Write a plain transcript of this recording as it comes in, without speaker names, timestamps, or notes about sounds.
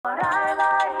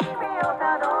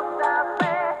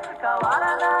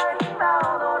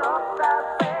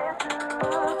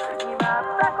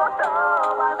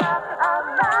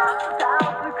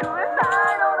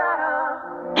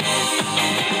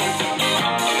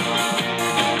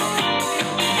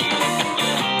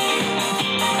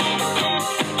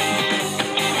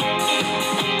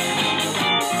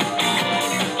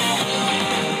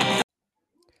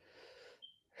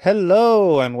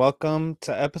Hello and welcome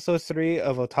to episode 3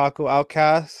 of Otaku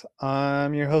Outcast.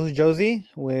 I'm your host Jozy.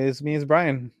 With me is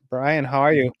Brian. Brian, how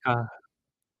are you? Uh,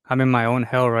 I'm in my own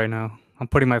hell right now. I'm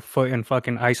putting my foot in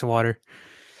fucking ice water.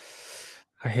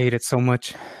 I hate it so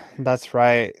much. That's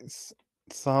right.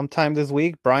 Sometime this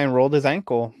week, Brian rolled his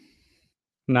ankle.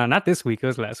 Nah, not this week. It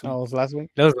was last Oh, week. it was last week.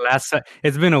 That was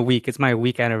It's been a week. It's my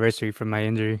week anniversary from my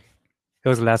injury. It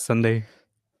was last Sunday.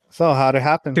 So how'd it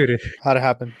happen? Dude, How'd it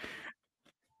happen?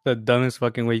 the dumbest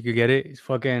fucking way you could get it. It's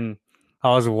fucking. I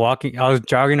was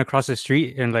jogging across the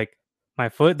street and like my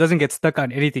foot doesn't get stuck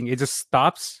on anything. It just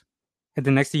stops. And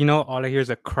the next thing you know, all I hear is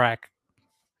a crack.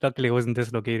 Luckily, it wasn't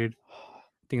dislocated.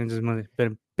 I think it just might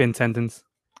have been tendons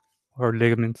or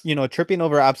ligaments. Tripping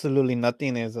over absolutely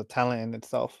nothing is a talent in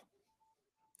itself.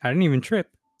 I didn't even trip.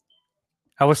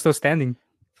 I was still standing.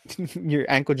 Your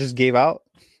ankle just gave out.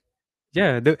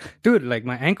 Yeah, dude, like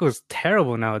my ankle is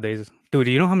terrible nowadays. Dude,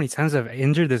 do you know how many times I've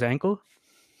injured this ankle?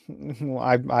 Well,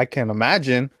 I can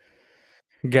imagine.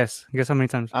 Guess how many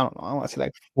times? I don't know. I want to say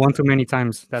like One too many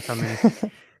times. That's how many.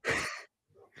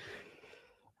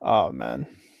 oh man.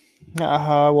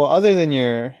 Well, other than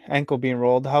your ankle being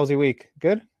rolled, how's your week?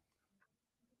 Good?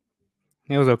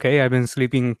 It was okay. I've been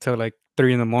sleeping till like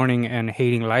 3 in the morning and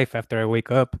hating life after I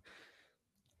wake up.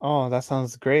 Oh, that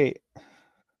sounds great.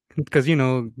 Because you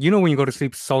know when you go to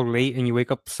sleep so late and you wake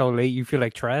up so late, you feel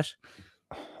like trash.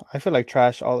 I feel like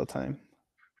trash all the time.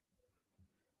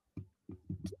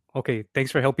 Okay,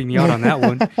 thanks for helping me out on that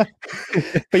one.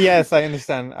 But yes, I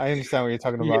understand. I understand what you're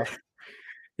talking Yeah, about.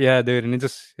 yeah, dude, and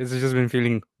it's just been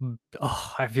feeling.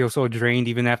 Oh, I feel so drained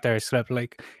even after I slept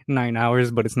like 9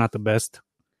 hours, but it's not the best.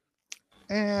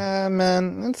 Yeah,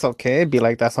 man, it's okay. It'd be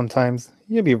like that sometimes.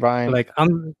 You'll be fine. Like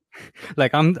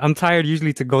I'm tired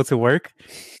usually to go to work,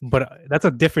 but that's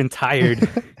a different tired.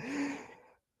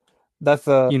 That's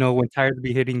When tired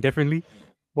be hitting differently.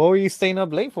 what were you staying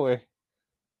up late for?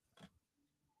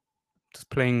 Just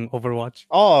playing Overwatch.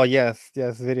 Oh, yes,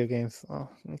 yes, video games. Oh,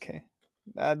 okay.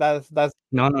 That's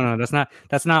No.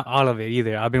 That's not all of it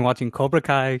either. I've been watching Cobra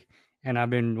Kai, and I've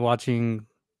been watching.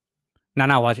 No,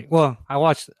 not watching. Well,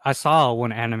 I saw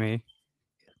one anime,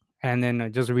 and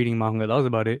then just reading manga. That was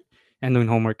about it, and doing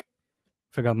homework.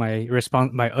 Forgot my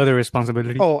other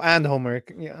responsibility. oh, and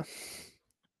homework. Yeah.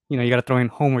 You gotta throw in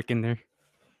homework in there.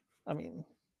 I mean,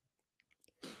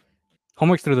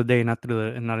 Homework through the day, not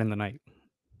in the night.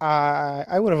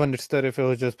 I would have understood if it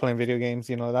was just playing video games,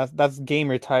 that's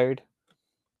gamer tired.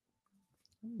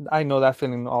 I know that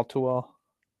feeling all too well.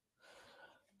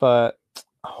 But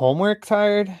homework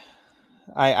tired?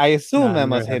 I assume Nah, I that never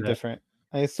must had hit that. different.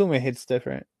 I assume it hits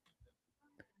different.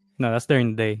 No, that's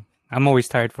during the day. I'm always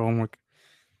tired for homework.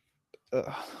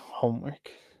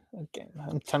 Homework. Again,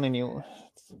 I'm telling you,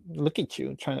 look at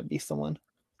you trying to be someone.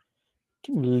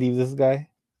 Can you believe this guy?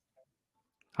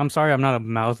 I'm sorry, I'm not a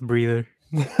mouth breather.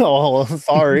 Oh,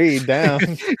 sorry. Damn.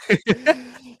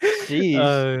 Jeez.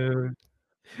 uh,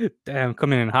 Damn,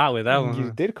 coming in hot with that one, You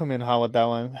huh? did come in hot with that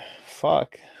one.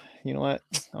 Fuck. You know what?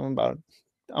 I'm about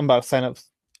to sign up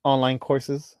online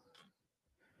courses.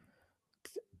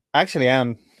 Actually, I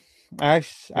am. I Yeah.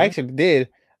 actually did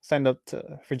sign up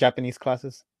for Japanese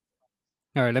classes.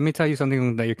 All right, let me tell you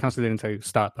something that your counselor didn't tell you.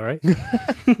 Stop, all right?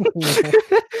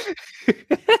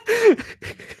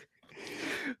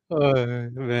 Oh,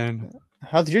 man.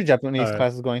 How's your All Japanese right.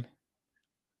 classes going?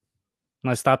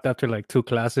 I stopped after like two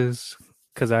classes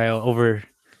because I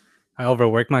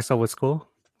overworked myself with school.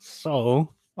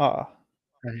 So, Ah,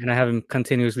 and I haven't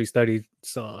continuously studied.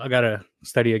 So I gotta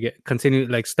study again, continue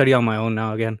like study on my own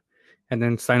now again, and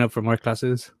then sign up for more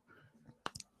classes.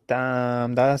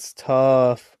 damn, that's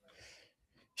tough.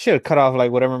 Should have cut off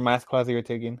like whatever math class you were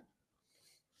taking.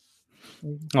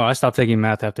 Oh, I stopped taking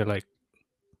math after like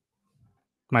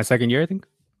my second year, I think.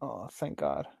 Oh, thank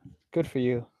God. Good for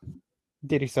you.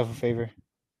 Did yourself a favor,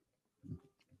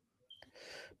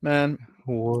 man.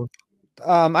 Whoa.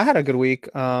 I had a good week.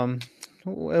 It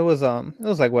was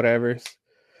like whatever.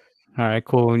 All right,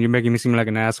 cool. You're making me seem like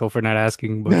an asshole for not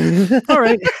asking, but all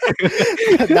right.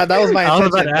 That was my I was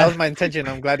about to intention. That was ask. my intention.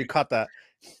 I'm glad you caught that.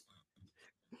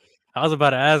 I was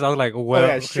about to ask. I was like, Oh well, yeah,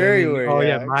 okay. I sure you mean, were. oh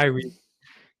yeah, Yeah. my week.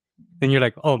 Then you're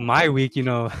like, oh, my week.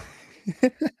 All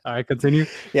right, continue.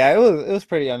 Yeah, it was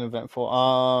pretty uneventful.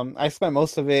 I spent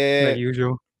most of Like it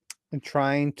usual.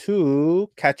 trying to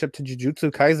catch up to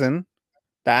Jujutsu Kaisen,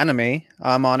 the anime.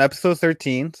 I'm on episode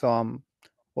 13, so I'm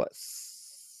what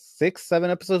 6,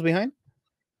 7 episodes behind.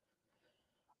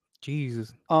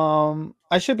 Jesus,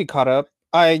 I should be caught up.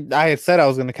 I had said I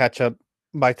was gonna catch up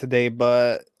by today,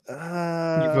 but you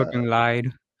fucking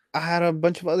lied. I had a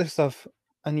bunch of other stuff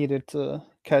I needed to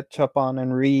catch up on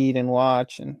and read and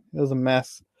watch, and it was a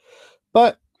mess.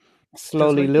 but Just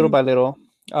slowly, like little me. by little.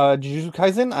 Jujutsu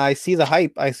Kaisen, I see the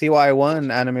hype. I see why I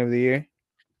won Anime of the Year.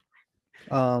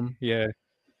 Um, Yeah.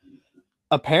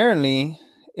 Apparently,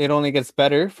 it only gets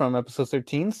better from episode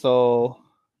 13, so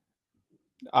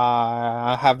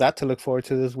I have that to look forward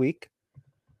to this week.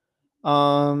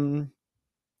 Um,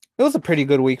 it was a pretty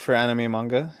good week for anime and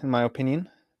manga, in my opinion.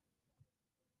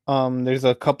 There's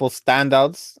a couple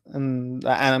standouts in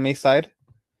the anime side.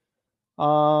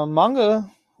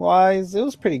 Manga wise, it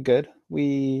was pretty good.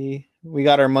 We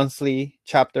got our monthly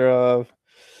chapter of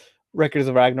Records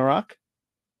of Ragnarok.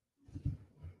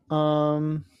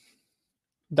 Um,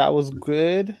 that was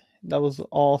good. That was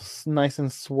all nice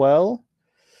and swell.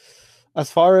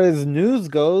 As far as news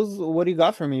goes, what do you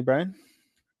got for me, Brian?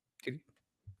 Did,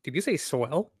 did you say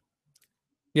swell?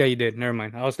 Yeah, you did. Never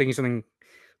mind. I was thinking something.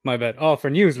 My bad. Oh, for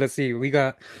news, let's see. We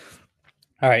got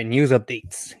all right. News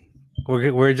updates.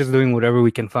 We're just doing whatever we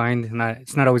can find. Not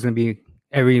it's not always gonna be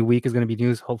every week is gonna be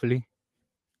news. Hopefully,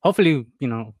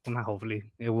 well, not hopefully.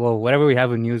 Well, whatever we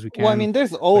have in news, we Well, I can. mean,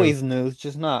 there's Whatever. always news,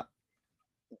 just not.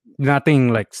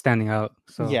 Nothing like standing out.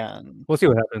 So Yeah, we'll see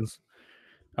what happens.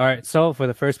 All right. So for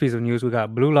the first piece of news, we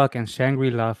got Blue Lock and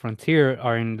Shangri La Frontier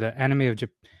are in the Anime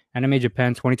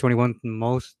Japan 2021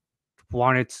 most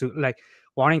wanting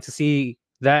to see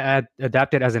that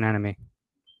adapted as an anime.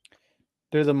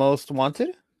 they're the most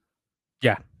wanted.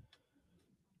 Yeah,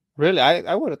 Really,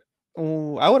 I would have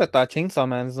thought Chainsaw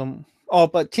Man is Oh,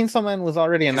 but Chainsaw Man was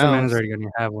already Chainsaw Man is announced. already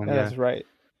gonna have one. Yeah, Yeah, that's right.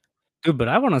 dude. But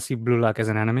I want to see Blue Lock as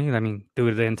an anime. I mean,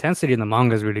 dude, the intensity in the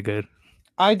manga is really good.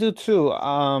 I do too.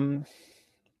 I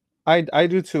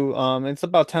do too. It's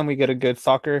about time we get a good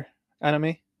soccer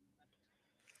anime.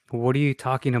 What are you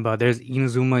talking about? There's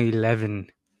Inazuma 11.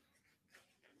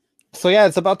 So yeah,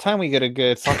 it's about time we get a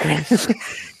good soccer anime.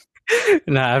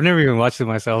 Nah, I've never even watched it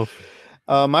myself.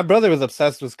 My brother was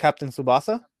obsessed with Captain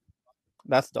Tsubasa.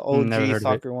 That's the Never OG heard of it.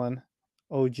 soccer one.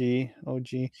 OG, OG.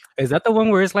 Is that the one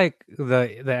where it's like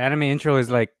the anime intro is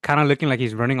like kind of looking like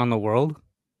he's running on the world,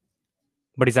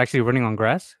 but he's actually running on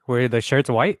grass, where the shirt's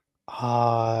white?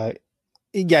 Uh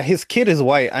yeah, his kid is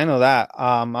white. I know that.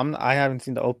 I haven't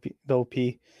seen the OP,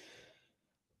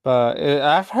 but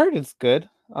I've heard it's good.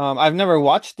 I've never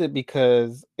watched it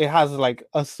because it has like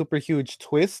a super huge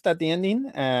twist at the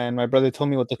ending, and my brother told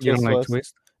me what the You don't twist like was.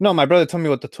 twist, No, my brother told me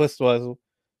what the twist was.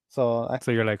 So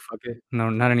so you're like, fuck it, no,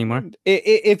 not anymore.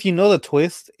 if you know the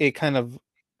twist, it kind of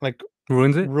like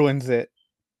Ruins it. ruins it.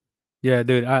 Yeah,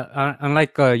 dude. I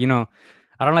unlike I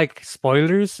don't like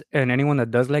spoilers, and anyone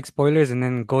that does like spoilers and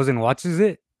then goes and watches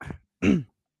it,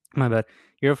 my bad.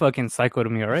 You're a fucking psycho to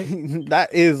me, all right?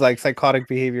 That is like psychotic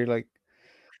behavior. Like,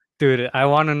 Dude, I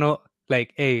want to know,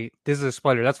 like, hey, this is a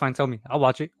spoiler. That's fine. Tell me. I'll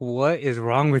watch it. What is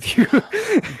wrong with you?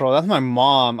 bro, that's my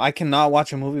mom. I cannot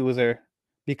watch a movie with her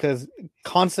because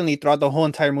constantly throughout the whole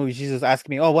entire movie, she's just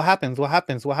asking me, "Oh, what happens? What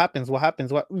happens? What happens? What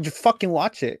happens? What?" Just fucking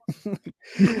watch it.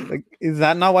 Like, is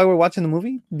that not why we're watching the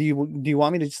movie? Do you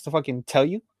want me to just fucking tell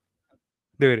you?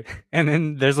 Dude. And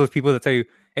then there's those people that tell you,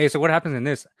 hey, so what happens in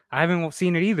this? I haven't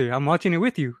seen it either. I'm watching it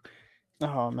with you.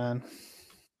 Oh man.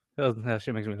 That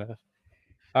shit makes me laugh.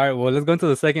 All right, well, let's go into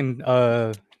the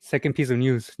second piece of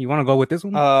news. You want to go with this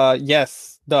one?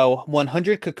 Yes, the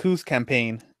 100 Cuckoos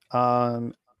campaign.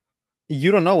 Um,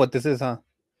 you don't know what this is, huh?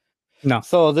 No.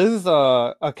 So this is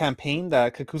a campaign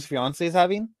that Cuckoo's fiance is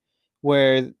having,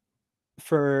 where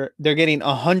they're getting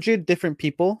 100 different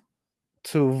people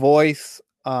to voice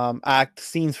act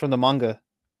scenes from the manga.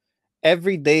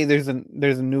 Every day there's a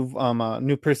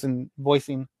new person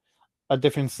voicing a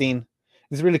different scene.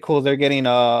 It's really cool. They're getting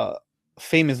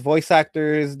famous voice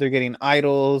actors, they're getting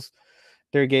idols,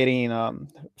 they're getting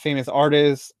famous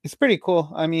artists. It's pretty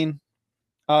cool. I mean,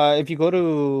 if you go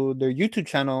to their YouTube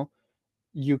channel,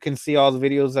 you can see all the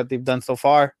videos that they've done so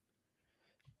far.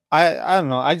 I don't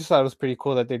know. I just thought it was pretty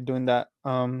cool that they're doing that.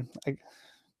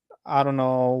 I don't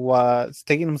know what's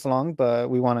taking them so long, but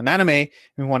we want an anime.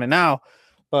 We want it now.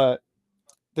 But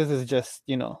this is just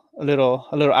a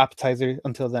little appetizer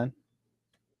until then.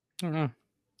 I don't know.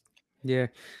 Yeah.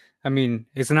 I mean,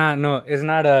 it's not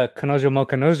a Kanojo Mo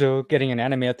Kanojo getting an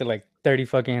anime after like 30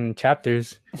 fucking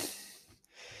chapters.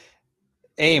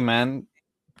 Hey man,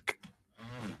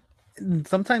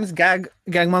 sometimes gag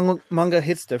manga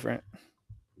hits different.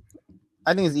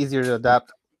 I think it's easier to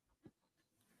adapt.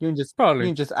 You can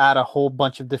Probably. just add a whole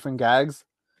bunch of different gags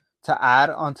to add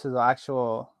onto the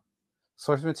actual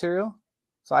source material.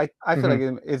 So I feel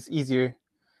Hmm. like it's easier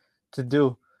to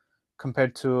do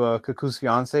compared to Cuckoo's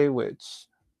Fiance, which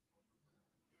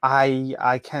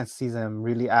I can't see them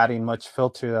really adding much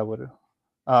filter that would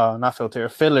not filter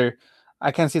filler.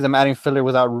 I can't see them adding filler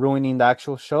without ruining the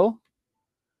actual show.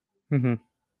 Hmm.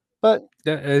 But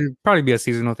It'd probably be a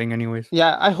seasonal thing, anyways.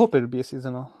 yeah, I hope it'll be a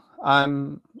seasonal.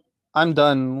 I'm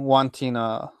done wanting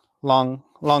a long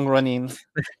running.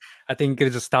 I think you could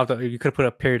have just stopped. You could have put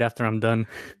a period after I'm done.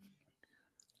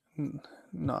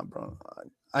 No, bro.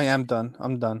 I am done.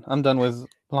 I'm done. I'm done with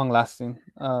long lasting.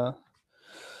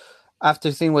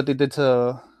 After seeing what they did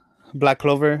to Black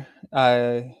Clover,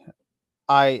 I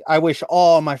wish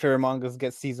all my favorite mangas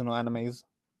get seasonal animes.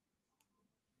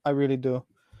 I really do.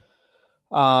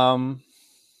 Um,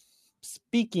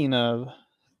 Speaking of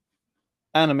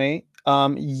anime,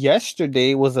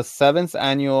 yesterday was the seventh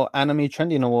annual Anime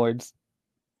Trending Awards.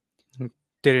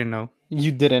 Didn't know.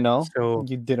 You didn't know? So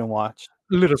You didn't watch.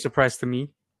 a little surprise to me.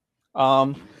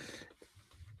 Um,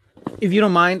 if you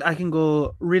don't mind, I can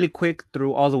go really quick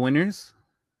through all the winners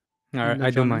All in right, the I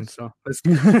do mine. genres. So let's.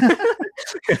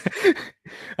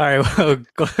 All right, well,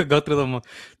 go through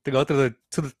to go through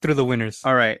through the winners.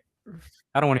 All right.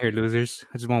 I don't want to hear losers.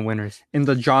 I just want winners. In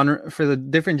the genre for the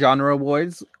different genre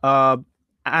awards,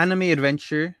 anime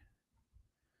adventure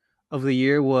of the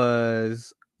year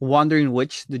was Wandering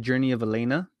Witch: The Journey of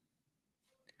Elena.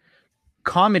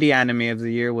 Comedy anime of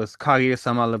the year was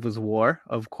Kaguya-sama Love is War,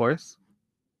 of course.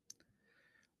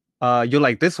 You'll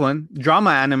like this one.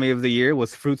 Drama anime of the year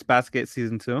was Fruits Basket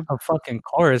season 2. A fucking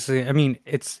chorus. I mean,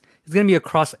 it's gonna be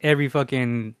across every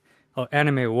fucking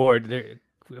anime award there,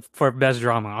 for best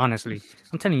drama. Honestly,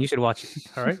 I'm telling you, you should watch it.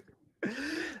 All right.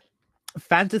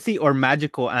 Fantasy or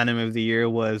magical anime of the year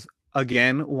was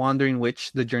again Wandering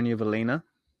Witch: The Journey of Elena.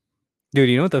 Dude,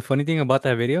 you know what the funny thing about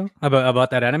that video about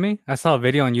that anime? I saw a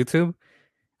video on YouTube.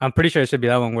 I'm pretty sure it should be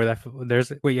that one where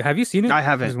there's wait, have you seen it? I I'm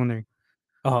haven't. just wondering.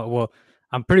 Oh well,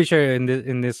 I'm pretty sure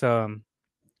in this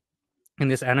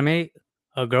anime,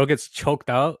 a girl gets choked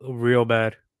out real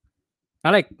bad.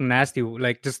 Not like nasty,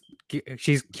 like just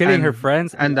she's killing her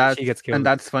friends and then she gets And killed.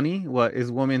 that's funny. What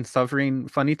is women suffering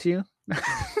funny to you?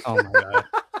 Oh my god.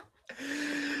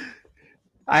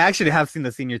 I actually have seen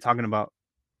the scene you're talking about.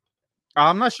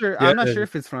 I'm not sure. Yeah, I'm not sure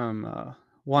if it's from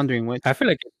Wandering I Witch. feel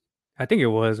like I think it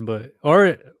was, but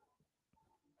or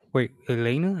wait,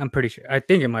 Elena? I'm pretty sure. I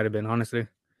think it might have been, honestly.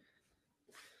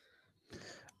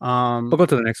 We'll Um, go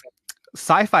to the next one.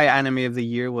 Sci-fi anime of the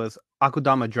year was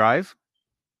Akudama Drive.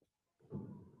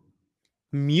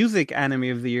 Music anime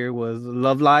of the year was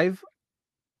Love Live,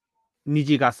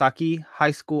 Nijigasaki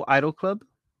High School Idol Club.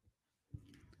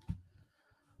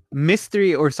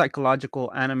 Mystery or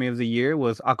psychological anime of the year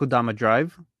was Akudama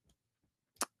Drive.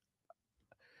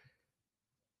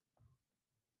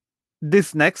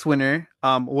 This next winner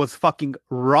was fucking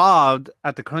robbed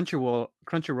at the Crunchyroll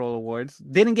Awards.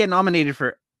 Didn't get nominated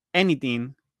for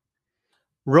anything.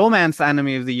 Romance anime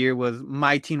of the year was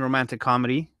My Teen Romantic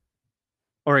Comedy,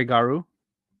 Origaru.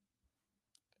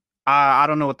 I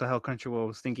don't know what the hell Crunchyroll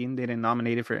was thinking. They didn't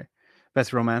nominate it for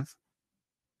best romance.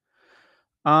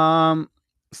 Um,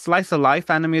 Slice of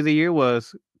Life anime of the year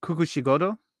was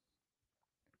Kukushigoto,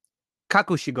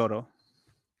 Kakushigoro,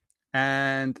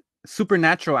 and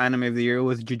Supernatural anime of the year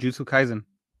was Jujutsu Kaisen.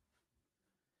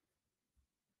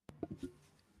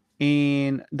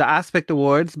 In the Aspect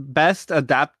Awards, best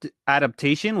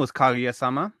adaptation was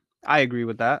Kaguya-sama. I agree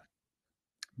with that.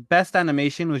 Best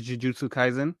animation was Jujutsu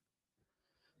Kaisen.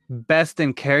 Best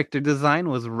in character design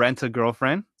was Rent a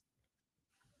Girlfriend.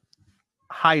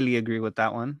 Highly agree with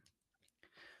that one.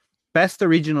 Best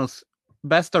original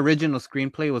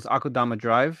screenplay was Akudama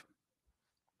Drive.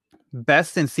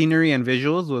 Best in scenery and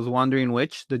visuals was Wandering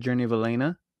Witch: The Journey of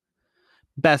Elena.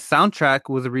 Best soundtrack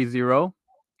was ReZero,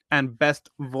 and best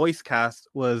voice cast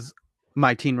was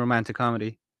My Teen Romantic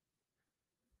Comedy.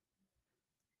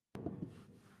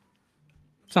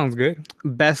 Sounds good.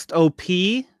 Best OP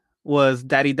was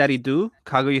Daddy Daddy Do,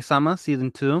 Kaguya-sama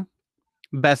season 2.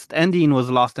 Best ending was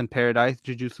Lost in Paradise,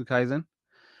 Jujutsu Kaisen.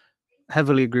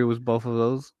 Heavily agree with both of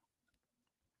those.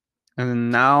 And then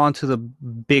now onto the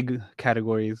big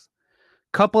categories.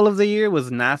 Couple of the year was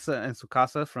NASA and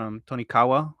Tsukasa from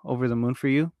Tonikawa, Over the Moon for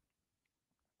You.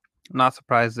 Not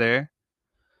surprised there.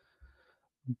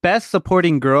 Best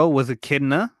supporting girl was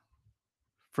Echidna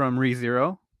from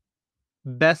ReZero.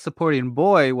 Best supporting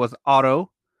boy was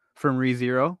Otto from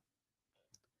ReZero.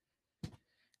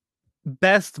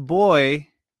 Best boy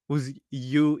was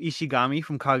Yu Ishigami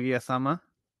from Kaguya-sama.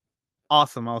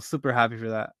 Awesome. I was super happy for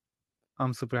that.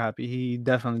 I'm super happy. He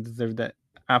definitely deserved that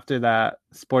after that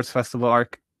sports festival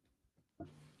arc.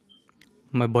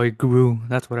 My boy grew.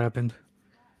 That's what happened.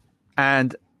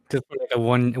 And Just for like a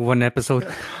one episode.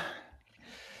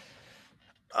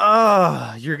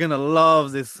 you're gonna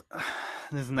love this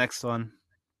next one.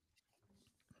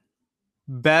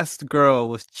 Best girl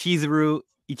was Chizuru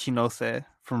Ichinose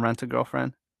from Rent a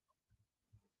Girlfriend.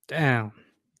 Damn.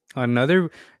 Another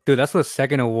dude, that's the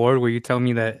second award where you tell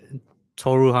me that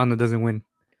Toru Hana doesn't win.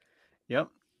 Yep.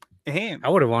 Hey, I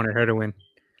would have wanted her to win.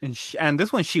 and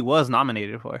this one she was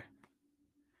nominated for,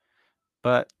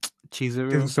 but This is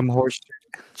Chizuru, some horse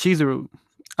Chizuru.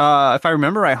 If I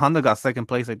remember right, Honda got second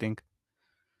place, I think.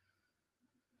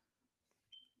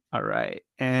 All right,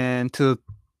 and to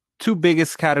two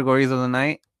biggest categories of the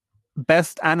night.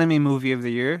 Best anime movie of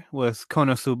the year was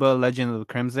Konosuba Legend of the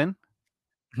Crimson.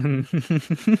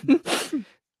 shit.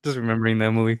 Just remembering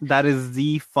that movie. That is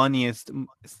the funniest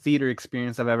theater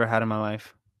experience I've ever had in my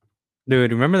life.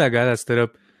 Dude, remember that guy that stood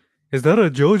up? Is that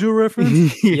a JoJo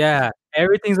reference? Yeah,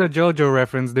 everything's a JoJo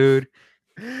reference, dude.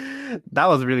 That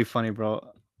was really funny, bro.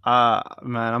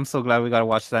 Man, I'm so glad we got to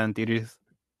watch that in theaters.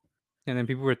 And then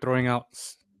people were throwing out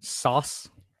sauce.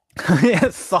 Yeah,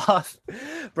 sauce,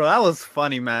 bro. That was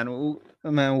funny, man.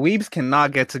 Man, weebs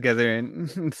cannot get together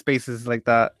in spaces like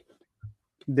that.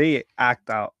 They act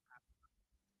out.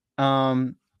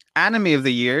 Um, Anime of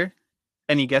the year.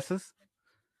 Any guesses?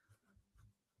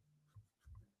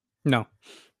 No.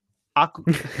 Aku-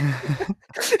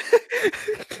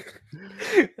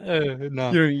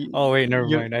 No. you're, Oh wait, never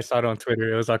you're, mind. I saw it on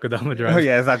Twitter. It was Akudama oh Drive.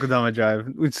 yeah, it's Akudama Drive,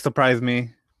 which surprised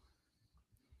me.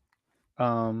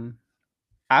 Um,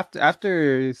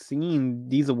 after seeing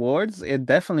these awards, it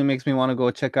definitely makes me want to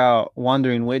go check out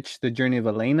Wandering Witch: The Journey of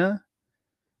Elena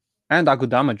and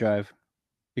Akudama Drive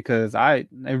because it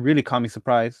really caught me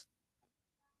surprised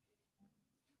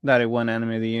that it won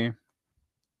Anime of the Year.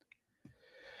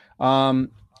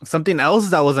 Something else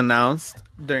that was announced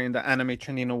during the Anime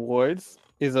Trending Awards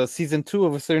is a season 2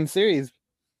 of a certain series.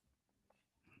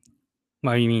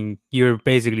 I mean, you're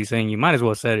basically saying you might as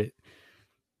well said it.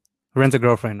 Rent a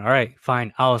girlfriend. All right,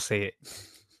 fine. I'll say it.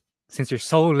 Since you're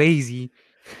so lazy.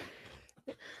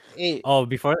 Oh,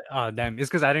 damn. It's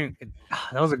because I didn't.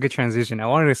 That was a good transition. I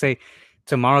wanted to say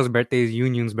tomorrow's birthday is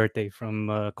Yun's birthday from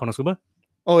Konosuba.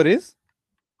 Oh, it is?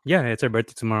 Yeah, it's her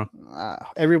birthday tomorrow.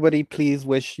 Everybody, please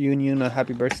wish Yun a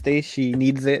happy birthday. She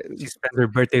needs it. She spends her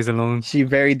birthdays alone. She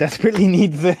very desperately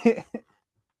needs it.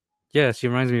 Yeah, she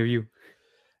reminds me of you.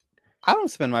 I don't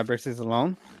spend my birthdays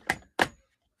alone.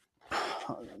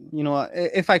 You know what?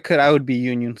 If I could, I would be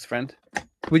Yun's friend.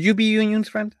 Would you be Yun's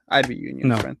friend? I'd be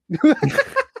Yun's friend.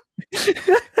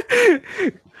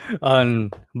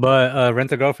 But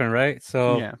Rent a Girlfriend, right?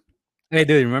 So yeah. Hey,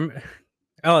 dude, remember?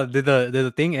 Oh, did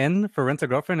the thing end for Rent a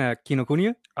Girlfriend at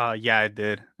Kinokuniya? Yeah, it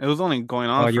did. It was only going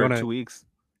on for 2 weeks.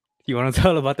 You want to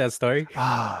tell about that story?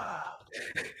 I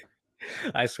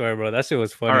swear, bro, that shit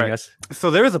was funny. All right.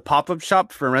 So there was a pop-up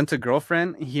shop for Rent a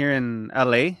Girlfriend here in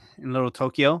LA, in Little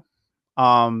Tokyo.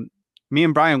 Me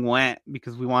and Brian went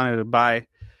because we wanted to buy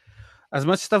as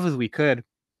much stuff as we could.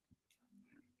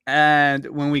 And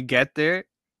when we get there,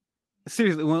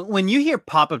 seriously, when you hear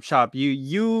pop-up shop,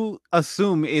 you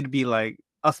assume it'd be like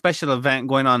a special event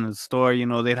going on in the store. You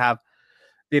know, they'd have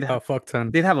a fuck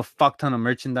ton. They'd have a fuck ton of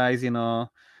merchandise. You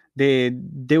know, they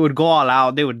would go all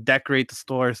out. They would decorate the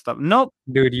store and stuff. Nope,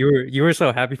 dude, you were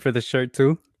so happy for the shirt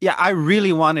too. Yeah, I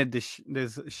really wanted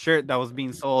this shirt that was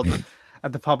being sold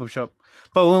at the pop-up shop.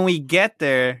 But when we get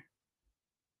there,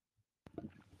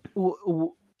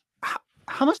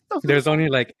 how much stuff? There's only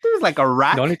like there's like a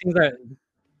rack. The only thing that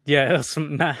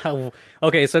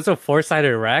okay, so it's a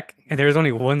 4-sided rack, and there's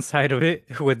only one side of it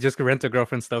with just Rent a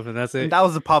Girlfriend stuff, and that's it. And that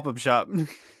was a pop-up shop.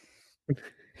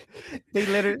 They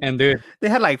literally dude, they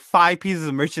had like 5 pieces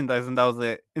of merchandise, and that was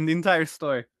it in the entire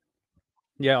store.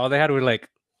 Yeah, all they had were like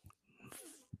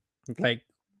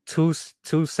two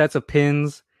sets of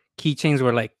pins. Keychains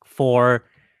were like 4.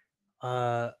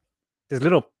 This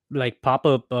little like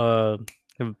pop-up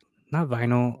not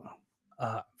vinyl.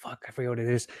 Fuck, I forget what it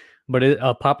is, but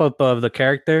a pop-up of the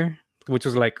character, which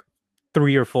was like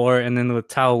 3 or 4, and then the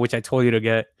towel, which I told you to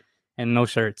get, and no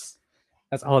shirts.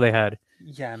 That's all they had.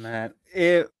 Yeah, man.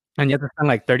 And you had to spend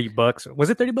like $30. Was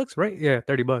it $30? Right? Yeah,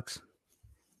 $30.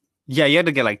 Yeah, you had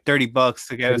to get like $30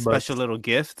 to get a special little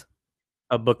gift.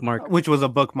 A bookmark. Which was a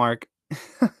bookmark.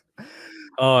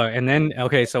 Oh, and then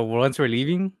okay, so once we're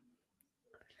leaving,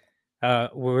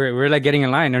 we're like getting in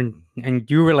line,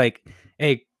 and you were like,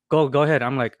 "Hey, go ahead."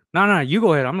 I'm like, "No, you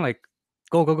go ahead." I'm like,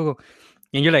 "Go."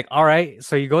 And you're like, "All right."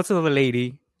 So you go to the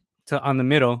lady on the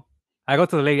middle. I go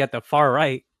to the lady at the far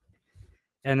right.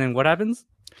 And then what happens?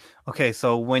 Okay,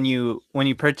 so when you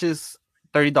purchase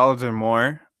 $30 or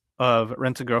more of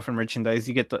Rent a Girlfriend merchandise,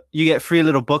 you get free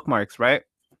little bookmarks, right?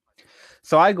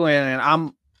 So I go in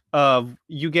and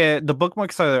you get the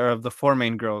bookmarks are of the 4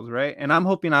 main girls, right? And I'm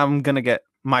hoping I'm gonna get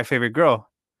my favorite girl.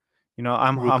 You know,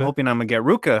 I'm hoping I'm gonna get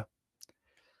Ruka.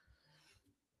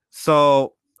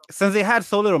 So since they had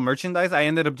so little merchandise, I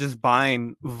ended up just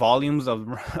buying volumes of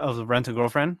Rent a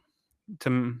Girlfriend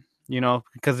to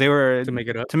because they were to make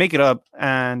it up. to make it up.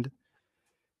 And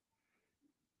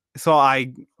so I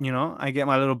get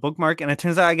my little bookmark, and it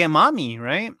turns out I get mommy,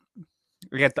 right?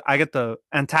 I get the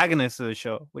antagonist of the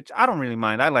show, which I don't really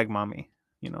mind. I like mommy.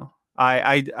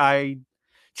 I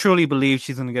truly believe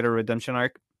she's gonna get a redemption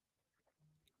arc.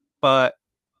 But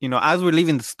as we're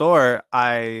leaving the store,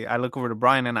 I look over to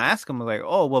Brian and I ask him, like,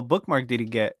 "Oh, what bookmark did he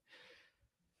get?"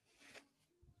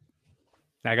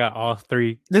 I got all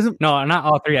three. This No, not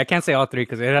all three. I can't say all three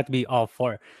because it'd have to be all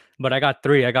four. But I got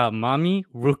three. I got Mami,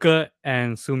 Ruka,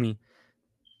 and Sumi.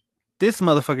 this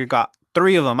motherfucker got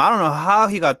three of them. I don't know how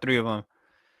he got three of them.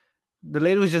 The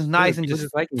lady was just nice Dude, and people just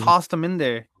just like me. tossed them in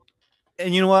there.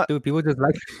 And you know what, Dude, people just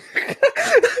like.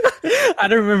 I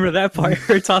don't remember that part.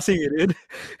 Her tossing it in.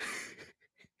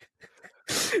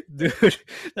 Dude,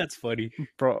 that's funny.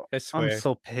 bro? I I'm swear. so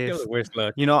You're pissed. the worst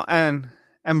luck.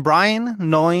 And Brian,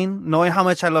 knowing how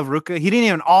much I love Ruka, he didn't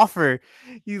even offer.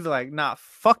 He's like, "Nah,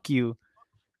 fuck you."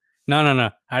 No.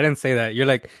 I didn't say that. You're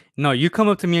like, no, you come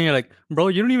up to me and you're like, bro,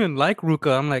 you don't even like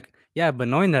Ruka. I'm like, yeah, but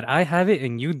knowing that I have it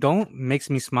and you don't makes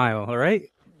me smile. All right.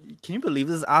 Can you believe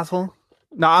this asshole?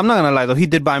 No, I'm not gonna lie though. He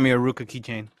did buy me a Ruka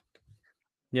keychain.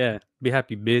 Yeah. Be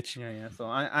happy, bitch. Yeah. So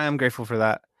I am grateful for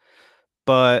that.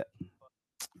 But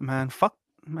fuck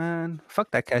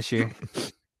that cashier.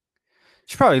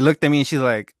 She probably looked at me and she's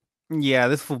like, "Yeah,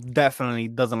 this fool definitely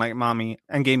doesn't like mommy,"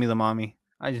 and gave me the mommy.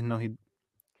 I just know he.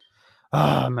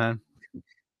 Oh man,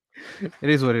 it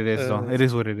is what it is, though. Uh, It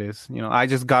is what it is. I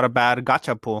just got a bad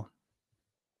gotcha pull.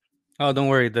 oh, don't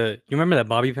worry. You remember that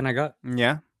bobby pin I got?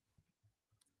 Yeah,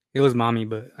 It was mommy,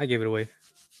 but I gave it away.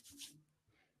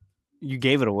 you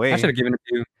gave it I should away. have given it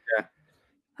to you. Yeah.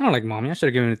 I don't like mommy. I should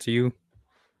have given it to you.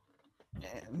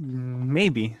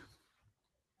 Maybe.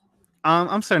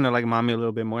 I'm starting to like mommy a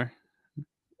little bit more.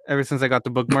 Ever since I got the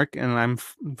bookmark and I'm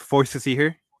forced to see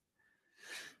her.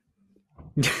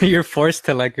 You're forced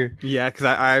to like her. Yeah, because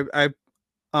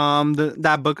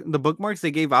the bookmarks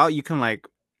they gave out, you can like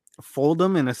fold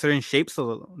them in a certain shape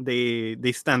so they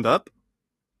stand up.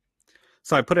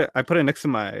 So I put it next to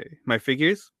my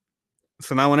figures.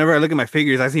 So now whenever I look at my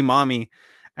figures, I see mommy,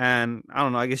 and I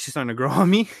don't know. I guess she's starting to grow on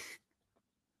me.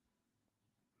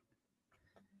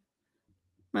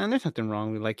 Man, there's nothing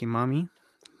wrong with liking mommy.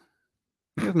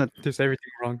 There's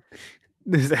everything wrong.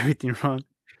 There's everything wrong.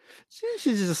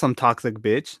 She's just some toxic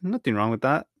bitch. Nothing wrong with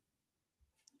that.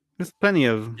 There's plenty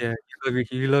of. Yeah,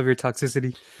 you love your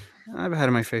toxicity. I've had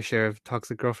my fair share of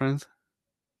toxic girlfriends.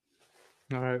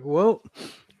 All right. Well,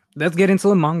 let's get into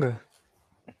the manga.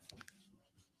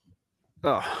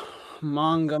 Oh,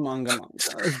 manga.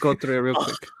 Let's go through it real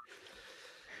quick.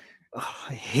 Oh,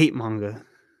 I hate manga.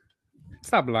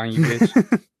 Stop lying, you bitch.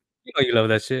 You know you love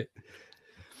that shit.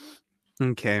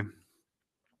 Okay.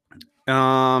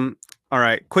 All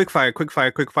right. Quick fire.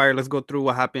 Let's go through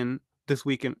what happened this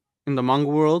week in the manga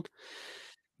world.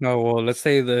 No, well, let's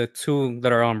say the two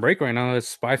that are on break right now is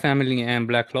Spy Family and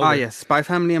Black Clover. Ah, yes. Spy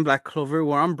Family and Black Clover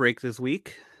were on break this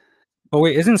week. Oh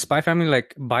wait, isn't Spy Family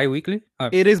like bi-weekly?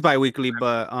 It is bi-weekly,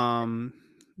 but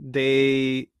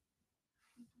they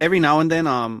every now and then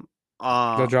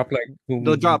They'll drop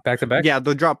they'll drop back to back. Yeah,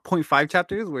 they'll drop 0.5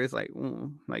 chapters where it's like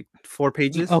 4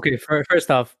 pages. Okay,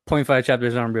 first off, 0.5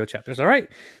 chapters aren't real chapters. All right.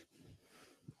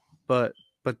 But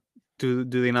do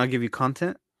they not give you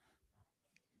content?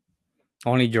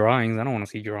 Only drawings. I don't want to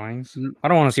see drawings. I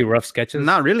don't want to see rough sketches.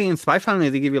 Not really. In Spy Family,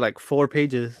 they give you like 4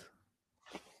 pages.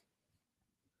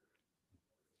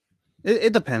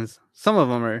 It depends. Some of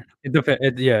them are.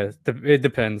 It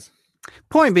depends.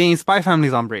 Point being, Spy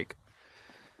Family's on break.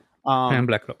 And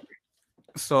Black Clover.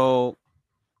 So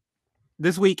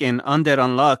this week in Undead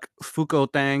Unluck, Fuko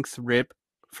thanks Rip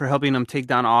for helping him take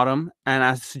down Autumn and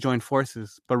asks to join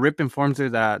forces. But Rip informs her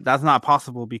that that's not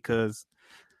possible because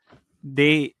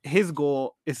his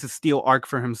goal is to steal Arc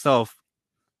for himself.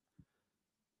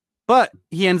 But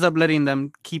he ends up letting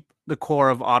them keep the core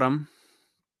of Autumn.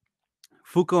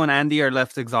 Fuko and Andy are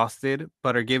left exhausted,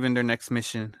 but are given their next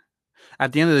mission.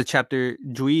 At the end of the chapter,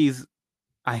 Juiz,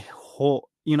 I've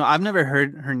never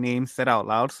heard her name said out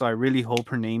loud, so I really hope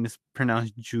her name is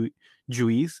pronounced Juiz.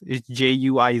 It's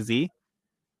Juiz.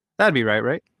 That'd be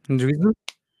right? Juizu?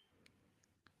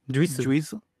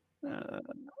 Juiz.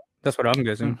 That's what I'm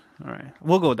guessing. All right,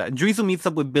 we'll go with that. Juiz meets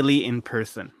up with Billy in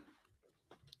person.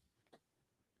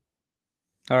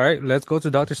 All right, let's go to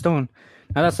Dr. Stone.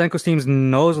 Now that Senko's team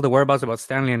knows the whereabouts about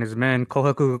Stanley and his men,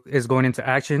 Kohaku is going into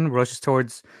action, rushes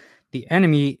towards the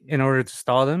enemy in order to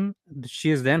stall them.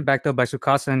 She is then backed up by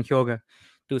Tsukasa and Hyoga.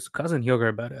 Dude's cousin Hyuga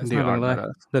are badass. They Not are gonna lie.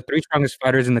 badass. The three strongest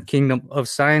fighters in the Kingdom of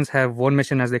Science have one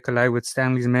mission as they collide with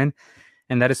Stanley's men,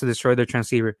 and that is to destroy their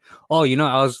transceiver. Oh,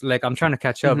 I was like, I'm trying to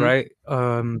catch up, Mm-hmm.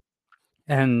 right?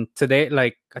 And today,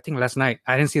 like, I think last night,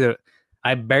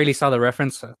 I barely saw the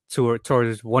reference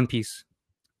towards One Piece,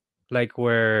 like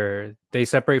where they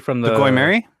separate from The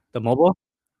Goimeri? the mobile.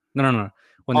 No, no, no.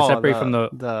 When they Oh, separate from the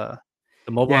the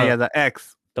yeah, mobile, the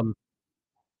X. the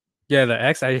yeah, the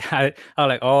X. I was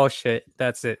like, oh shit,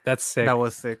 that's it. That's That sick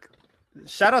was sick.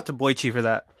 Shout out to Boichi for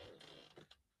that.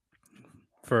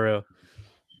 for real.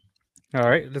 All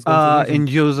right, let's go into the next In one.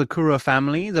 Yozakura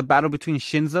family, the battle between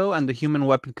Shinzo and the human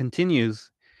weapon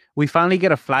continues. We finally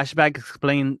get a flashback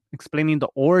explaining the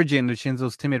origin of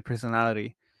Shinzo's timid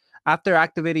personality. After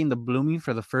activating the blooming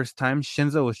for the first time,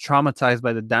 Shinzo was traumatized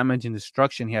by the damage and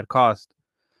destruction he had caused.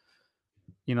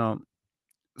 You know,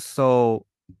 so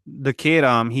the kid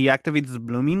he activates the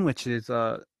blooming, which is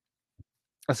a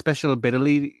special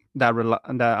ability that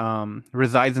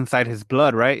resides inside his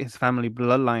blood, right? His family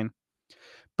bloodline.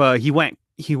 But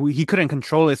he couldn't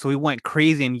control it, so he went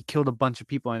crazy and he killed a bunch of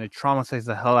people, and it traumatized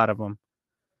the hell out of him.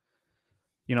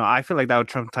 I feel like that would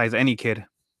traumatize any kid.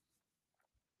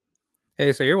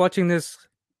 Hey, so you're watching this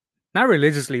not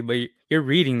religiously, but you're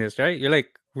reading this, right? You're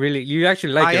like really, you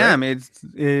actually like I it, right? am.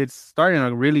 It's starting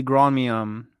to really grow on me.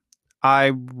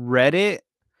 I read it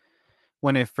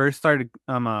when it first started.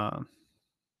 When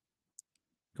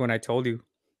I told you,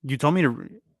 You told me to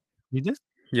read this.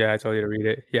 yeah, I told you to read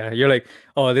it. Yeah, you're like,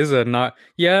 oh, this is a not.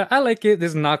 Yeah, I like it.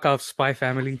 This knockoff Spy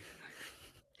Family.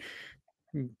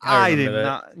 I I remember did that.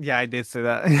 not. Yeah, I did say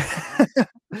that.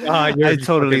 Ah, I you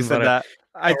totally fucking about said to that.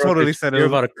 I cover up your. totally said it You're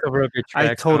was. about to cover up your I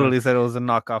tracks, huh? totally said it was a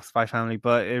knockoff Spy Family,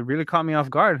 but it really caught me off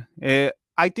guard.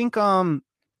 I think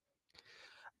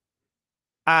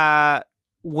uh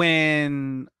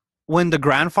when the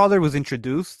grandfather was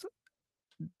introduced,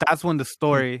 that's when the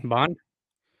story Bond.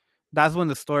 that's when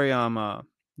the story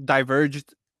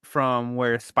diverged from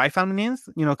where Spy Family is,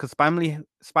 because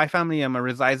Spy Family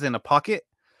resides in a pocket.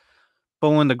 But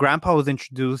when the grandpa was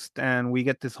introduced and we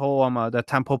get this whole the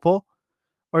Tampopo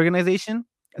organization,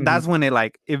 Mhm. that's when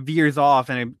it veers off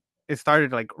and it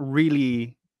started like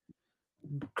really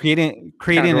Kind of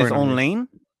creating its growing on own you. lane,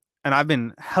 and I've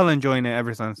been hell enjoying it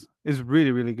ever since. It's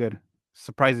really really good,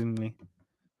 surprisingly.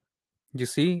 You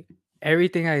see,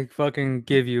 everything I fucking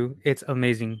give you, it's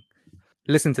amazing.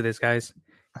 Listen to this, guys.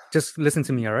 Just listen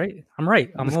to me, all right? I'm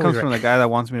right. I'm This always comes right. from the guy that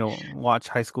wants me to watch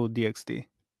High School DxD.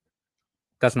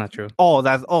 That's not true. So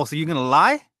you're gonna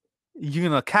lie? You're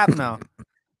gonna cap now?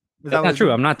 Is that That's what not you're true.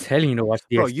 doing, I'm not telling you to watch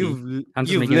bro? DxD. I'm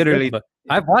just You've making it clear, literally but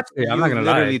I've watched it. I'm not gonna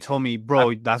lie. told me, I,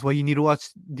 bro. That's why you need to watch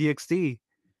DxD.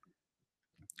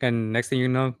 and next thing you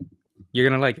know, you're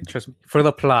gonna like it. Trust me. For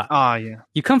the plot. Ah, yeah.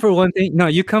 You come for one thing. No,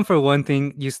 you come for one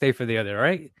thing. You stay for the other,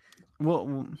 right?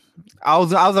 Well, I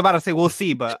was about to say we'll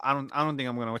see, but I don't think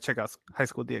I'm gonna check out High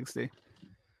School DxD.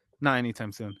 Not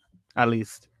anytime soon, at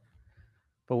least.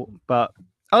 But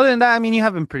other than that, I mean, you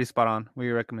have been pretty spot on with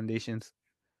your recommendations.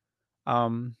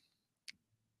 Um,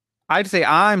 I'd say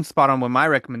I'm spot on with my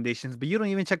recommendations, but you don't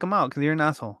even check them out because you're an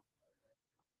asshole.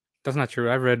 That's not true.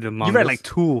 I've read the You read like mangas.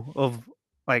 two of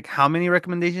like how many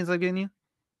recommendations I've given you?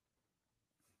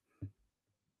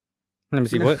 Let me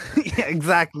see what. Yeah,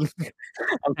 exactly.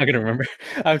 I'm not gonna remember.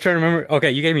 I'm trying to remember.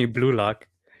 Okay, you gave me Blue Lock.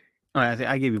 All right,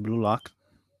 I gave you Blue Lock.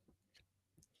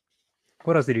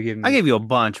 What else did you give I me? gave you a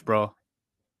bunch, bro.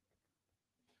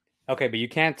 Okay, but you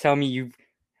can't tell me you've.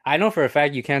 I know for a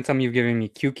fact you can't tell me you've given me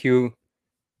QQ,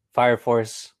 Fire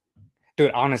Force.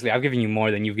 Dude, honestly, I've given you more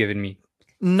than you've given me.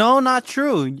 No, not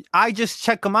true. I just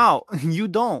check them out. You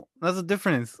don't. That's the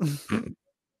difference.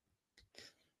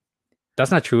 That's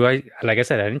not true. Like I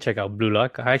said, I didn't check out Blue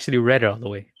Lock. I actually read it all the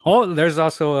way. Oh, there's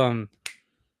also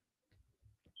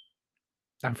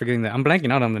I'm forgetting that. I'm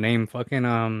blanking out on the name.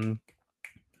 Fucking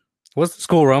what's the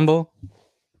School Rumble?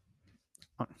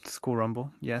 School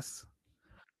Rumble, yes.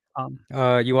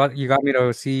 You got me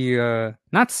to see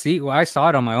not see. Well, I saw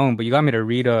it on my own, but you got me to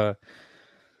read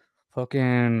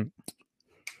fucking.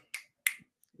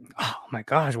 Oh my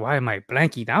gosh, why am I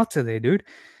blanking out today, dude?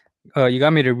 You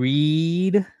got me to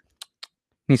read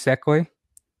Nisekoi.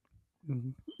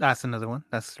 That's another one.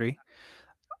 That's three.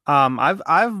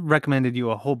 I've recommended you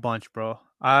a whole bunch, bro.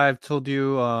 I've told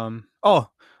you. Oh,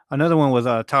 another one was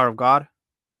Tower of God.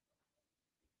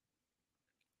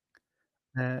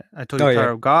 I told you Oh Tower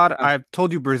yeah, of God. uh, I've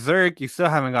told you Berserk. You still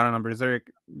haven't gotten on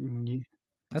Berserk.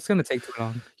 that's gonna take too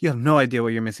long. You have no idea what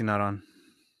you're missing out on.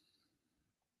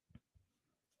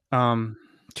 Um,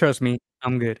 Trust me,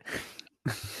 I'm good.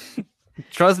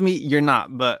 Trust me, you're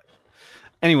not. But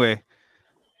anyway,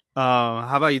 How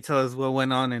about you tell us what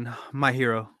went on in My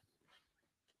Hero?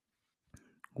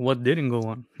 What didn't go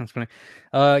on? That's funny.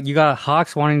 You got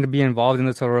Hawks wanting to be involved in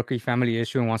the Todoroki family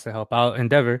issue and wants to help out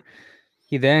Endeavor.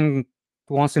 He then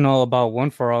wants to know about One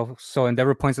for All, so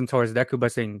Endeavor points him towards Deku by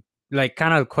saying, like,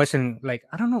 kind of questioning, like,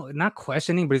 I don't know, not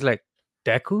questioning, but he's like,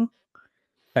 Deku?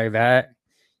 Like that.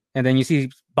 And then you see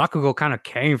Bakugo kind of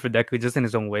caring for Deku just in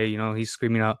his own way. He's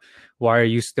screaming out, "Why are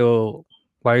you still?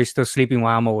 Why are you still sleeping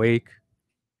while I'm awake?"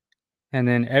 And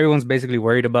then everyone's basically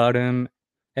worried about him.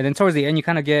 And then towards the end, you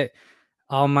kind of get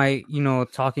All Might,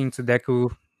 talking to Deku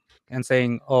and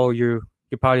saying, "Oh, you're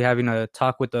probably having a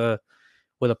talk with the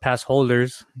past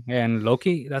holders." And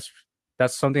Loki, that's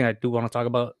something I do want to talk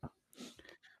about.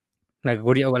 Like,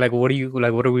 what's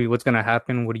gonna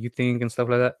happen? What do you think and stuff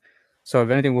like that. So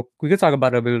if anything, we could talk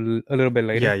about it a little bit Yeah,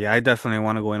 later. yeah, I definitely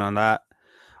want to go in on that.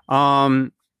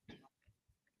 Um,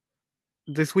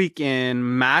 this week in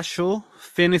Mashal,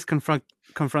 Finn is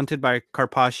confronted by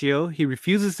Carpaccio. He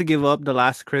refuses to give up the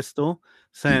last crystal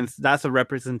since that's a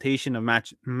representation of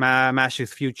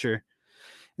Mashal's future.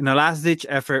 In a last-ditch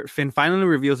effort, Finn finally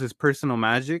reveals his personal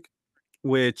magic,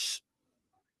 which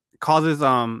causes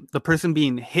the person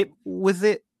being hit with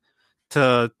it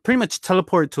to pretty much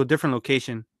teleport to a different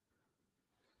location.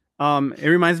 It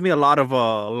reminds me a lot of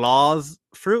Law's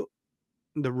fruit,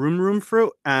 the Room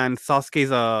fruit, and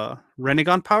Sasuke's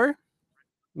Renegon power,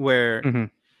 where Mm-hmm.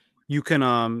 you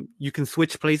can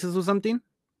switch places with something.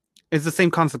 It's the same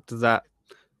concept as that.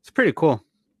 It's pretty cool.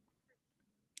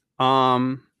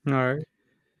 Um, All right.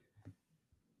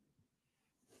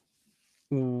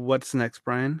 what's next,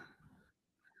 Brian?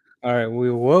 All right,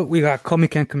 we got Komi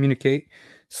can't communicate.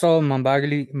 So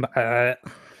Mambagi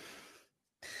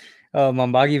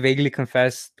vaguely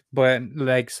confessed, but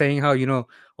like saying how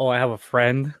oh, I have a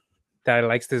friend that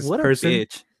likes this What a person.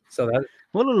 bitch! So that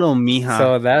What a little mija.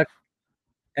 so that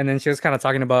and then she was kind of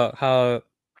talking about how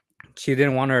she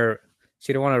didn't want her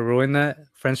she didn't want to ruin that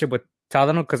friendship with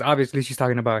Tadano because obviously she's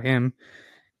talking about him.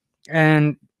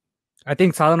 And I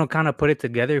think Tadano kind of put it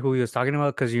together who he was talking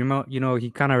about because he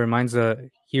kind of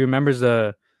he remembers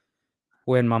the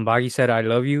when Mambagi said "I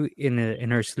love you" in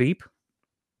her sleep,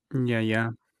 Yeah, yeah.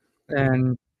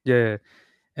 and yeah,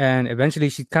 and eventually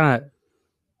she kind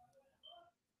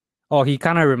of he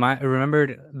kind of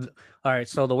remembered. All right,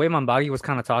 so the way Mambagi was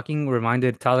kind of talking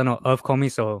reminded Talano of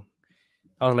Komi, so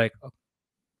I was like,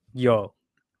 "Yo,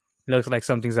 looks like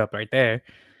something's up right there."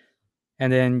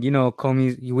 And then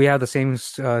Komi, we have the same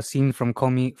scene from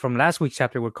Komi from last week's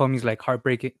chapter where Komi's like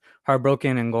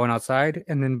heartbroken, and going outside,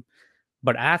 and then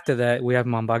but after that we have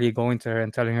Mambagi going to her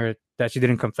and telling her that she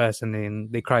didn't confess, and then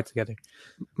they cried together.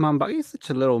 Mambagi is such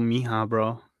a little mija,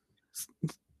 bro.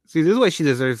 See, this is why she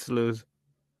deserves to lose.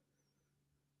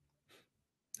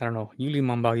 I don't know. You leave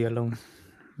Mambagi alone.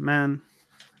 Man,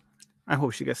 I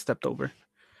hope she gets stepped over.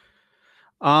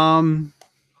 Um,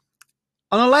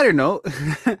 on a lighter note,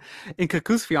 in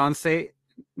Kaku's fiance,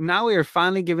 now we are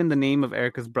finally given the name of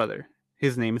Erika's brother.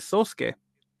 His name is Sosuke.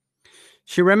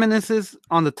 She reminisces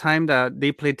on the time that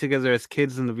they played together as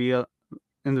kids in the villa.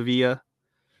 In the villa.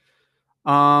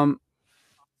 Um,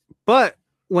 but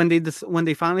when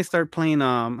they finally start playing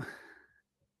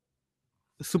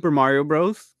Super Mario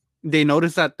Bros, they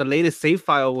noticed that the latest save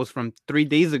file was from 3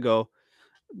 days ago,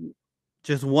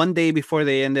 just one day before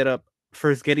they ended up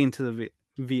first getting to the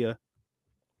villa.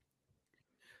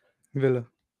 Villa,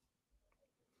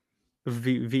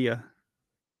 Villa.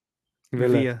 Villa.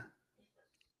 Villa.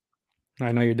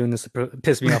 I know you're doing this to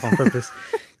piss me off on purpose.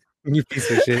 You piece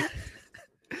of shit.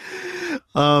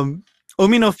 um,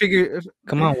 Umino figure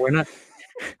Come on,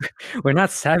 we're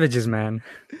not savages, man.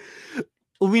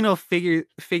 Umino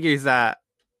figures that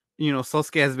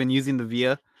Sosuke has been using the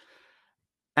villa,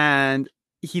 and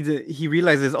he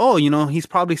realizes, oh, he's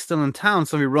probably still in town,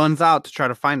 so he runs out to try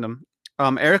to find him.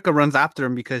 Erika runs after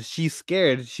him because she's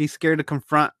scared. She's scared to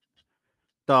confront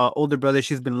the older brother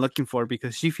she's been looking for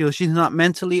because she feels she's not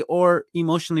mentally or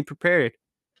emotionally prepared.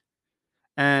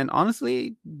 And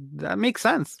honestly, that makes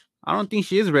sense. I don't think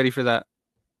she is ready for that.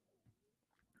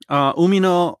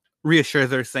 Umino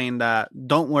reassures her, saying that,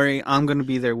 don't worry, I'm going to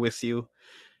be there with you.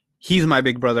 He's my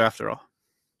big brother after all.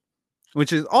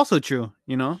 Which is also true,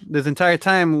 this entire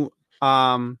time.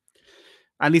 Um,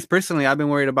 at least personally, I've been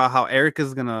worried about how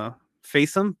Erika's going to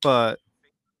face him, but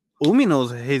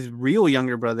Umino's his real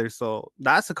younger brother, so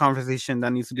that's a conversation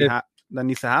that needs to be If, that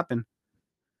needs to happen.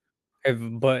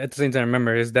 but at the same time,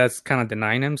 remember, is that's kind of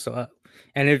denying him. So,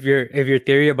 and if your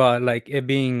theory about like it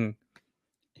being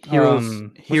what's your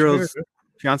Hero's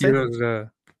fiance. heroes,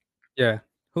 yeah,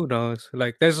 who knows?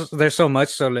 Like, there's so much.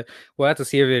 So like, we'll have to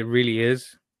see if it really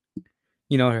is,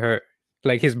 her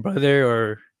like his brother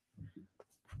or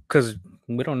because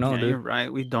we don't know, Yeah, you're dude.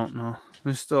 right. We don't know.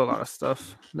 There's still a lot of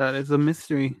stuff that is a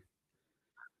mystery.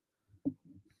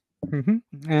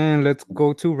 And let's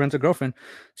go to Rent a Girlfriend.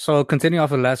 So continue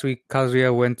off of last week,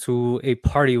 Kazuya went to a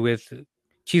party with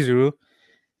Chizuru.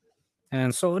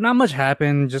 And so not much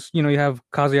happened. Just, you have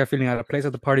Kazuya feeling out of place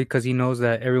at the party because he knows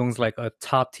that everyone's like a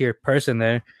top tier person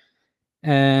there.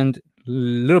 And a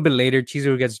little bit later,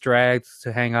 Chizuru gets dragged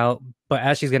to hang out. But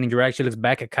as she's getting dragged, she looks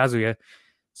back at Kazuya.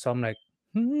 So I'm like,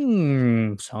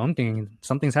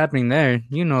 something's happening there.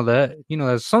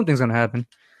 That something's gonna happen.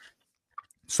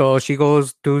 So she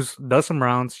does some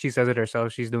rounds. She says it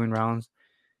herself. She's doing rounds.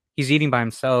 He's eating by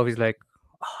himself. He's like,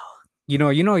 "Oh," you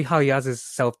know how he has his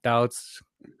self doubts.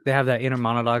 They have that inner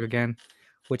monologue again,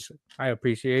 which I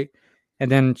appreciate. And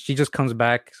then she just comes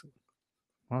back.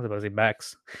 I was about to say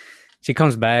backs. She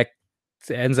comes back,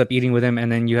 ends up eating with him, and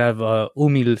then you have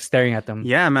Umi staring at them.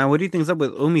 Yeah, man. What do you think's up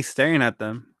with Umi staring at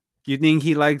them? You think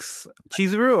he likes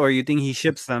Chizuru or you think he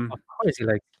ships them? Of course, he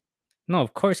like no,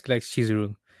 of course he likes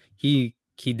Chizuru. He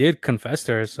did confess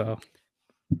to her. So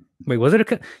wait, was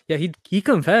it yeah? He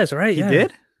confessed, right? He Yeah,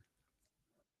 did?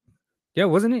 yeah,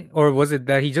 wasn't it? Or was it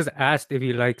that he just asked if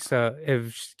he likes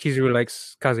if Chizuru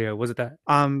likes Kazuya? Was it that?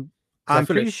 Because I I'm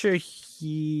feel pretty like sure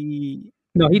he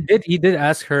no, he did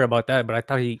ask her about that, but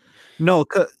no,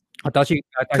 I thought he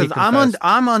because confessed.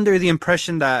 I'm under the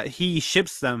impression that he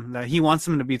ships them, that he wants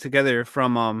them to be together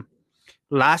from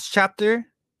last chapter.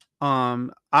 I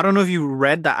don't know if you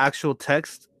read the actual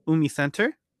text Umi sent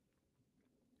her,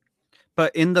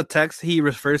 but in the text he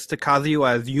refers to Kazuo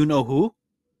as you know who.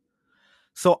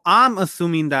 So I'm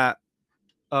assuming that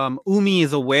Umi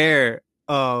is aware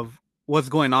of what's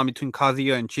going on between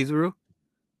Kazuya and Chizuru.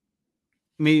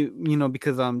 Maybe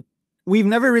because we've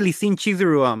never really seen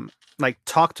Chizuru like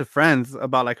talk to friends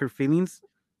about like her feelings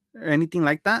or anything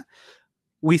like that.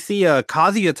 We see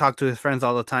Kazuya talk to his friends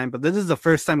all the time, but this is the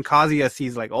first time Kazuya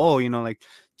sees like, oh, like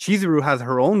Chizuru has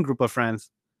her own group of friends,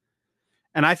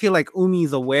 and I feel like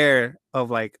Umi's aware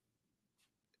of like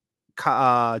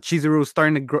Chizuru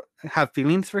starting to have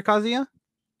feelings for Kazuya.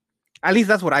 At least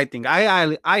that's what I think.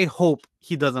 I hope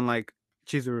he doesn't like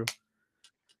Chizuru.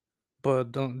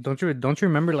 But don't you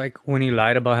remember like when he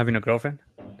lied about having a girlfriend?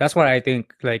 That's why I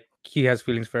think like he has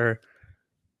feelings for her.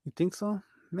 You think so?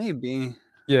 Maybe.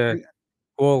 Yeah.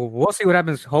 Well, we'll see what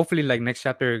happens. Hopefully, like next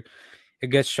chapter, it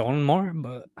gets shown more.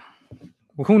 But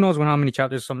who knows when how many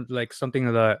chapters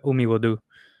something that Umi will do.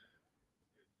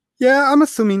 Yeah, I'm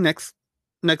assuming next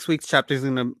week's chapter is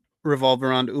gonna revolve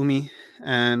around Umi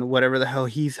and whatever the hell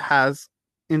he has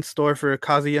in store for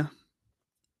Kazuya.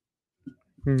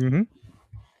 Mm-hmm.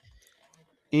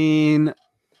 In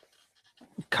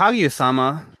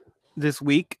Kaguya-sama this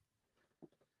week,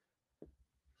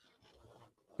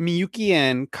 Miyuki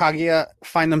and Kaguya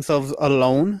find themselves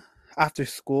alone after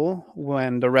school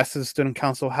when the rest of the student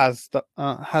council has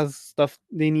stuff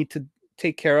they need to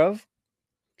take care of.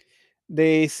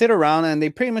 They sit around and they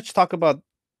pretty much talk about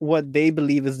what they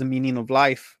believe is the meaning of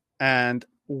life and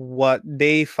what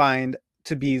they find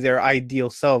to be their ideal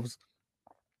selves.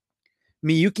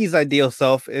 Miyuki's ideal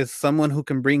self is someone who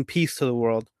can bring peace to the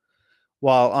world,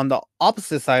 while on the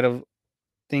opposite side of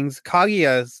things,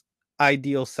 Kaguya's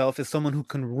ideal self is someone who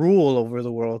can rule over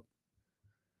the world.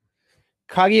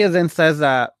 Kaguya then says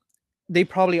that they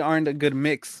probably aren't a good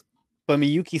mix, but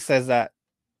Miyuki says that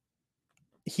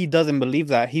he doesn't believe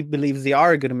that. He believes they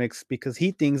are a good mix because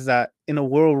he thinks that in a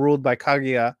world ruled by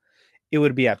Kaguya, it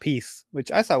would be at peace,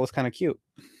 which I thought was kind of cute.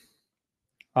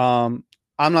 Um,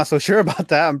 I'm not so sure about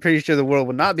that. I'm pretty sure the world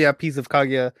would not be at peace if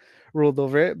Kaguya ruled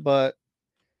over it, but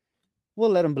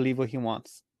we'll let him believe what he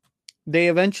wants. They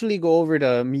eventually go over to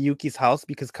Miyuki's house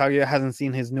because Kaguya hasn't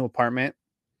seen his new apartment.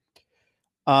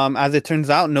 As it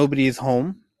turns out, nobody is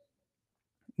home.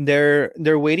 They're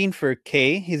waiting for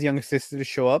Kay, his younger sister, to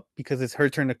show up because it's her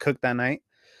turn to cook that night.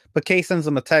 But Kay sends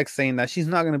them a text saying that she's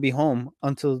not going to be home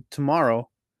until tomorrow.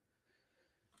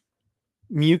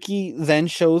 Miyuki then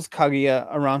shows Kaguya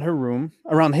around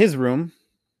his room,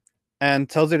 and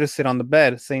tells her to sit on the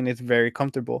bed, saying it's very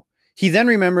comfortable. He then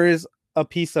remembers a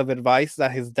piece of advice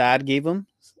that his dad gave him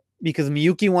because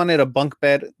Miyuki wanted a bunk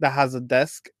bed that has a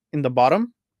desk in the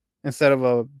bottom instead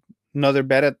of another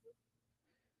bed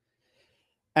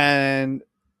and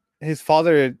his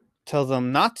father tells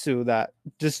him not to, that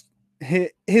just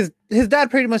his dad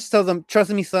pretty much tells him, trust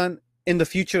me son, in the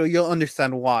future you'll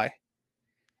understand why.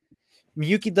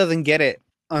 Miyuki doesn't get it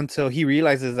until he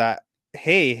realizes that,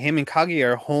 hey, him and Kagi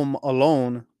are home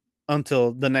alone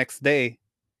until the next day.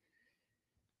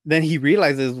 Then he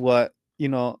realizes what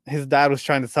his dad was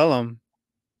trying to tell him.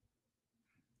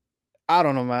 I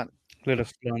don't know, man. Little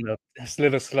slow on the, it's a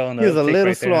little slow on He the was a uptake little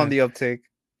right slow on there. the uptake.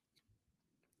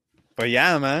 But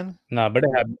yeah, man. Nah, but it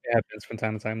happens from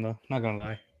time to time though. Not gonna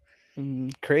lie.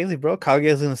 Crazy, bro.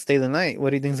 Kaguya's gonna stay the night. What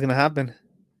do you think's gonna happen?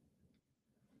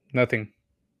 Nothing.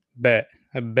 Bet.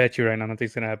 I bet you right now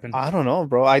nothing's gonna happen. I don't know,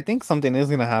 bro. I think something is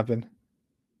gonna happen.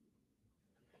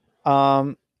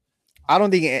 Um, I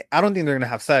don't think they're gonna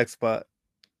have sex, but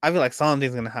I feel like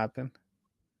something's gonna happen.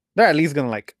 They're at least gonna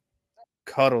like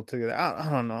cuddle together. I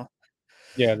don't know,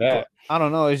 Yeah, but that. I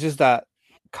don't know. It's just that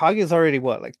Kaguya's already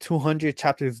what, like 200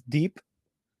 chapters deep.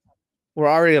 We're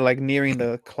already like nearing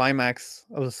the climax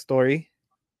of the story.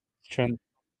 Trent,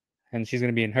 and she's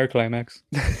gonna be in her climax.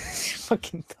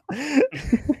 Fucking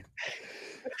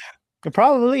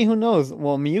probably, who knows?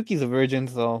 Well, Miyuki's a virgin,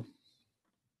 so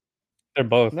They're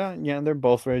both. yeah, yeah, they're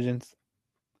both virgins.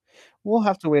 We'll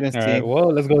have to wait and All see. right.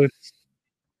 Well, let's go.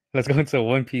 Let's go into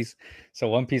One Piece. So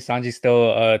One Piece, Sanji's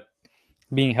still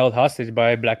being held hostage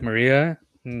by Black Maria,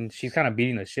 and she's kind of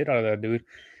beating the shit out of that dude.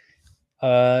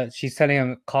 She's telling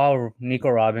him, call Nico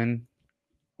Robin,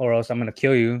 or else I'm gonna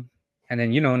kill you. And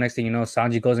then next thing you know,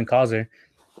 Sanji goes and calls her,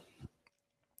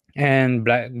 and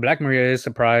Black Maria is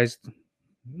surprised.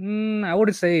 I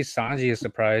wouldn't say Sanji is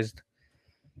surprised.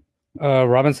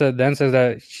 Robin says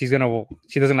that she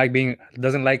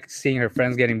doesn't like seeing her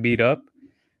friends getting beat up,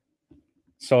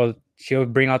 so she'll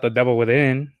bring out the devil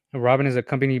within. Robin is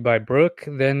accompanied by Brooke,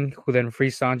 who then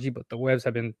frees Sanji, but the webs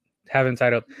haven't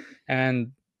tied up.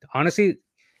 And honestly,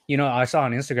 I saw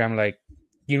on Instagram, like,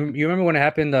 you remember when it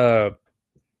happened?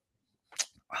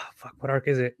 Fuck, what arc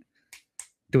is it?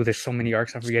 Dude, there's so many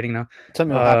arcs I'm forgetting now. Tell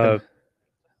me what happened.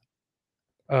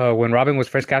 When Robin was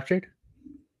first captured.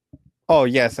 Oh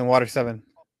yes, in Water 7.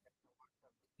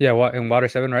 Yeah, in Water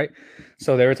 7, right?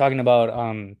 So they were talking about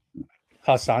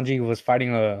how Sanji was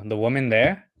fighting the woman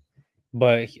there,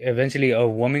 but eventually a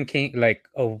woman came, like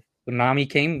a Nami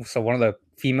came, so one of the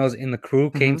females in the crew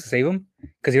came to save him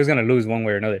because he was gonna lose one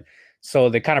way or another. So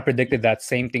they kind of predicted that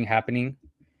same thing happening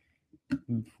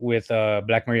with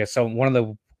Black Maria. So one of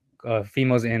the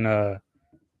females in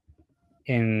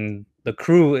the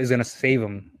crew is gonna save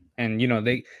him, and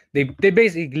they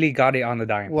basically got it on the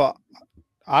dime. Well,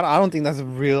 I don't think that's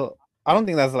real. I don't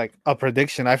think that's like a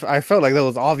prediction. I felt like that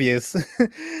was obvious.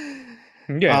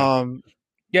 Yeah.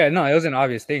 Yeah, no, it was an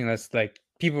obvious thing. That's like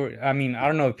people. I mean, I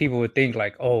don't know if people would think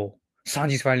like, "Oh,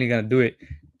 Sanji's finally gonna do it."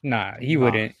 Nah, he Nah,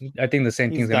 wouldn't. I think the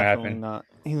same he's thing's gonna definitely happen. not.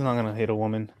 He's not gonna hit a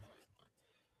woman.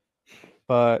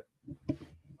 But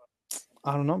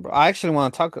I don't know, bro. I actually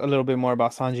want to talk a little bit more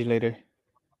about Sanji later.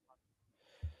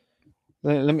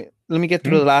 Let me get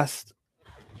through the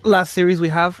last series we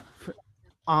have.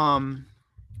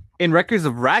 In Records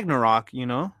of Ragnarok,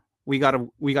 we got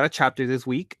a chapter this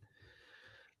week.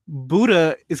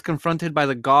 Buddha is confronted by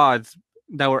the gods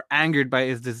that were angered by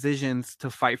his decisions to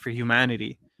fight for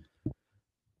humanity.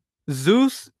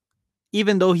 Zeus,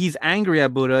 even though he's angry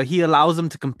at Buddha, he allows him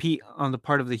to compete on the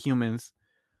part of the humans.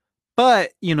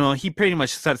 But, he pretty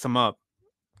much sets him up.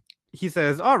 He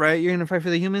says, all right, you're going to fight for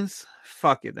the humans?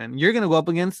 Fuck it then. You're going to go up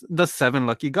against the 7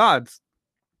 lucky gods.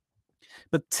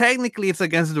 But technically, it's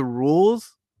against the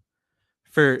rules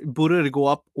for Buddha to go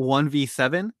up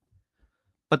 1v7.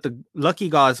 But the lucky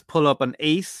gods pull up an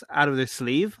ace out of their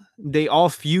sleeve. They all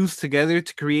fuse together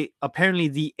to create apparently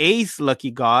the ace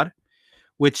lucky god,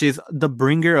 which is the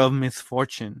bringer of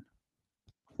misfortune.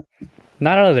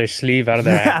 Not out of their sleeve, out of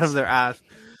their ass. Out of their ass.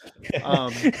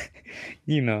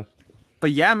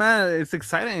 But yeah, man, it's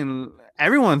exciting.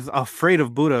 Everyone's afraid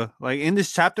of Buddha. Like in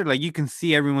this chapter, like you can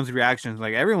see everyone's reactions.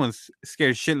 Like everyone's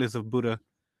scared shitless of Buddha.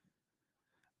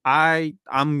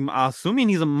 I'm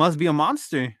assuming must be a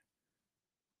monster.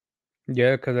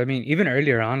 Yeah, because I mean, even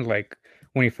earlier on, like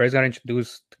when he first got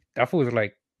introduced, that fool was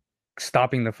like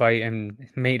stopping the fight and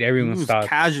made everyone He was stop.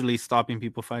 casually stopping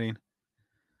people fighting.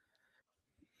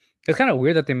 It's kind of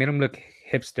weird that they made him look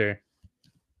hipster.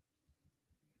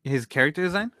 His character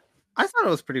design, I thought it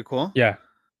was pretty cool. Yeah,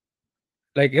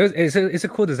 like it's a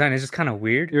cool design. It's just kind of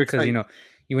weird because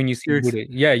when you see Buddha,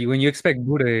 when you expect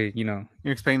Buddha, you're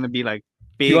expecting to be like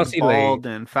you all big, see bald,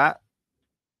 and fat.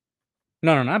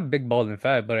 No, not big, bald, and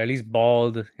fat, but at least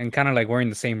bald and kind of like wearing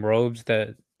the same robes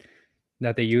that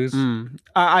they use.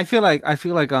 I feel like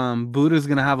Buddha's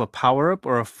gonna have a power up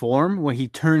or a form where he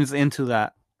turns into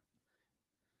that,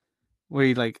 where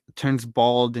he like turns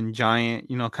bald and giant.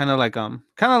 Kind of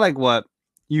like what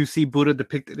you see Buddha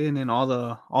depicted in all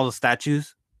the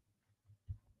statues.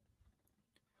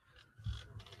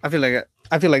 I feel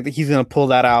like he's gonna pull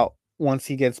that out once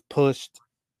he gets pushed,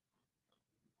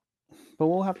 but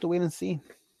we'll have to wait and see.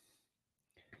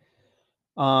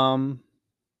 But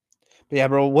yeah,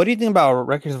 bro, what do you think about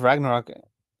Records of Ragnarok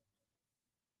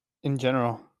in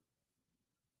general?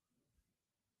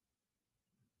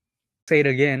 say it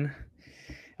again.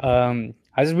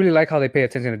 I just really like how they pay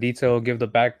attention to detail, give the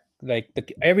back like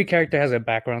every character has a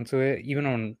background to it, even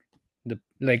on the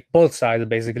like both sides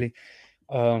basically.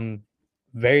 Um,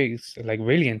 very like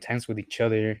really intense with each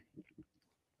other.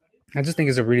 I just think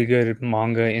it's a really good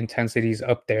manga. Intensity's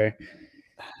up there.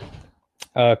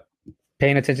 Uh,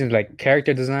 Paying attention to like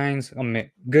character designs,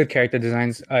 good character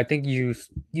designs. I think you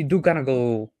do kind of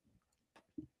go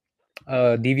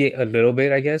deviate a little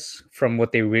bit, I guess, from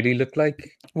what they really look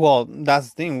like. Well, that's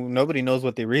the thing. Nobody knows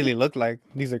what they really look like.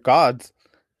 These are gods.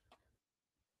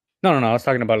 No, no, no. I was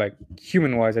talking about like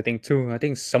human wise. I think too. I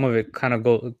think some of it kind of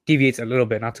go deviates a little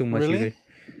bit, not too much Really? either.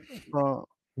 Uh,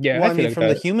 Yeah, well, I I feel mean, like from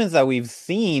the that. humans that we've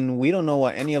seen, we don't know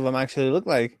what any of them actually look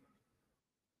like.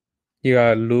 You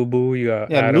got Lubu, you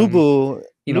got Yeah, Adam. Lubu.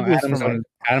 You know, Lubu's from like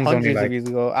Adam's only hundreds of like years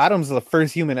ago. Adam's the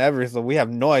first human ever, so we have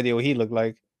no idea what he looked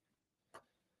like.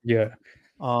 yeah.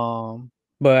 Um,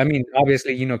 But I mean,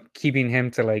 obviously, keeping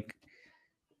him to like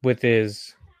with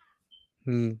his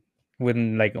mm, with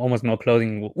like almost no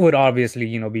clothing would obviously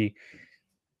be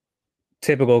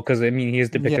typical because I mean he is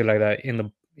yeah, depicted like that in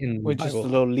the with just a Bible.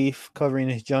 little leaf covering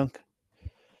his junk.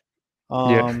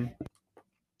 Yeah. Um,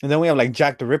 and then we have like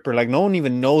Jack the Ripper. Like no one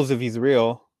even knows if he's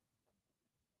real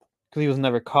because he was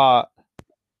never caught.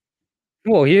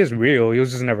 Well, he is real. He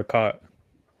was just never caught.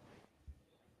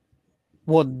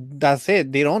 Well, that's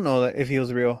it. They don't know that if he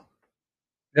was real.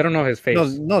 They don't know his No,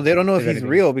 face, no, they don't know if if he's anything.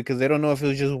 real because they don't know if it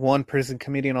was just one person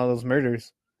committing all those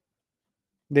murders.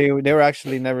 They were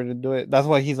actually never to do it. That's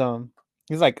why he's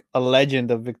like a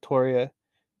legend of Victorian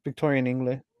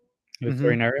England. Hmm.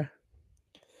 Victorian era.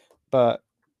 But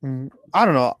I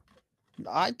don't know.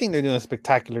 I think they're doing a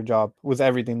spectacular job with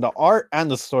everything, the art and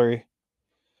the story.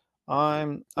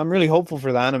 I'm really hopeful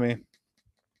for the anime.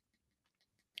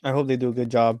 I hope they do a good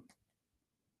job.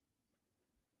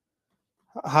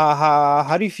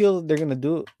 How do you feel they're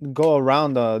gonna go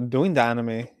around doing the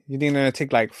anime? You think they're gonna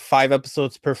take like 5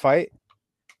 episodes per fight?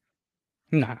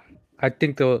 Nah, I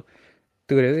think they'll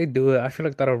do it. If they do it, I feel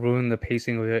like that'll ruin the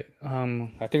pacing of it.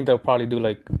 I think they'll probably do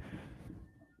like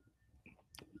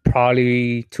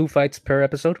probably 2 fights per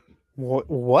episode.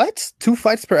 What? 2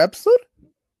 fights per episode?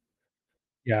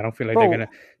 Yeah, I don't feel like they're Bro, gonna.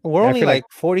 we're I only feel like like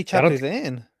 40 I don't. chapters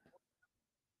in.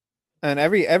 And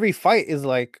every fight is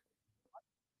like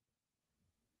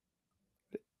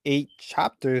 8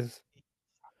 chapters.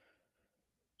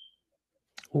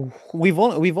 We've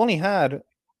only had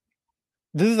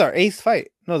this is our eighth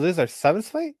fight. No, this is our seventh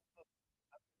fight.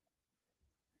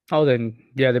 Oh, then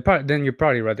yeah, they probably then you're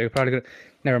probably right. They're probably gonna.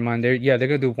 Never mind. They're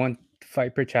gonna do 1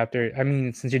 fight per chapter. I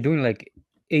mean, since you're doing like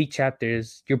 8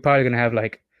 chapters, you're probably gonna have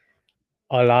like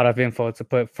a lot of info to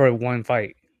put for one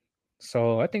fight.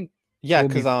 So I think it Yeah, will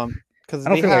be. because I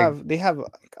don't they feel like have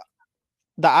like,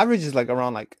 the average is like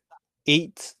around like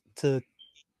 8 to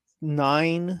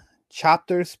 9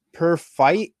 chapters per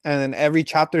fight, and then every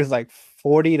chapter is like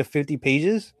 40 to 50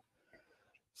 pages.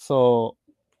 So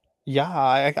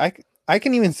yeah, I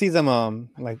can even see them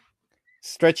like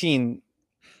stretching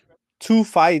two one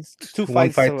fights to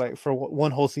fight. like for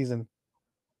one whole season.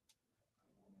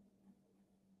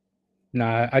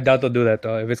 Nah, I doubt they'll do that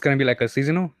though. If it's gonna be like a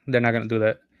seasonal, they're not gonna do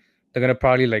that. They're gonna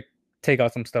probably like take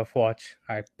out some stuff. Watch,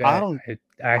 I I bet. don't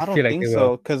I I feel don't like think they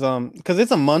will. so because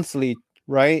it's a monthly,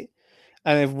 right?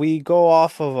 And if we go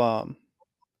off of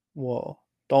well,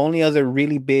 the only other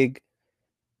really big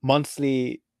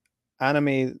monthly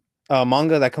anime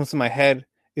manga that comes to my head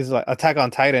is like Attack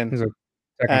on Titan, He's like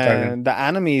Attack on Titan. and the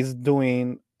anime is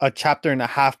doing a chapter and a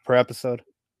half per episode.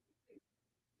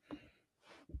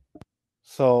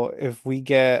 So if we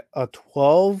get a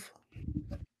 12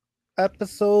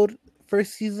 episode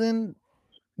first season,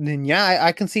 then yeah,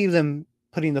 I can see them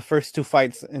putting the first 2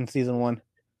 fights in season one.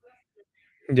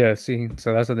 Yeah, see,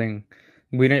 so that's the thing.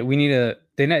 We need a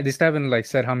they still haven't like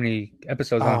said how many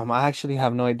episodes, huh? I actually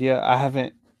have no idea. I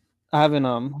haven't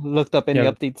looked up any Yeah,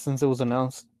 updates since it was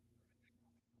announced.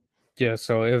 yeah.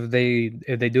 So if they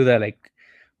do that like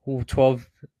 12,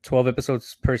 12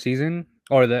 episodes per season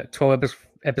or the 12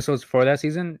 episodes for that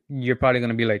season, you're probably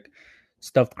gonna be like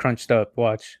stuff crunched up.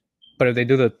 Watch, but if they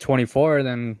do the 24,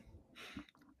 then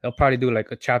they'll probably do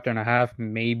like a chapter and a half,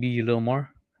 maybe a little more.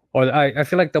 Or I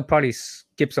feel like they'll probably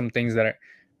skip some things that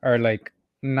are like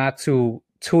not too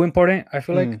important. I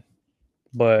feel like, Mm.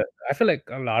 but I feel like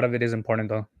a lot of it is important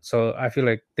though. So I feel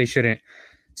like they shouldn't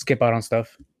skip out on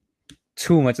stuff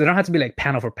too much. They don't have to be like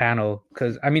panel for panel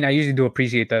because I mean I usually do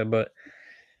appreciate that, but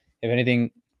if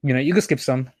anything, you can skip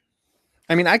some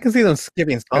I mean, I can see them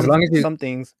skipping as long as you some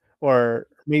things or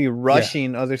maybe yeah.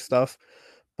 rushing other stuff,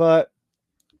 but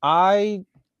I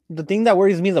the thing that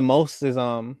worries me the most is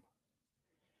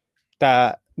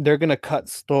that they're gonna cut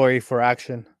story for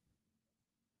action,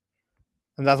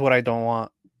 and that's what I don't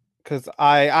want. Because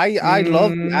I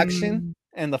love the action Mm,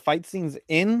 and the fight scenes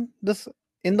in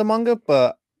the manga,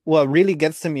 but what really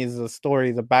gets to me is the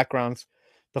story, the backgrounds,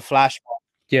 the flashback.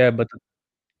 yeah, but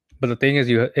the thing is,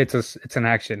 it's an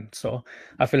action. So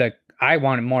I feel like I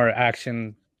want more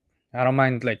action. I don't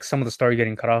mind like some of the story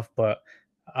getting cut off, but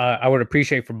I would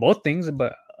appreciate for both things.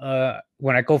 But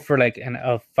when I go for like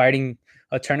a fighting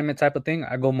a tournament type of thing,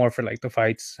 I go more for like the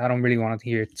fights. I don't really want to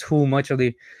hear too much of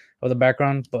the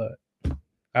background, but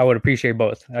I would appreciate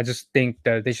both. I just think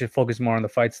that they should focus more on the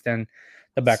fights than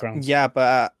the backgrounds. Yeah,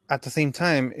 but at the same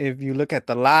time, if you look at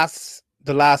the last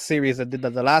series that did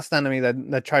that, the last anime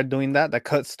that tried doing that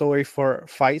cut story for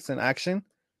fights and action.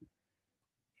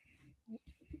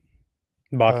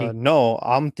 Baki. No,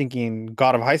 I'm thinking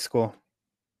God of High School,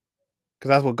 because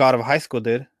that's what God of High School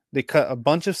did. They cut a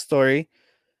bunch of story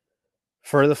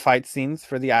for the fight scenes,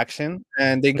 for the action,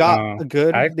 and they got No, a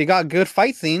good I they got good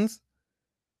fight scenes,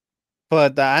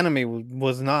 but the anime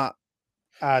was not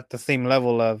at the same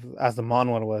level of as the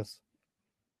manhwa was.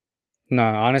 no.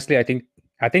 Honestly, I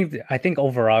think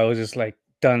overall it was just like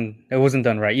done. It wasn't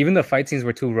done right. Even the fight scenes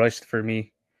were too rushed for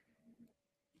me.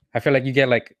 I feel like you get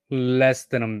like less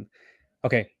than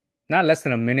okay, not less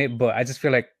than a minute, but I just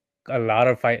feel like a lot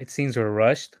of fight scenes were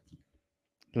rushed.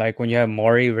 Like when you have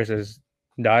Mori versus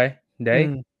Day.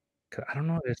 Mm. 'Cause I don't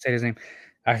know how to say his name.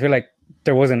 I feel like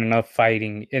there wasn't enough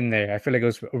fighting in there. I feel like it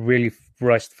was a really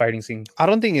rushed fighting scene. I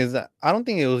don't think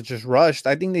it was just rushed.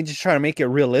 I think they just try to make it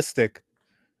realistic,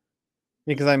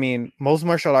 because I mean, most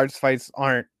martial arts fights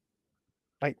aren't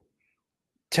like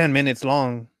 10 minutes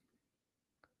long.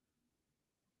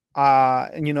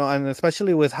 And, and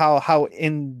especially with how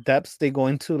in depth they go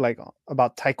into like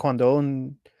about taekwondo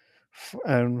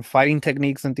and fighting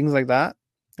techniques and things like that.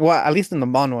 Well, at least in the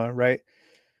manhwa, right?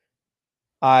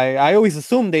 I always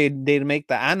assumed they'd make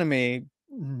the anime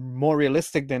more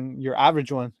realistic than your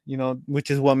average one,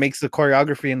 which is what makes the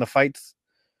choreography and the fights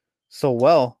so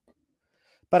well.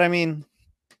 But I mean,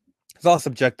 it's all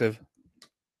subjective.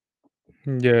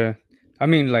 Yeah. I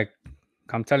mean, like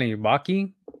I'm telling you,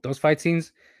 Baki, those fight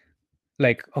scenes,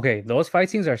 like, okay, those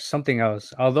fight scenes are something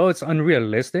else. Although it's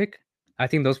unrealistic, I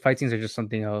think those fight scenes are just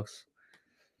something else.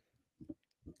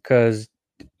 Because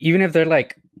even if they're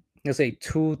like, let's say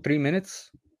 2, 3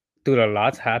 minutes, dude, a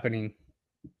lot's happening.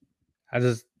 I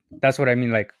just, that's what I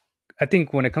mean. Like, I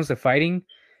think when it comes to fighting,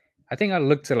 I think I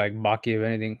look to like Baki if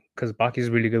anything, because Baki is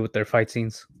really good with their fight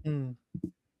scenes. Mm.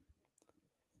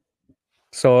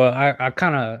 So I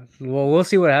kind of, well, we'll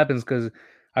see what happens because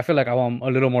I feel like I want a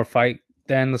little more fight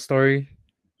than the story,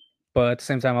 but at the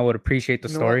same time, I would appreciate the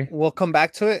You know what? story We'll come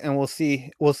back to it and we'll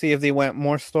see if they went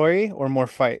more story or more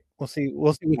fight. We'll see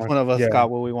which more. one of us Yeah. got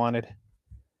what we wanted.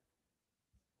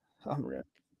 I'm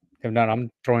If not,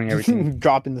 I'm throwing everything.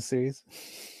 dropping the series.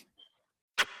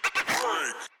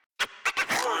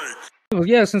 Well,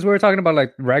 yeah, since we were talking about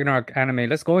like Ragnarok anime,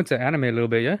 let's go into anime a little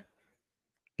bit, yeah?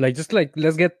 Like just like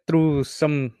let's get through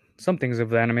some things of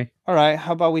the anime. All right,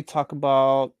 how about we talk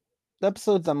about the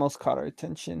episodes that most caught our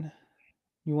attention?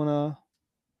 You wanna?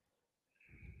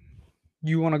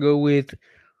 You want to go with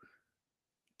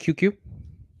QQ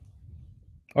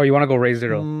or you want to go Ray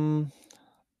Zero?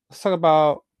 Let's talk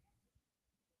about.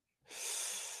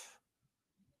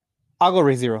 I'll go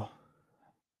ReZero. All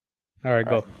right, All right.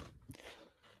 go.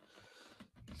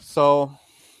 So,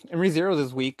 in ReZero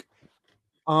this week,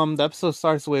 the episode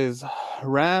starts with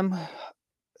Ram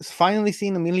is finally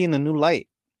seeing Amelia in a new light.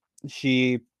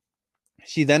 She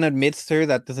she then admits to her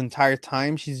that this entire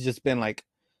time she's just been like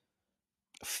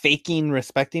faking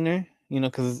respecting her,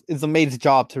 because it's a maid's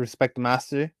job to respect the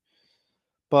master.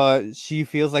 But she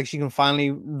feels like she can finally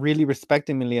really respect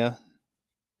Emilia.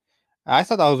 I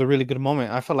thought that was a really good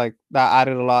moment. I felt like that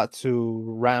added a lot to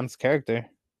Ram's character.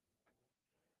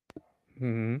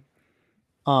 Hmm.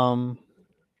 Um,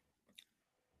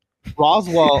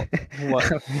 Roswell,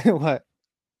 what, what?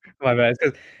 My bad.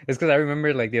 It's because I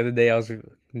remember like the other day I was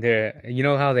there. You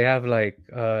know how they have like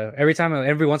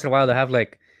every once in a while they have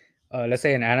like let's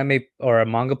say an anime or a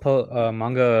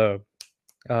manga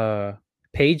uh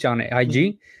page on Mhm.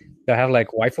 IG that have like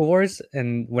waifu wars,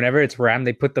 and whenever it's Ram,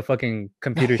 they put the fucking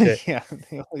computer shit. Yeah,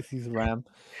 they always use Ram.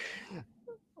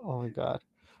 Oh my god.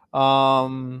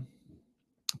 Um,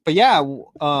 but yeah,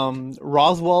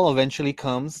 Roswell eventually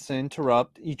comes to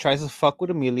interrupt. He tries to fuck with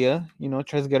Amelia,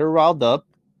 tries to get her riled up.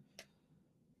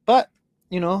 But,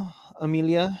 you know,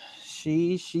 Amelia,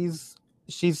 she's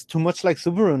too much like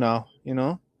Subaru now.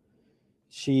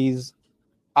 She's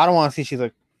I don't want to say she's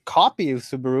a copy of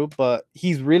Subaru, but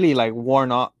he's really like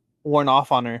worn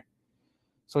off on her.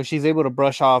 So she's able to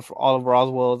brush off all of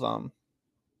Roswell's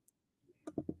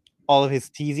all of his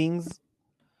teasings,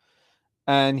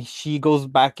 and she goes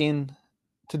back in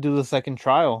to do the second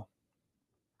trial.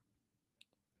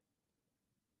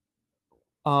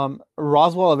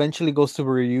 Roswell eventually goes to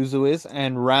where Yuzu is,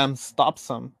 and Ram stops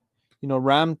him.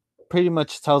 Ram pretty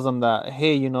much tells him that,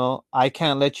 hey, I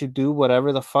can't let you do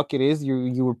whatever the fuck it is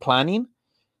you were planning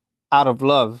out of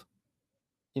love.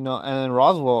 And then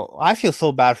Roswell, I feel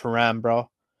so bad for Ram, bro,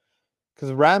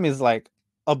 because Ram is like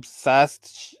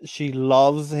obsessed. She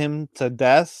loves him to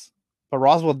death, but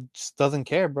Roswell just doesn't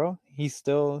care, bro. He's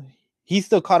still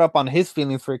caught up on his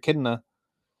feelings for Ekina.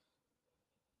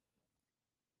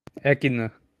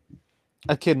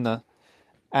 Echidna,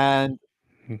 and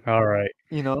All right.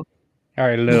 you know All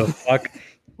right, little fuck.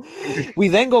 we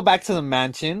then go back to the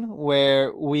mansion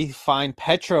where we find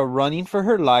Petra running for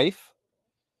her life.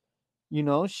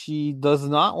 She does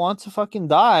not want to fucking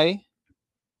die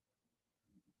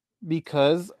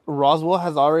because Roswell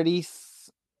has already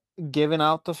given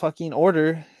out the fucking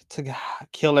order to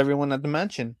kill everyone at the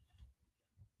mansion.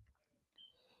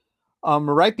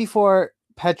 Right before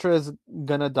Petra is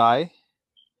gonna die,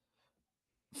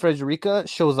 Frederica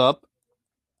shows up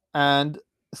and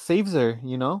saves her,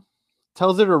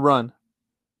 tells her to run.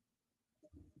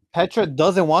 Petra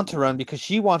doesn't want to run because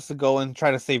she wants to go and try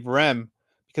to save Rem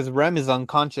because Rem is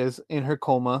unconscious in her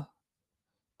coma.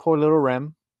 Poor little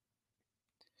Rem.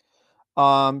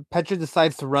 Petra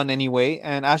decides to run anyway,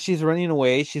 and as she's running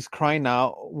away, she's crying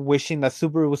out, wishing that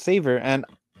Subaru would save her. And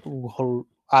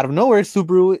out of nowhere,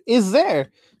 Subaru is there.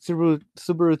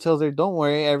 Subaru tells her, "Don't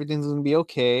worry, everything's gonna be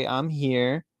okay. I'm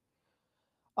here.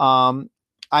 Um,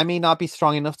 I may not be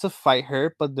strong enough to fight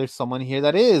her, but there's someone here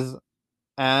that is."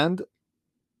 And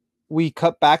we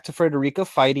cut back to Frederica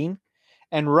fighting,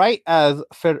 and right as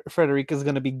Frederica is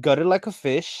gonna be gutted like a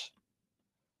fish,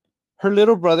 her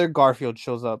little brother Garfield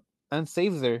shows up and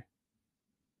saves her.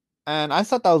 And I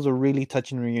thought that was a really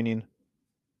touching reunion.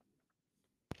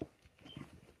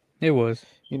 It was.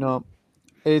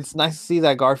 It's nice to see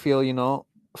that Garfield,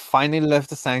 finally left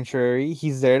the sanctuary.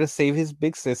 He's there to save his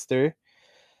big sister.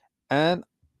 And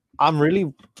I'm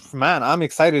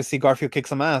excited to see Garfield kick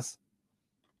some ass.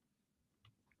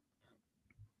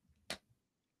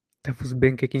 That was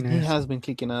been kicking He ass. has been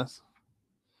kicking ass.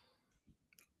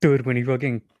 Dude, when he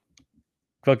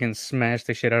fucking smashed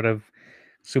the shit out of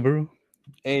Subaru.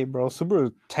 Hey, bro,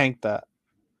 Subaru tanked that.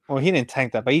 Well, he didn't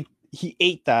tank that, but he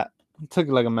ate that. He took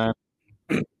it like a man.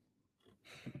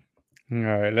 All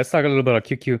right, let's talk a little bit about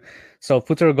QQ. So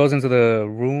Futuro goes into the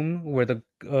room where the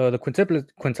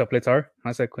quintuplets are.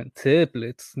 I said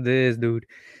quintuplets. This dude,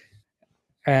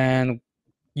 and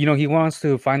he wants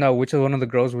to find out which one of the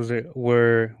girls was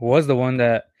the one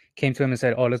that came to him and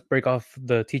said, "Oh, let's break off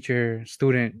the teacher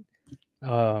student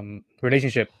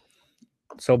relationship."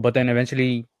 So, but then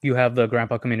eventually you have the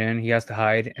grandpa coming in. He has to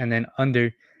hide, and then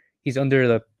he's under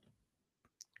the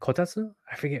kotatsu.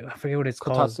 I forget what it's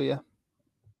called. Kotatsu, yeah.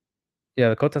 Yeah,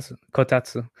 the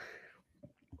kotatsu.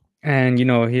 And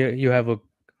here you have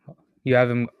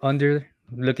him under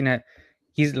looking at.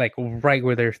 He's like right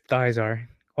where their thighs are.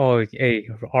 Oh, hey,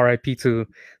 R.I.P. to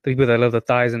the people that love the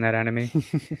thighs in that anime.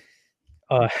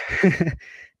 uh,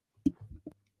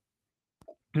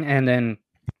 and then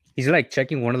he's like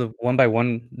checking one by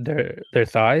one their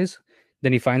thighs.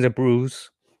 Then he finds a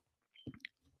bruise,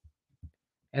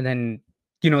 and then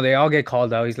they all get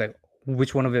called out. He's like,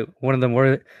 which one of them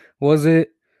was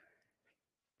it?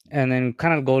 And then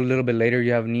kind of go a little bit later,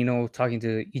 you have Nino talking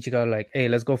to Ichigo like, hey,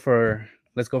 let's go for a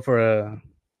let's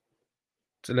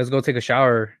go take a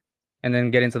shower and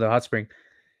then get into the hot spring,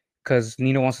 because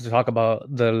Nino wants to talk about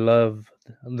the love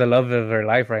of her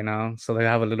life right now. So they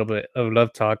have a little bit of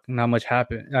love talk. Not much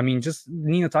happened. I mean, just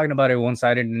Nino talking about it one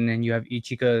sided, and then you have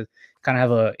Ichika kind of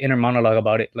have a inner monologue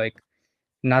about it, like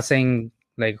not saying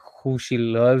like who she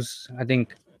loves, I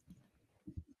think.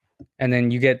 And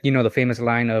then you get the famous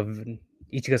line of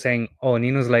Ichika saying, "Oh,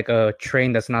 Nino's like a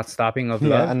train that's not stopping of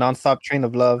Yeah, a love." nonstop train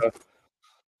of love.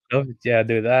 Yeah,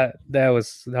 dude, that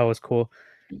was cool.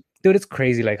 Dude, it's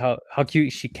crazy like how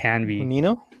cute she can be.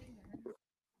 Nino?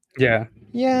 Yeah.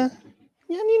 Yeah.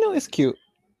 Yeah, Nino is cute.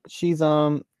 She's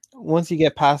once you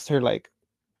get past her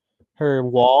her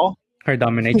wall. Her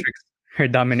dominatrix. Her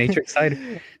dominatrix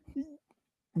side.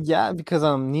 Yeah, because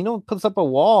Nino puts up a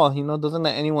wall, doesn't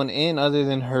let anyone in other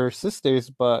than her sisters,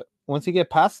 but once you get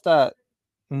past that,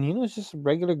 Nino's just a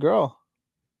regular girl.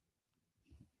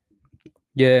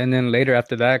 Yeah, and then later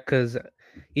after that, because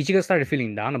Ichigo started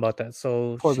feeling down about that,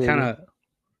 so Poor baby.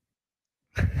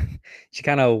 she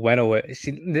kind of went away.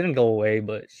 She didn't go away,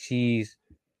 but she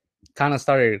kind of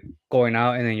started going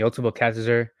out, and then Yotsuba catches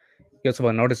her,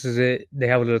 Yotsuba notices it. They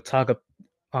have a little talk up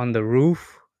on the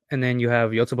roof, and then you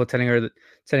have Yotsuba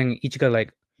telling Ichika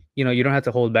like, you don't have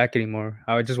to hold back anymore.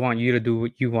 I just want you to do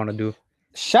what you want to do.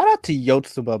 Shout out to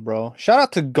Yotsuba, bro. Shout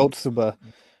out to Gotsuba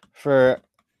for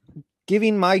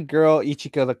giving my girl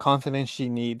Ichika the confidence she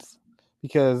needs.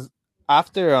 Because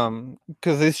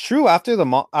because it's true, after their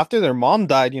mom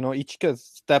died, Ichika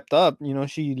stepped up.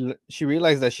 She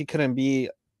realized that she couldn't be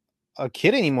a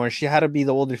kid anymore. She had to be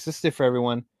the older sister for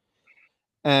everyone.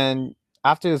 And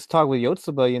after this talk with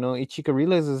Yotsuba, Ichika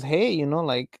realizes, hey,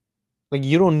 like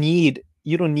you don't need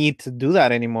to do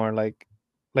that anymore. Like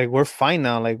we're fine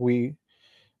now. Like we're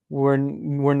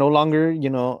no longer,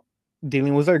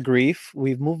 dealing with our grief.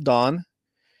 We've moved on.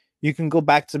 You can go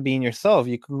back to being yourself.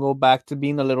 You can go back to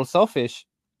being a little selfish.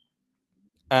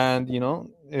 And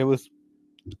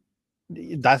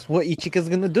that's what Ichika's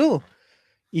gonna do.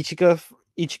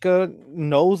 Ichika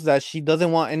knows that she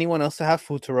doesn't want anyone else to have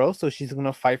Futuro, so she's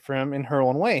gonna fight for him in her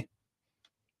own way.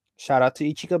 Shout out to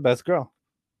Ichika, best girl.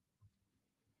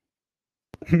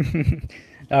 All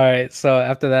right. So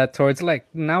after that, towards like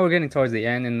now we're getting towards the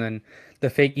end, and then the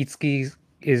fake Itsuki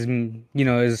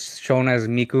is shown as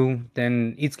Miku.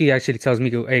 Then Itsuki actually tells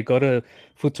Miku, "Hey, go to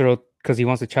Futuro because he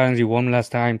wants to challenge you one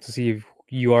last time to see if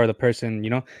you are the person."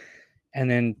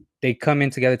 And then they come in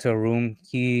together to a room.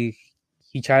 He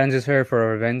challenges her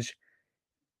for revenge.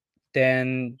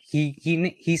 Then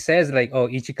he says like, "Oh,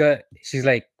 Ichika," she's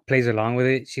like plays along with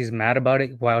it. She's mad about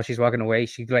it while she's walking away.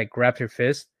 She like grabs her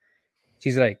fist.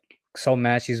 She's like so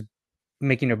mad. She's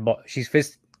making her she's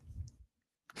fist.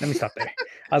 Let me stop there.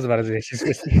 I was about to say she's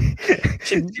fist.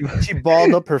 She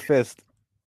balled up her fist.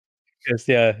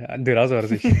 Yeah, dude. I was about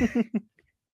to say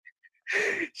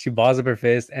she balls up her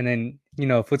fist, and then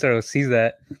Futaro sees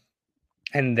that,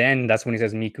 and then that's when he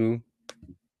says Miku,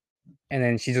 and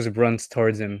then she just runs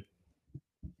towards him,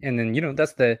 and then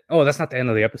that's not the end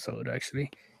of the episode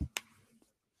actually.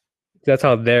 That's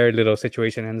how their little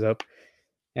situation ends up,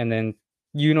 and then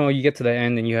you get to the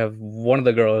end, and you have one of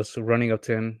the girls running up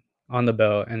to him on the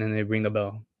bell, and then they ring the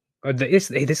bell. Or they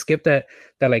skip that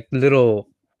like little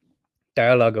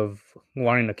dialogue of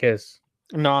wanting to kiss.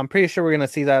 No, I'm pretty sure we're gonna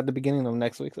see that at the beginning of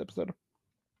next week's episode.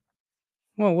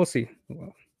 Well, we'll see.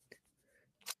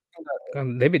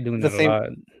 They've been doing The that a same. lot.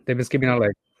 They've been skipping out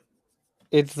like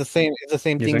It's the same. It's the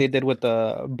same you thing say? they did with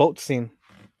the boat scene.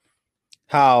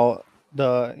 How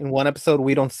in one episode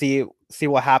we don't see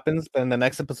what happens, but in the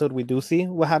next episode we do see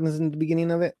what happens in the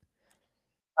begining of it.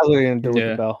 That's what they're gonna do with the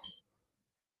Yeah. bell.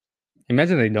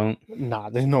 Imagine they don't. Nah,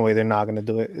 there's no way they're not gonna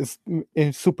do it.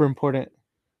 It's super important.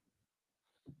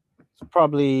 It's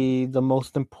probably the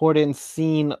most important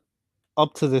scene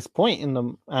up to this point in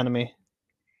the anime.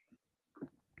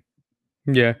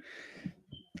 Yeah.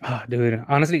 Oh, dude,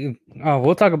 honestly,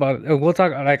 we'll talk about. We'll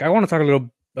talk. Like, I want to talk a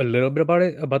little bit about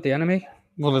it, about the anime.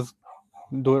 Well, let's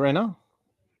do it right now.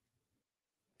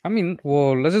 I mean,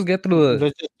 well, let's just get through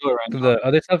Let's just do it right now. the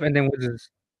other stuff, and then we'll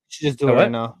Just do the it right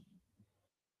what? now.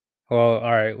 Well,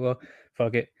 all right. Well,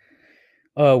 fuck it.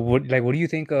 What do you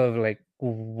think of like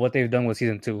what they've done with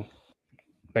season 2?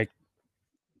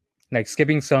 Like,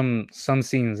 skipping some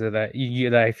scenes that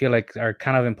I feel like are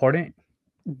kind of important.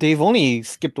 They've only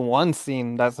skipped one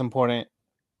scene that's important.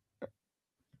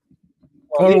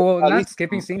 Or well, At not least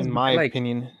skipping scenes, in but my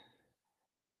opinion.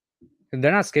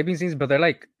 they're not skipping scenes, but they're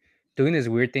like doing this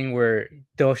weird thing where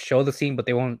they'll show the scene, but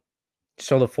they won't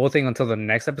show the full thing until the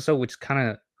next episode, which is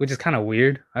kind of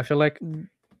weird. I feel like.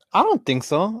 I don't think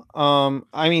so.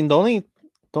 I mean, the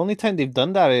only time they've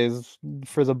done that is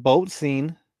for the boat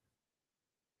scene.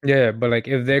 Yeah, but like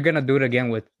if they're gonna do it again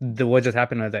with what just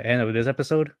happened at the end of this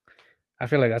episode, I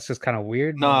feel like that's just kind of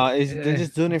weird. But Nah, they're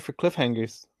just doing it for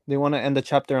cliffhangers. They want to end the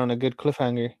chapter on a good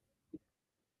cliffhanger.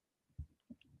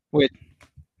 Which,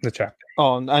 the chapter.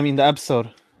 I mean the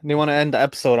episode. They want to end the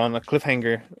episode on a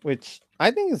cliffhanger, which I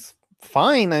think is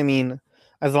fine. I mean,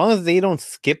 as long as they don't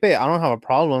skip it, I don't have a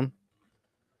problem.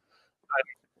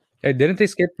 Hey, didn't they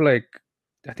skip like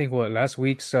I think what last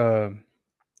week's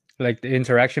like the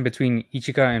interaction between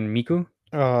Ichika and Miku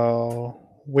Oh,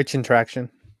 which interaction?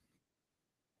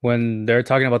 when they're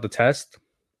talking about the test?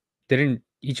 Didn't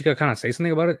Ichika kind of say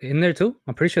something about it in there too?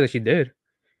 I'm pretty sure that she did.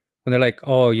 When they're like,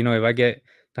 "Oh, if I get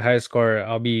the highest score,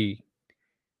 I'll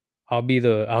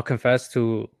confess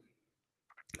to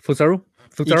Futsaru."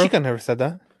 Futaro? Ichika never said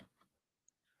that.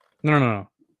 No, no, no, no.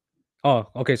 Oh,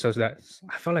 okay. So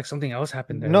I felt like something else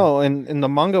happened there. No, in the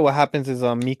manga, what happens is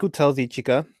Miku tells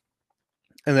Ichika,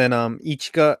 and then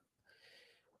Ichika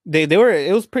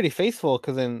it was pretty faithful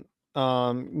because then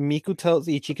Miku tells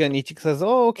Ichika and Ichika says,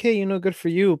 "Oh, okay, good for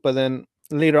you." But then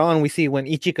later on we see when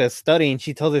Ichika is studying,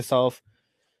 she tells herself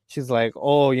she's like,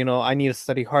 oh, I need to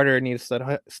study harder. I need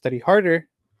to study harder,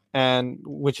 and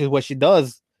which is what she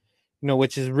does.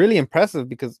 Which is really impressive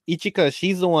because Ichika,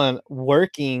 she's the one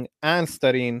working and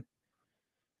studying,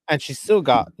 and she still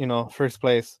got first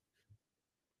place.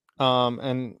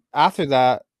 And after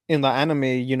that, in the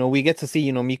anime, we get to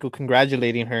see Miku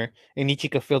congratulating her and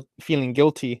Ichika feeling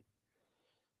guilty,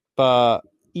 but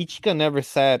Ichika never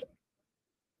said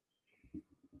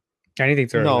Anything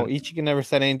to her no. then. Ichika never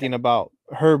said anything about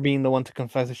her being the one to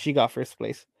confess if she got first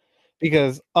place,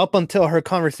 because up until her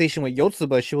conversation with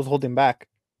Yotsuba, she was holding back.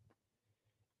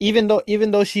 Even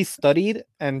though she studied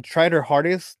and tried her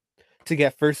hardest to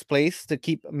get first place to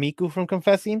keep Miku from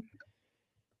confessing,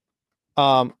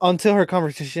 until her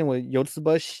conversation with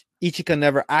Yotsuba, Ichika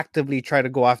never actively tried to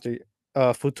go after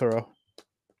Futuro.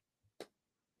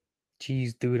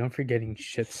 Jeez, dude, I'm forgetting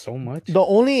shit so much. The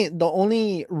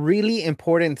only really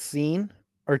important scene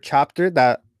or chapter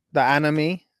that the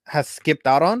anime has skipped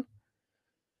out on,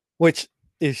 which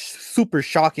is super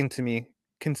shocking to me,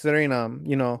 considering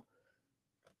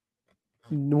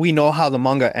we know how the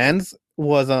manga ends,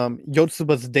 was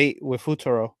Yotsuba's date with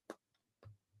Futuro.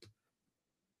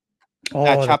 That Oh,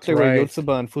 that's chapter where right.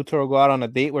 Yotsuba and Futuro go out on a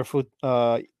date where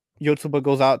Yotsuba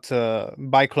goes out to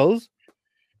buy clothes.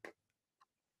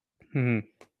 Mhm.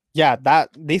 Yeah, that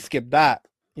they skipped that,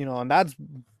 and that's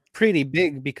pretty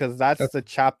big because that's That's the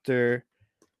chapter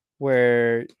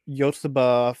where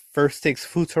Yotsuba first takes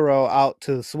Futuro out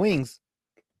to the swings.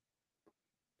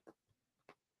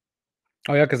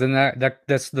 oh yeah, because then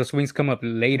that's the swings come up Yeah,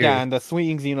 later and the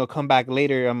swings, come back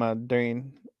later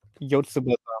during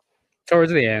Yotsuba.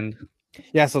 towards the end.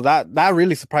 Yeah, so that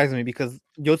really surprised me because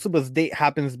Yotsuba's date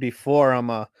happens before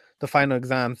the final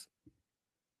exams.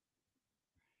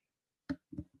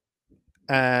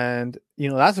 And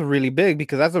that's really big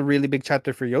because that's a really big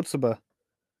chapter for Yotsuba.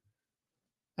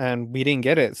 And we didn't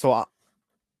get it. So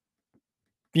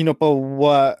but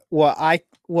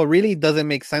what really doesn't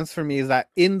make sense for me is that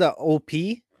in the OP,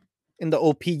 you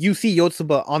see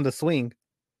Yotsuba on the swing,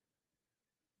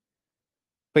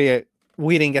 but yet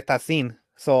we didn't get that scene.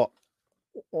 So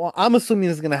what I'm assuming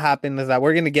is gonna happen is that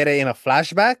we're gonna get it in a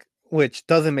flashback, which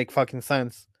doesn't make fucking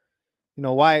sense.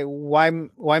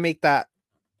 Why make that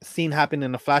scene happen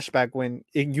in a flashback when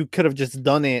you could have just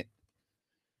done it,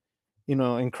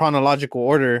 in chronological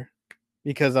order?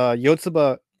 Because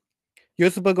Yotsuba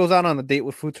goes out on a date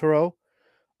with Futuro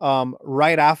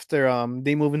right after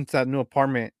they move into that new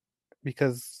apartment,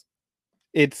 because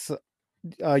it's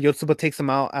Yotsuba takes him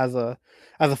out as a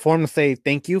form to say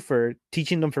thank you for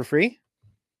teaching them for free.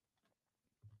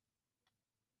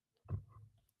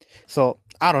 So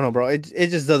I don't know, bro. It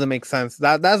just doesn't make sense.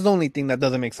 That's the only thing that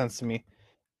doesn't make sense to me.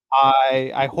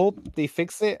 I hope they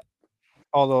fix it.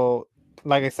 Although,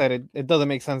 like I said, it doesn't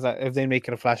make sense that if they make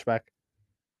it a flashback.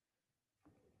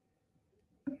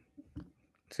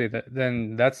 See that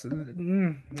then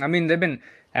I mean they've been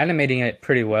animating it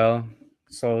pretty well,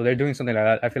 so they're doing something like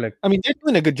that. I feel like I mean, they're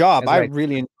doing a good job. it's I like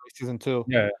really enjoy season two.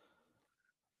 yeah,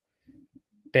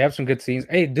 they have some good scenes.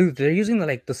 Hey, dude, they're using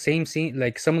the same scene,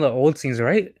 like some of the old scenes,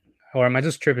 right? Or am I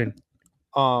just tripping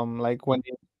Like when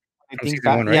they from think season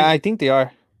back, one, yeah, right? I think they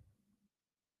are.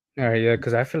 All right, yeah,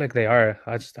 because I feel like they are.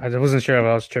 I wasn't sure if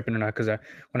I was tripping or not because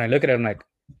when I look at it, I'm like,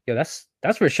 yeah,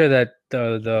 that's for sure that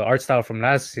the art style from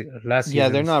last Yeah, they're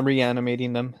seasons. not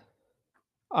reanimating them.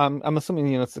 I'm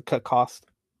assuming it's to cut cost.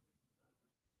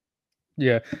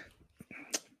 Yeah,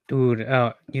 dude.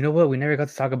 You know what? We never got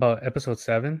to talk about episode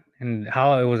 7 and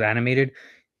how it was animated.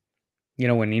 You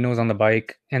know, when Nino's on the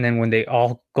bike, and then when they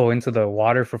all go into the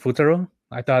water for Futaro.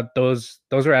 I thought those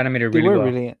were animated They really were well.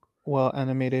 really well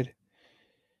animated.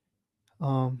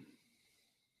 Um,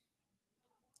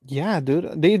 yeah,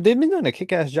 dude, they've been doing a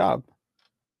kick ass job.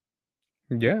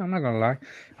 Yeah, I'm not gonna lie.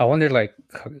 I wonder, like,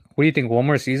 what do you think? One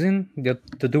more season?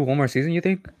 To do one more season? You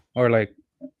think, or like,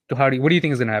 what do you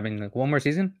think is gonna happen? Like one more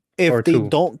season or If they two?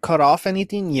 don't cut off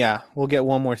anything, yeah, we'll get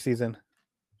one more season.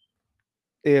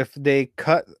 If they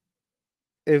cut,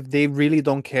 if they really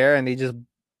don't care and they just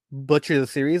butcher the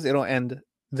series, it'll end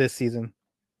this season.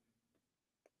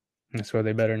 I swear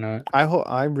they better not.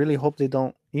 I really hope they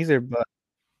don't either. But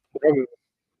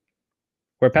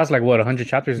We're past like what 100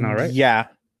 chapters now, right? yeah,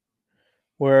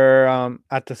 we're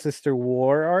at the Sister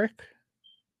War arc.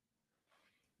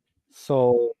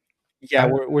 So yeah, I,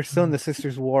 we're still in the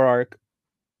Sisters War arc,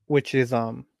 which is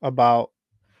about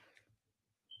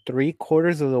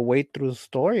 3/4 of the way through the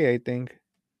story, I think.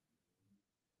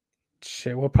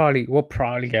 shit, we'll probably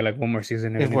get like one more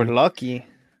season if If we're anything. lucky.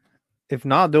 If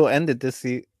not, they'll end it this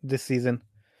season.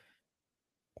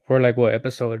 We're like what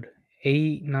episode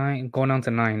 8, 9, going on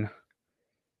to 9.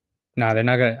 Nah, they're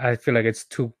not gonna. I feel like it's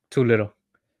too little.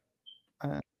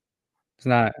 Uh, It's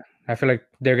not. I feel like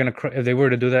they're gonna. If they were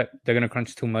to do that, they're gonna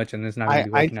crunch too much, and it's not gonna I be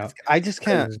I working just out. I just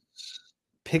can't 'Cause-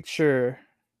 picture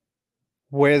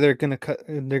where they're gonna cut.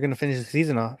 They're gonna finish the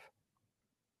season off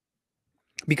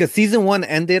because season one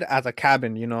ended as a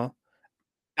cabin. You know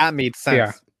that made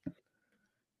yeah. sense.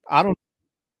 I don't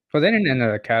Well, they didn't end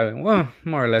at the cabin. Well,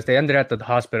 more or less, they ended at the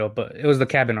hospital, but it was the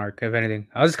cabin arc, if anything.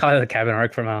 I'll just call it the cabin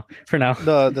arc for now. For now,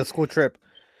 the school trip.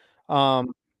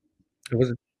 Um, it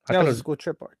was. I yeah, it thought it was a was. school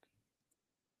trip arc.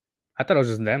 I thought it was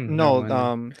just them. Never No,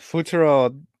 mind then.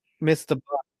 Futuro missed the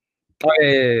bus.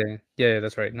 Oh yeah,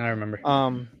 that's right. Now I remember.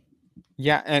 Um,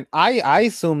 yeah, and I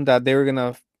assumed that they were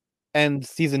gonna end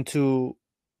season two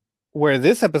where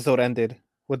this episode ended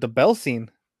with the bell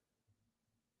scene.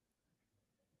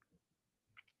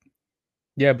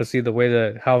 Yeah, but see the way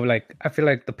that how like I feel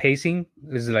like the pacing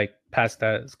is like past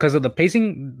that because of the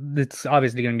pacing. It's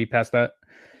obviously gonna be past that.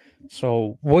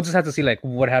 So we'll just have to see like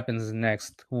what happens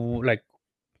next. Like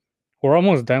we're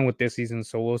almost done with this season,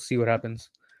 so we'll see what happens.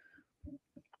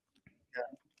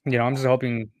 I'm just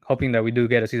hoping that we do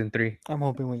get a season 3, I'm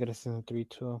hoping we get a season three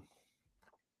too.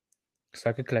 so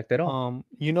I could collect it all.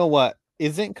 You know what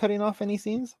isn't cutting off any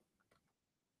scenes?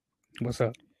 What's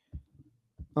up?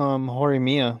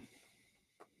 Horimiya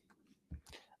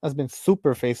has been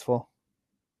super faithful.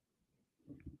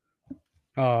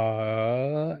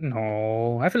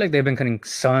 No, I feel like they've been cutting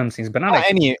some scenes, but not Not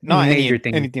like major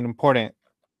things. anything important.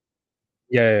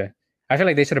 Yeah. I feel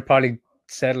like they should have probably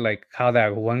said like how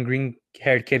that one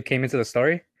green-haired kid came into the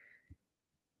story.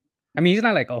 I mean, he's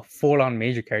not like a full-on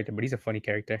major character, but he's a funny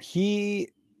character.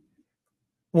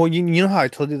 Well, you know how I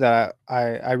told you that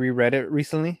I reread it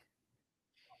recently.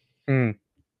 Mm.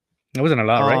 It wasn't a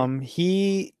lot, right?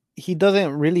 He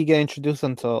doesn't really get introduced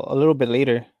until a little bit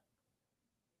later.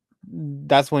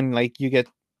 That's when like you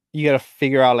gotta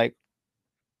figure out like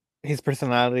his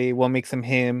personality, what makes him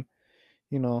him.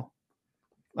 You know,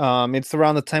 it's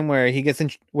around the time where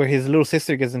where his little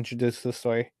sister gets introduced to the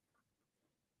story.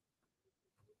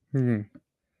 Mm.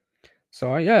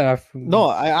 So yeah, No,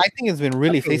 I think it's been I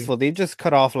really feel faithful. They just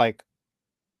cut off like bits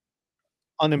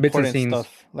and unimportant scenes.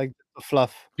 stuff, like the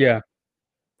fluff. Yeah,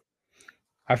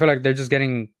 I feel like they're just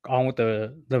getting on with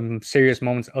the serious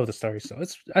moments of the story. So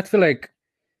I feel like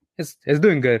it's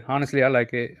doing good. Honestly, I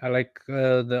like it. I like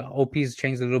the OPs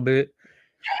changed a little bit,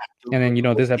 Dude, and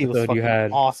then this he was episode you fucking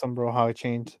had awesome, bro. How it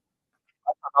changed.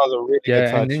 That was a really good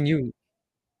yeah, and touch.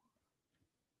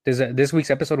 then this week's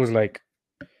episode was like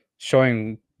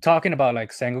talking about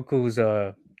like Sengoku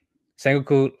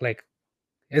like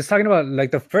it's talking about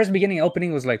like the first beginning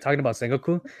opening was like talking about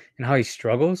Sengoku and how he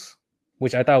struggles,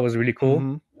 which I thought was really cool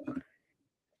Mm-hmm.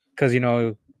 because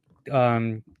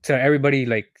to everybody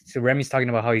like so Remy's talking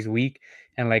about how he's weak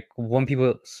and like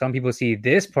some people see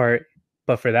this part,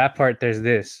 but for that part there's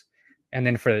this, and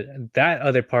then for that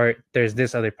other part there's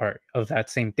this other part of that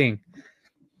same thing.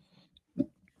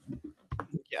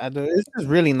 Yeah, this is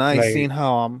really nice Like seeing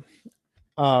how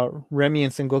Remy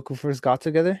and Sengoku first got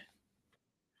together.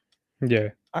 yeah,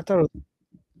 I thought it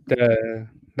was,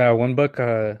 that one book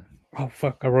oh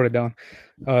fuck I wrote it down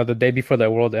the day before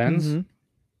the world ends. mm-hmm.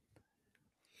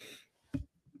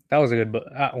 That was a good book.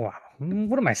 Wow.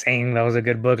 What am I saying? That was a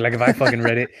good book. Like if I fucking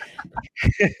read it.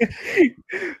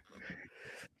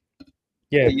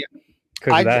 Yeah, Yeah,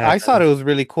 because that I thought happened. it was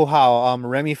really cool how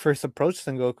Remy first approached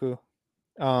Sengoku.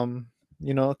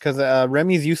 You know, because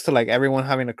Remy's used to like everyone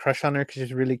having a crush on her because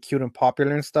she's really cute and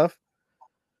popular and stuff.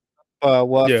 But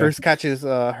what Yeah, first catches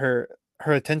her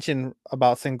attention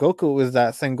about Sengoku is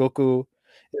that Sengoku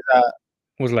is that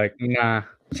was like, nah,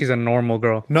 she's a normal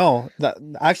girl. no, that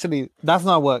actually that's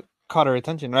not what caught her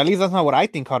attention, or at least that's not what I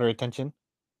think caught her attention.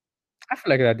 I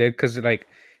feel like that did because like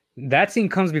that scene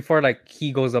comes before like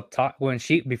he goes up top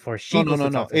before No, she no, goes no,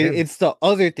 to no. talk to him. It's the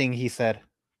other thing he said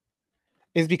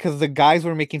is because the guys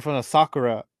were making fun of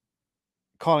Sakura,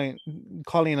 calling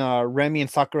Remy and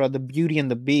Sakura the Beauty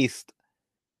and the Beast,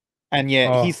 and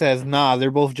yet he Oh, says, "Nah, they're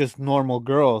both just normal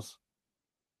girls."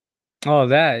 oh,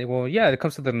 that. Well, yeah, it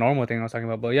comes to the normal thing I was talking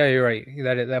about. But yeah, you're right.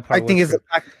 That I part think was is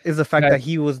true. the fact That that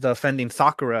he was defending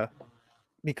Sakura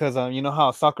because you know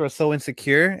how Sakura's so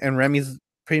insecure and Remy's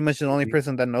pretty much the only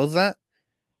person that knows that.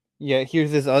 Yeah,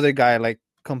 here's this other guy like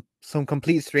some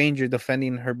complete stranger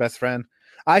defending her best friend.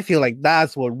 I feel like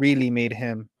that's what really made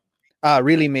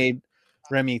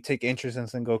Remy take interest in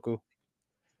Sengoku,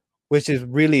 which is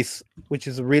which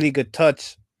is a really good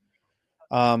touch.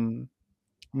 Um,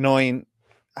 knowing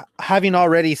having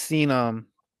already seen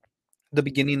the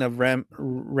beginning of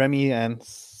Remy and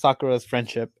Sakura's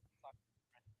friendship.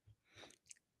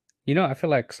 I feel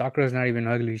like Sakura's not even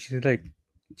ugly. She's like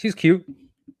She's cute.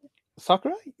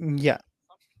 Sakura? Yeah.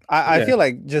 I Yeah, feel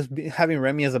like just having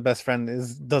Remy as a best friend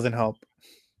doesn't help.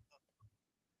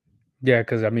 yeah.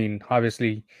 Because I mean,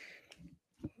 obviously,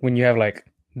 when you have like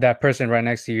that person right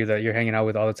next to you that you're hanging out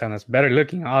with all the time that's better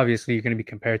looking, obviously you're gonna be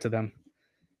compared to them.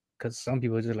 Because some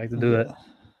people just like to do that. Yeah.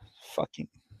 Fucking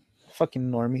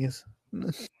fucking normies.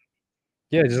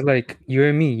 Yeah, just like you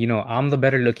and me. I'm the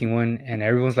better looking one, and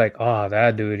everyone's like, "Oh,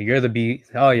 that dude, you're the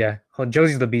beast." Oh yeah, oh,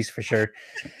 Josie's the beast for sure.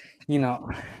 You know,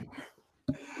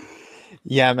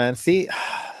 Yeah, man. See,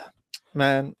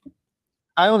 man,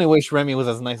 I only wish Remy was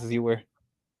as nice as you were.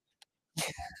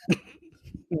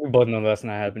 we both know that's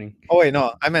not happening. Oh wait,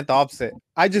 no, I meant the opposite.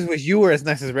 I just wish you were as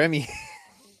nice as Remy.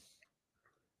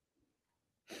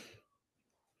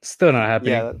 Still not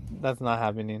Yeah, happening. that's not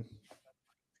happening.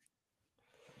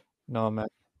 No, man.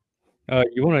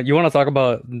 You wanna talk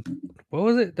about what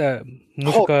was it that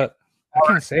Oh, Mushaka? I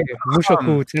can't say it. um,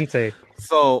 Mushoku Tensei.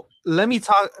 so let me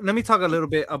talk a little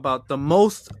bit about the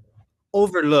most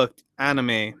overlooked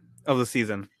anime of the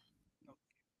season.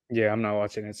 Yeah, I'm not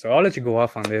watching it, so I'll let you go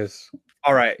off on this.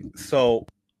 All right, so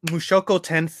Mushoko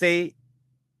Tensei,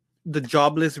 the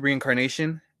jobless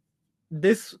reincarnation.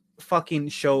 This fucking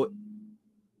show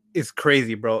is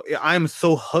crazy, bro. I'm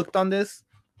so hooked on this.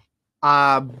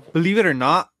 Believe it or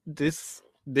not, this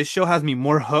show has me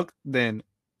more hooked than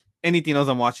anything else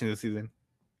I'm watching this season.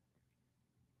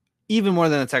 Even more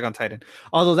than Attack on Titan.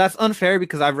 Although that's unfair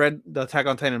because I've read the Attack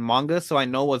on Titan manga, so I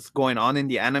know what's going on in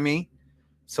the anime.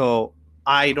 So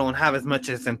I don't have as much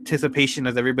as anticipation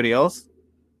as everybody else.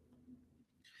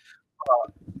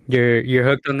 You're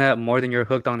hooked on that more than you're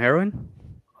hooked on heroin.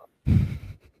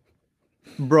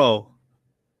 Bro,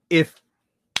 if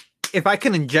I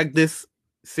can inject this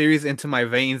series into my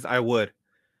veins, I would.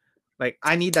 Like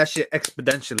I need that shit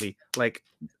exponentially. Like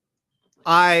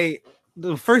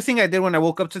the first thing I did when I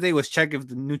woke up today was check if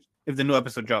the new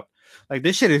episode dropped. Like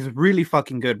this shit is really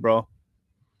fucking good, bro.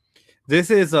 This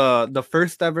is the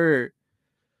first ever.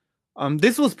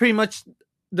 This was pretty much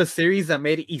the series that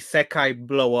made Isekai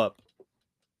blow up.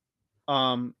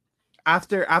 Um,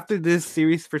 after this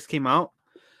series first came out,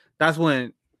 that's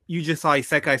when you just saw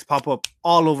Isekais pop up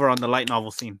all over on the light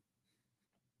novel scene.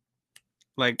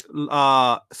 Like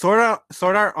Sword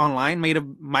Art Online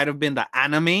might have been the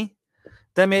anime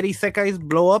that made Isekais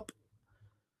blow up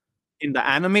in the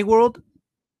anime world.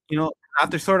 You know,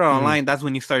 after Sword Art Mhm. Online, that's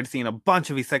when you started seeing a bunch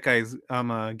of isekais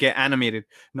get animated.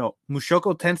 No,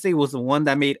 Mushoko Tensei was the one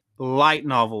that made light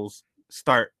novels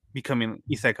start becoming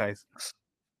isekais.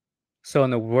 So,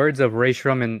 in the words of Ray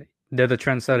Shrumman, they're the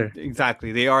trendsetter.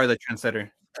 Exactly, they are the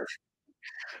trendsetter.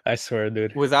 I swear,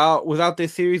 dude. Without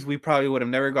this series, we probably would have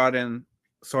never gotten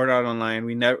Sword Art Online.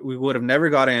 We would have never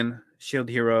gotten Shield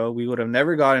Hero. We would have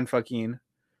never gotten fucking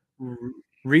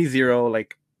ReZero.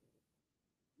 Like,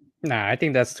 Nah, I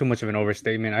think that's too much of an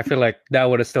overstatement. I feel like that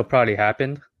would have still probably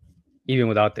happened even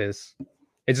without this.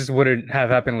 It just wouldn't have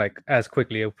happened like as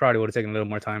quickly. It probably would have taken a little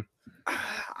more time.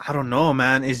 I don't know,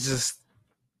 man. It's just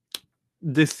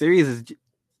this series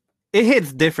it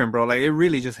hits different, bro. Like it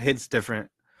really just hits different.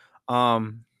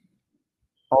 Um,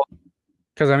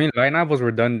 Because I mean, light novels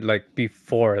were done like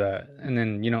before that, and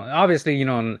then obviously,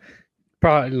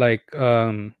 probably like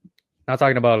not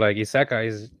talking about like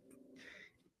isekais,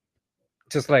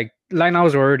 just like light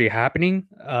novels were already happening.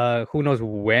 Who knows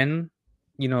when,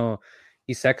 you know,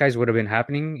 isekais would have been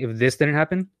happening if this didn't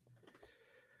happen.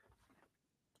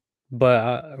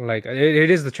 But like it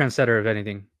is the trendsetter of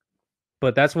anything.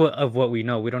 But that's what we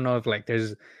know. We don't know if like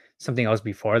there's something else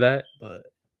before that. But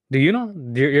do you know?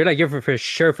 You're like you're for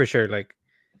sure. Like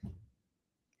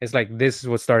it's like this is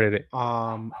what started it.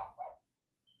 um,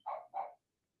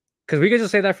 Because we could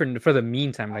just say that for the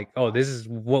meantime, like, oh, this is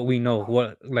what we know.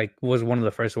 What like was one of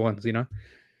the first ones, you know?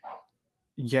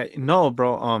 yeah, no,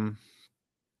 bro.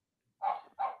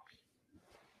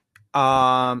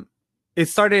 Um, it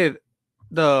started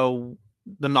the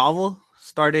novel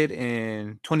started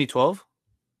in 2012.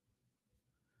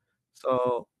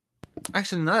 So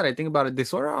actually, now that I think about it, did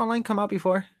Sword Art Online come out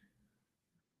before?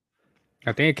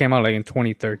 I think it came out like in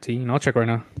 2013. I'll check right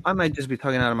now, I might just be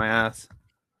talking out of my ass,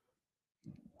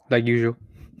 like usual.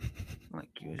 like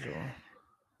usual,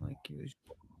 like usual.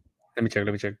 Let me check.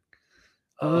 Let me check.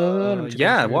 Let me check. Let me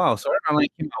Yeah, check. wow, Sword Art Online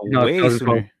came out No, way 2012.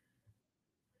 sooner.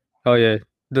 Oh yeah,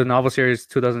 the novel series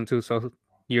 2002. So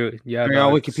yeah, Are you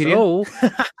on dog. Wikipedia? So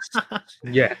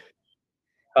yeah,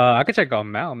 I could check out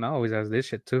Mal. Mal always has this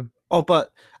shit too. Oh,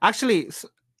 but actually,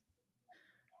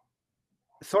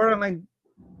 Sword Art Online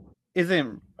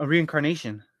isn't a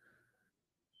reincarnation.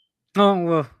 Oh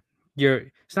well,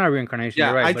 it's not a reincarnation. You're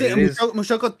Yeah, right, I but think it is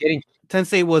Mushoko getting.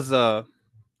 Tensei was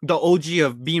the OG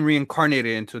of being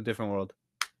reincarnated into a different world.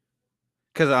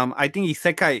 Because I think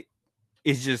Isekai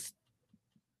is just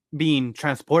being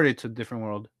transported to a different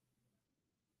world.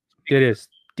 It is.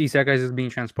 Isekai is being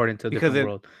transported into a Because different it,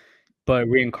 world. But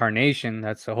reincarnation,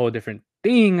 that's a whole different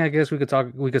thing, I guess we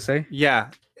could say.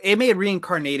 yeah, it made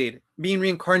being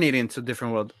reincarnated into a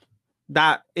different world.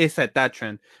 That is at that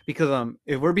trend. Because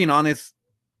if we're being honest,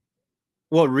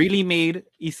 what really made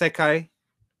Isekai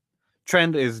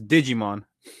trend is Digimon.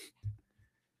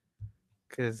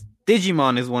 Because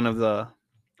Digimon is one of the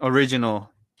original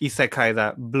Isekai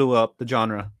that blew up the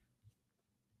genre.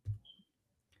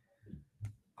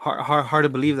 Hard to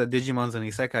believe that Digimon's an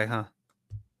Isekai, huh?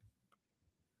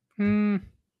 Hmm,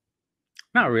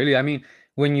 not really. I mean,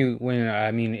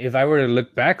 if I were to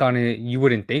look back on it, you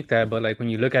wouldn't think that. But like when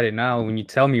you look at it now, when you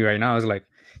tell me right now, it's like,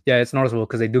 yeah, it's noticeable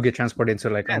because they do get transported into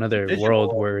like Yeah, it's a another world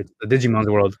Digimon. where it's the Digimon's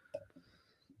world.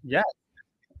 Yeah.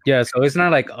 Yeah, so it's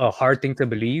not like a hard thing to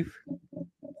believe.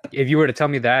 If you were to tell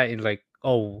me that in like,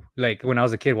 oh, like when I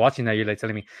was a kid watching that, you're like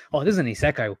telling me, oh, this is an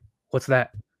isekai. What's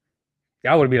that?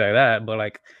 Yeah, I would be like that. But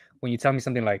like when you tell me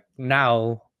something like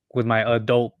now with my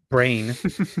adult brain,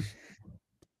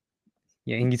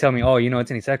 yeah, and you tell me, oh, you know, it's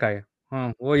an isekai.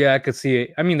 Oh, well, yeah, I could see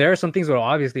it. I mean, there are some things where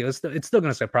obviously it's still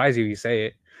gonna surprise you. You say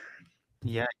it,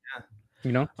 Yeah.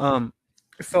 you know.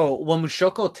 So what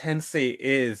Mushoko Tensei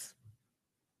is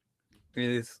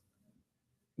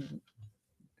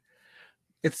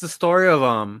it's the story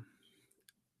of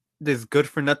this good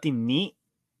for nothing neat,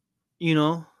 you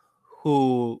know,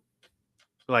 who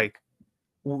like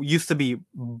used to be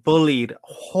bullied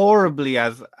horribly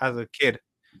as a kid,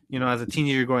 you know, as a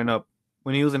teenager growing up.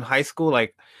 When he was in high school,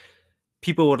 like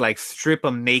people would like strip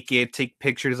him naked, take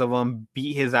pictures of him,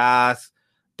 beat his ass.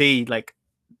 They like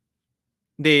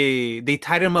they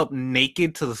tied him up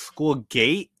naked to the school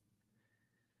gate,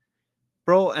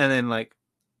 bro, and then like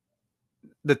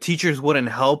the teachers wouldn't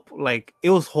help. Like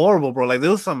it was horrible, bro. Like there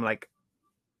was some like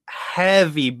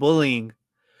heavy bullying.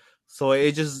 So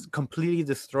it just completely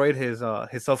destroyed his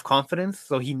self-confidence.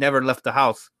 So he never left the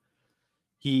house.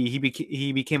 He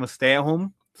became a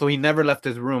stay-at-home. So he never left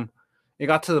his room. It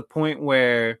got to the point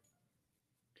where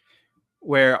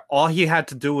all he had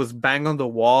to do was bang on the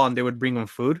wall and they would bring him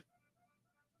food.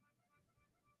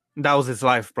 That was his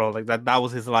life, bro. Like that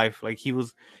was his life. Like he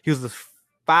was this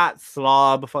fat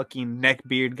slob fucking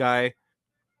neckbeard guy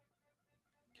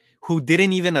who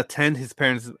didn't even attend his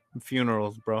parents'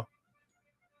 funerals, bro.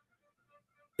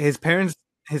 His parents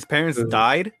his parents Uh,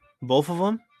 died, both of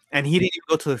them, and he didn't even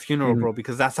go to the funeral, mm, bro,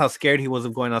 because that's how scared he was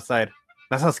of going outside.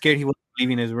 That's how scared he was of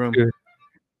leaving his room. Dude,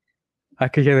 I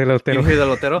could get a You lotero. hear the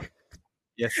lotero?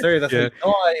 Yes, sir. That's how you Yeah,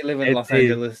 know I live in Los hey,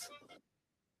 Angeles.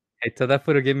 hey, tell that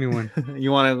fool to give me one.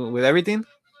 You want it with everything?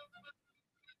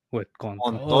 What con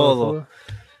On todo, todo. fool?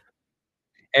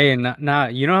 Hey, nah,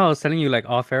 you know how I was telling you like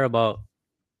off air about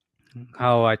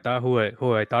how I thought who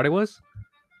I thought it was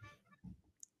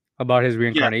about his Yeah.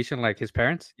 reincarnation, like his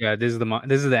parents. Yeah, this is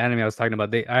the anime I was talking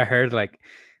about. I heard like,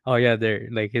 oh yeah, they're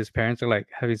like his parents are like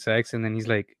having sex, and then he's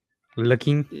like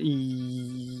looking.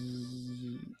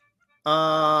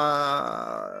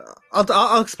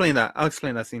 I'll explain that. I'll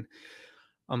explain that scene.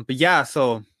 But yeah,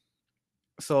 so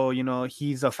you know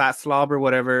he's a fat slob or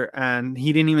whatever, and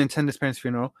he didn't even attend his parents'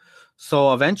 funeral.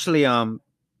 So eventually,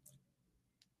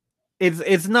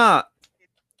 it's not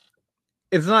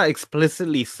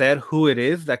explicitly said who it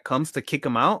is that comes to kick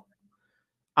him out.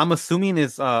 I'm assuming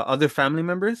it's other family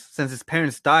members since his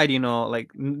parents died. You know,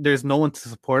 like there's no one to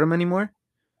support him anymore.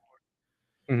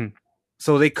 Mhm.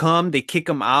 So they come, they kick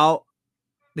him out,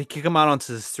 they kick him out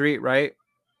onto the street, right?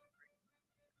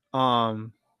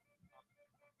 Um,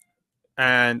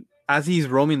 and as he's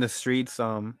roaming the streets,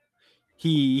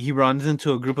 he runs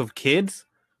into a group of kids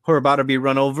who are about to be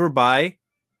run over by,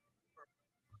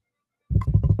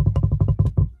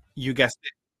 you guessed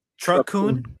it, Truck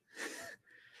Coon. Raccoon.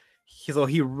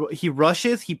 He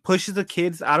rushes, he pushes the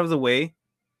kids out of the way,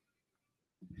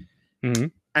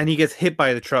 Mhm. and he gets hit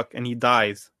by the truck and he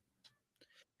dies.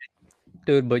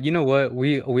 Dude, but you know what?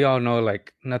 We all know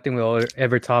like nothing will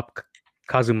ever top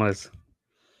Kazuma's.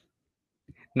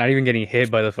 Not even getting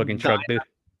hit by the fucking Died truck, dude.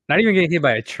 Not even getting hit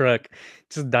by a truck.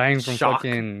 Just dying from shock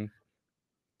fucking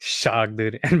shock,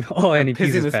 dude. And oh, and and he pees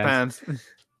pissing his his pants. pants.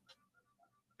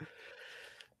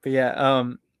 But yeah,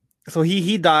 so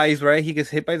he dies, right? He gets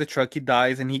hit by the truck, he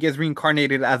dies, and he gets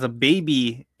reincarnated as a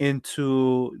baby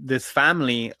into this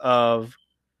family of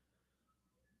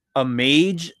a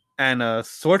mage and a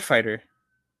sword fighter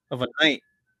of a knight.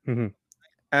 Mhm.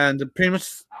 And pretty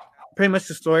much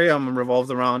the story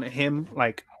revolves around him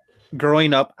like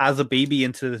growing up as a baby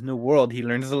into this new world. He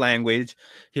learns the language,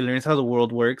 he learns how the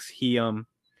world works.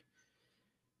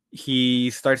 he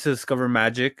starts to discover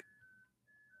magic,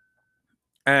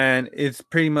 and it's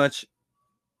pretty much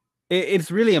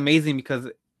it's really amazing because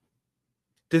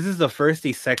this is the first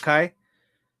isekai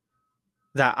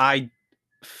that I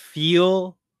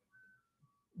feel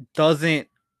doesn't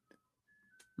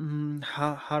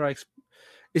how do I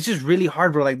it's just really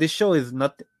hard, bro. Like this show is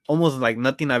not almost like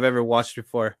nothing I've ever watched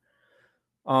before.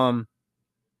 Um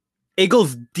it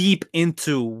goes deep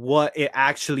into what it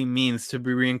actually means to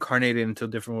be reincarnated into a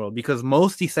different world, because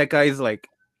most isekais like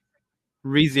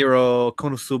ReZero,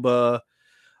 Konosuba,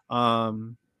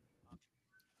 um,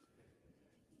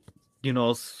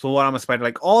 So What I'm a Spider,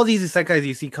 like all these isekais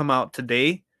you see come out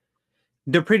today,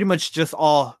 they're pretty much just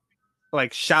all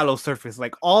like shallow surface.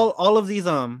 Like all of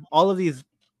these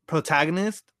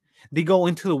protagonists, they go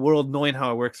into the world knowing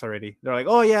how it works already. They're like,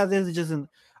 oh yeah, this is just an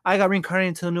I got reincarnated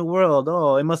into a new world.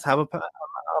 Oh, it must have a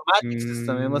magic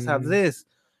system. It must have Mm, this,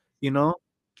 you know.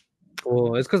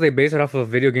 well, it's because they base it off of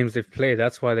video games they've played.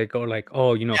 That's why they go like,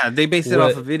 oh, Yeah, they base it off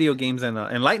what? of video games and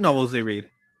light novels they read.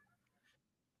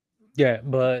 Yeah,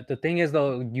 but the thing is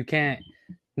though, you can't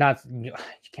not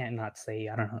say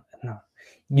I don't know. No,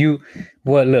 you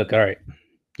well look, all right.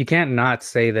 You can't not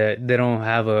say that they don't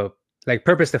have a like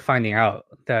purpose to finding out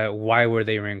that why were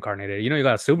they reincarnated. You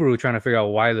got Subaru trying to figure out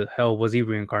why the hell was he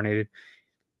reincarnated.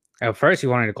 At first, he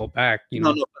wanted to go back,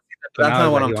 No, no, but that's now not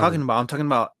it's what like I'm he wants talking to. about. I'm talking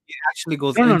about it actually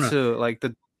goes No, no, no, into like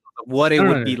the what it no, no,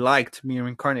 would no. be like to be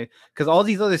reincarnated. Because all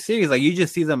these other series, like you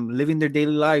just see them living their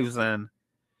daily lives, and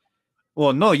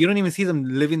well, no, you don't even see them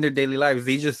living their daily lives.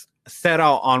 They just set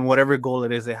out on whatever goal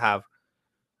it is they have.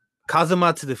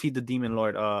 Kazuma to defeat the demon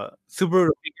lord. Subaru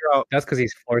to figure out. That's because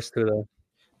he's forced to though.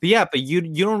 But yeah, but you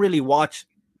don't really watch.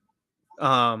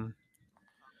 Um,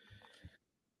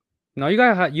 No, you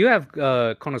have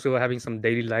Konosuba having some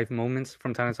daily life moments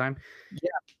from time to time. yeah,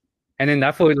 And then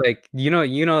that fool, like,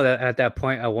 that at that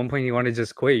point, at one point, he wanted to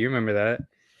just quit. You remember that?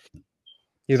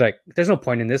 He's like, "There's no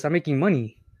point in this. I'm making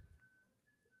money."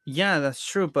 yeah, that's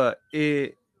true. But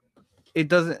it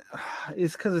doesn't.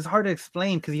 It's because it's hard to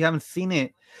explain because you haven't seen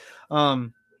it.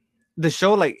 The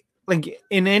show like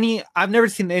in any I've never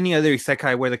seen any other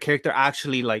isekai where the character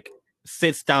actually like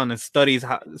sits down and studies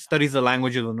the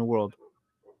language of the new world.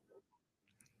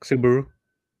 Subaru.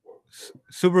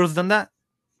 Subaru's done that.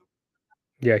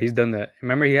 Yeah, he's done that.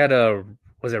 Remember, he had a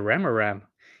was it Ram or Ram?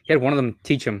 He had one of them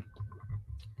teach him.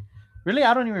 Really,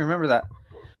 I don't even remember that.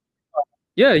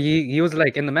 Yeah, he was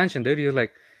like in the mansion, dude. He was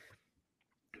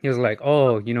like,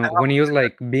 oh, when he was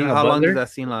like And being a how long did butler. that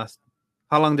scene last?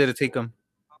 How long did it take him?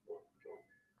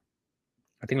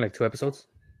 I think like 2 episodes.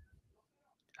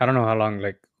 I don't know how long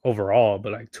like overall,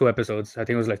 but like 2 episodes. I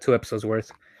think it was like 2 episodes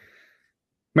worth.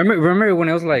 Remember when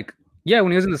it was like, yeah,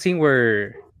 when he was in the scene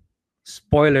where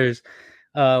spoilers,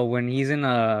 when he's in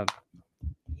the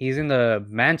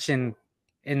mansion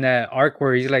in that arc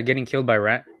where he's like getting killed by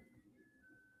Ram.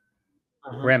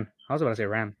 I was about to say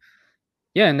Ram.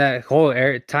 Yeah, and that whole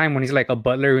time when he's like a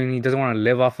butler and he doesn't want to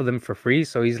live off of them for free,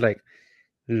 so he's like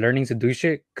learning to do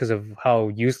shit because of how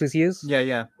useless he is. Yeah,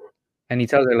 yeah. And he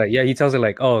tells her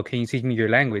like, "Oh, can you teach me your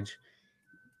language?"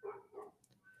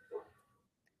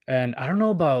 And I don't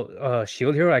know about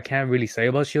Shield Hero. I can't really say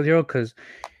about Shield Hero because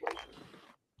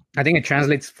I think it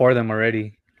translates for them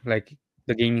already. Like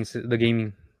the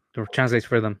gaming translates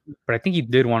for them. But I think he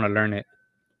did want to learn it.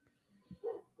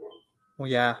 Well,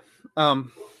 yeah.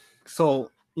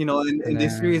 So in And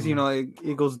this series, then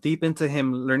it goes deep into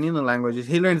him learning the languages.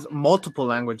 He learns multiple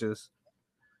languages,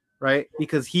 right?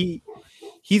 Because he's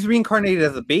reincarnated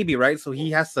as a baby, right? So he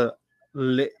has to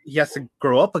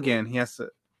grow up again.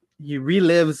 He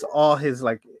relives all his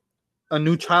like a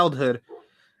new childhood,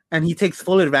 and he takes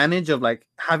full advantage of like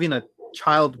having a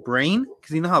child brain,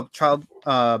 because you know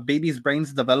how babies'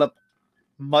 brains develop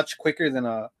much quicker than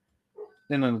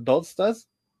an adult's does.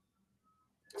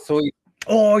 So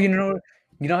oh, how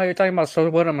you're talking about So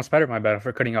What I'm a Spider. My bad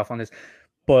for cutting off on this.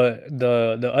 But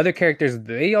the other characters,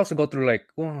 they also go through like,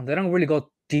 well, they don't really go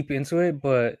deep into it,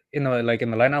 but in the light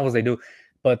novels they do.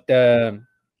 But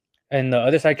and the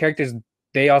other side characters,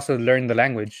 they also learn the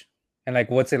language and like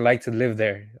what's it like to live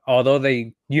there. Although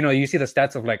they, you see the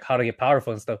stats of like how to get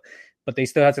powerful and stuff, but they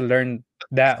still have to learn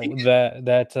that but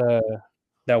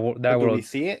do we world.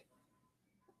 see it?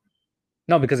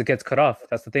 No, because it gets cut off.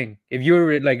 That's the thing. If you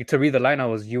were like to read the line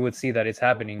novels, you would see that it's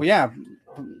happening. Well, yeah,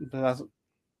 but that's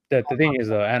The thing is,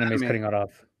 the anime is anime. cutting it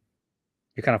off.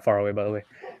 You're kind of far away, by the way.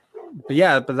 But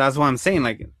yeah, but that's what I'm saying.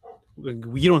 Like,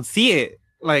 we don't see it.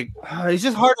 Like, it's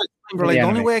just hard to explain, bro. In the Like, the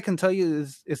only anime. way I can tell you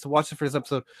is to watch the first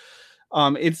episode.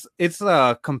 It's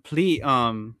a complete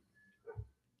I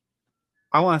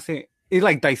want to say it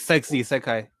like dissects the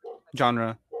isekai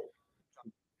genre.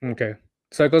 Okay,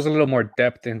 so it goes a little more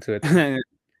depth into it then. It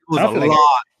I goes a don't feel like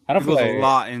lot. I don't It feel goes a like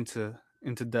lot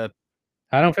into depth.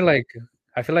 I don't feel like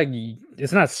I feel like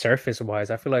it's not surface wise.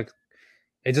 I feel like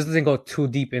it just doesn't go too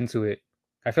deep into it.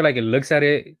 I feel like it looks at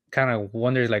it, kind of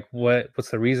wonders like what's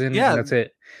the reason, and Yeah, that's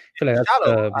it. I feel like that's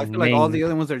shallow. the I feel like all main. the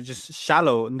other ones are just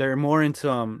shallow and they're more into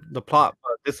the plot.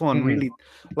 But this one Mhm. really,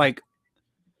 like,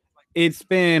 it's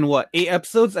been what, 8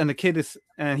 episodes, and the kid is,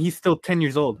 and he's still 10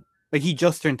 years old. Like he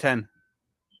just turned 10.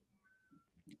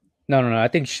 No, no, no. I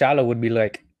think shallow would be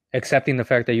like accepting the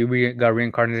fact that you got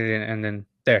reincarnated and then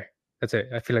there. That's it.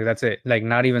 I feel like that's it. Like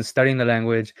not even studying the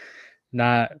language,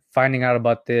 not finding out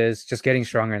about this, just getting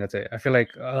stronger. And that's it. I feel like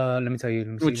let me tell you. Let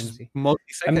me see. Which Let me is see. most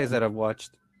I mean isekais that I've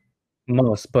watched.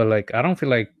 most, but like I don't feel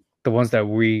like the ones that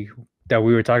we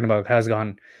were talking about has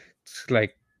gone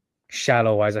like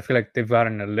shallow wise. I feel like they've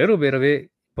gotten a little bit of it,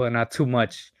 but not too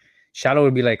much. Shallow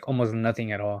would be like almost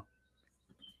nothing at all.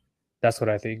 That's what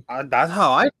I think. That's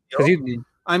how I Because feel. you,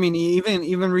 I mean, even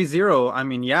ReZero. I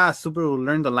mean, yeah, Subaru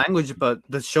learned the language, but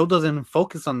the show doesn't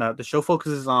focus on that. The show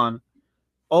focuses on,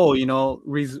 oh,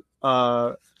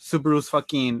 Subaru's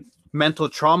fucking mental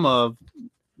trauma of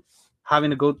having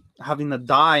to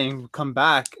die and come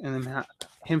back, and then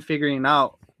him figuring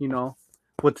out,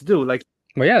 what to do. Like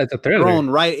but yeah, it's a thriller. thrown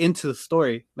right into the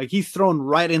story. Like he's thrown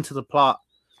right into the plot.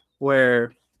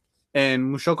 Where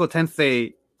in Mushoko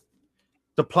Tensei,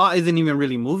 the plot isn't even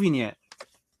really moving yet.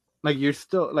 Like you're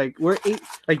still like we're eight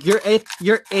like you're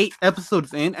 8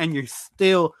 episodes in and you're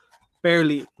still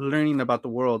barely learning about the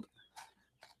world.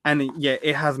 And yeah,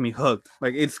 it has me hooked.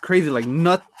 Like it's crazy. Like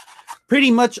not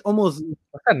pretty much almost.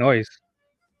 What's that noise?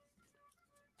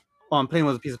 Oh, I'm playing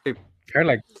with a piece of paper. I heard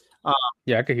like Uh,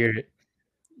 yeah, I could hear it.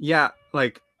 yeah,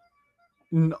 like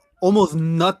almost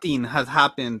nothing has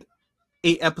happened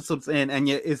 8 episodes in, and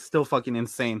yet it's still fucking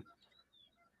insane.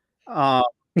 Uh,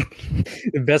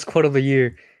 The best quote of the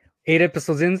year. 8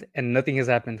 episodes in and nothing has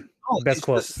happened. no, Best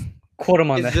quote. Quote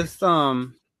him on it's that. just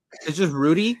it's just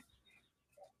Rudy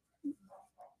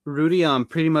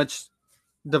pretty much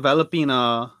developing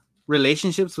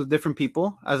relationships with different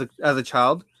people as a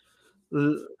child,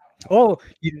 Oh,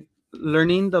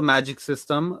 learning the magic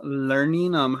system,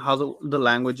 learning how the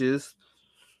languages,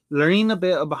 learning a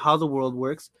bit about how the world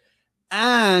works,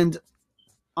 and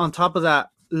on top of that,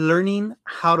 learning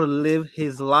how to live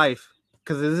his life,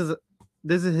 because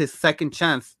this is his second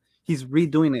chance. He's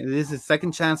redoing it. This is his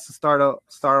second chance to start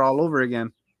all over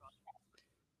again.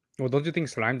 well, don't you think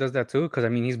Slime does that too? Because I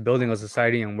mean, he's building a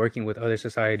society and working with other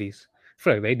societies. I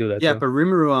feel like they do that Yeah, too. but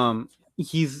Rimuru,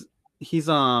 he's he's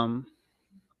like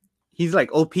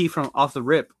OP from off the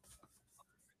rip.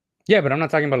 Yeah, but I'm not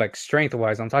talking about like strength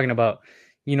wise. I'm talking about,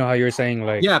 how you're saying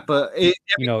like, Yeah, but going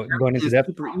everything into is depth.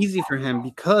 super easy for him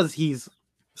because he's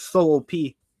so OP.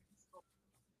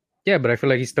 Yeah, but I feel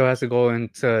like he still has to go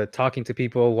into talking to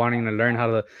people, wanting to learn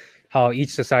how each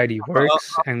society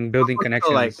works and building So like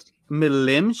connections.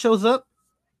 Milim shows up,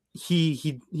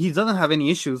 he doesn't have any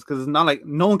issues because it's not like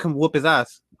no one can whoop his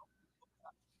ass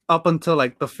up until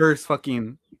like the first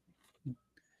fucking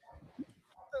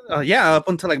up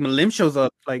until like Malim shows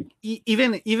up. Like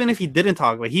even if he didn't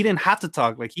talk, like he didn't have to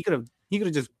talk. Like he could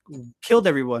have just killed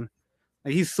everyone.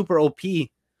 Like he's super OP.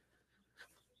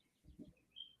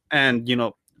 And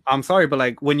I'm sorry, but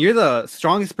like when you're the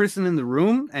strongest person in the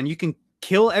room and you can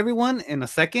kill everyone in a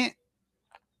second,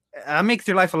 that makes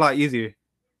your life a lot easier.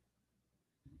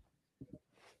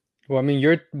 Well, I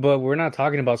mean, but we're not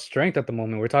talking about strength at the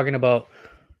moment. We're talking about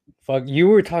fuck. You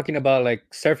were talking about like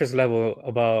surface level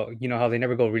about how they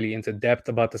never go really into depth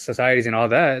about the societies and all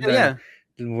that. Then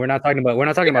Yeah, we're not talking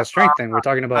about strength. Then we're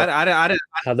talking about I didn't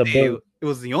how the say build. it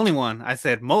was the only one. I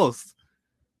said most.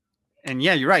 And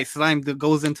yeah, you're right. Slime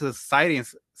goes into the society and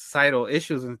societal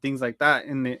issues and things like that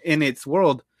in its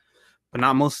world, but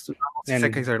not most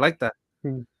isekais And are like that.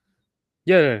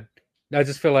 yeah, I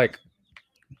just feel like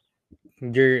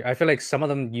I feel like some of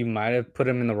them you might have put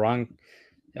them in the wrong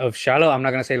of shallow. I'm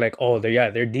not gonna say like, oh,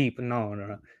 they're deep. No, no,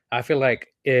 no. I feel like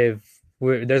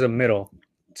there's a middle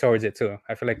towards it too.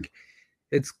 I feel like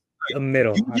it's a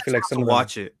middle. You I just feel like have some to of them.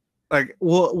 watch it. Like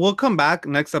we'll come back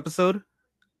next episode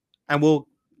and we'll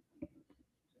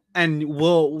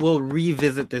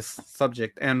revisit this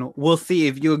subject and we'll see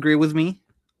if you agree with me,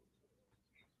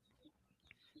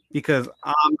 because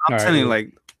I'm All telling you, right.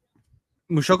 like,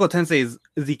 Mushoko Tensei is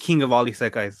the king of all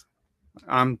isekais.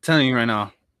 I'm telling you right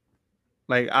now.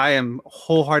 Like I am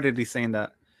wholeheartedly saying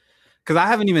that. Because I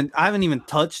haven't even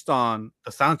touched on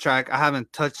the soundtrack. I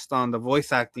haven't touched on the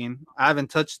voice acting. I haven't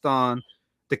touched on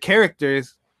the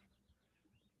characters.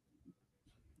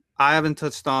 I haven't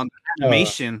touched on Oh,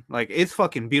 animation. Like it's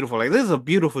fucking beautiful. Like this is a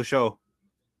beautiful show.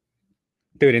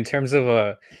 dude. In terms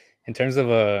of in terms of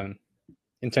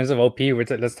OP,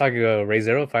 let's talk Ray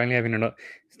Zero finally having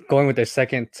going with their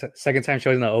second time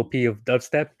showing the OP of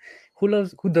dubstep. Who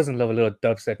doesn't love a little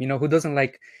dubstep? You know, who doesn't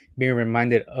like being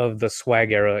reminded of the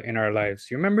swag era in our lives?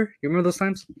 You remember those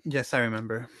times, Yes, I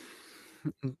remember.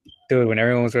 dude, when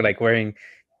everyone was like wearing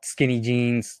skinny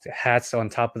jeans, hats on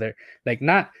top of their, like,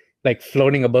 not like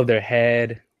floating above their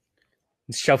head,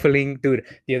 shuffling. Dude,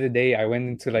 the other day I went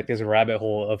into like this rabbit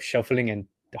hole of shuffling and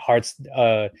hard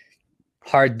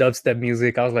hard dubstep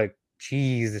music. I was like,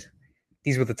 geez,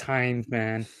 these were the times,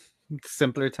 man.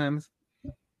 Simpler times.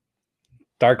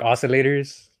 Dark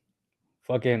oscillators,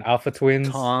 fucking alpha twins,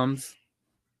 Toms.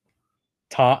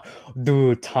 Tom,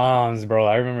 dude, Toms, bro.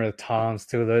 I remember the Toms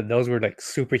too. Those were like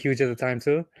super huge at the time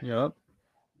too. Yep.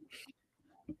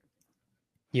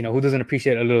 You know, who doesn't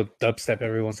appreciate a little dubstep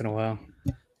every once in a while?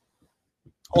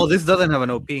 Oh, this doesn't have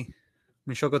an OP.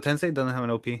 Mushoko Tensei doesn't have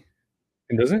an OP. It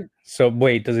doesn't. So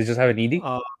wait, does it just have an ED,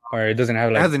 Uh, or it doesn't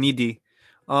have it has like? an ED.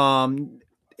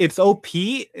 It's OP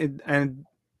and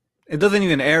it doesn't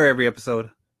even air every episode.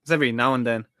 It's every now and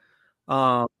then.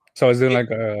 Um, So it's doing like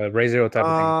a Ray Zero type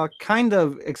of thing. kind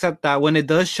of, except that when it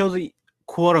does show the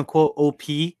quote unquote OP,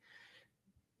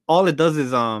 all it does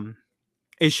is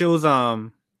it shows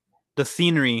the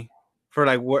scenery for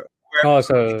like wherever Oh,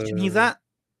 location he's so at.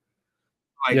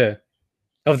 Like, yeah,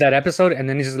 of that episode, and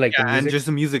then it's just like the yeah, and music. just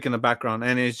the music in the background,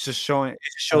 and it's just showing. It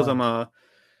shows him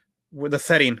with the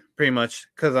setting pretty much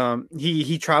because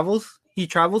he travels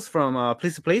from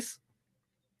place to place.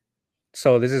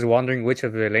 So this is Wandering Witch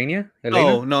of Elena.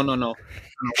 No, Elena. no, no, no.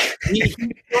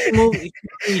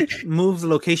 He moves the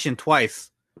location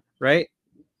twice, right?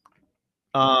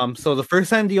 So the first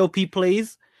time the OP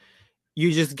plays,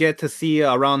 you just get to see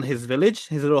around his village,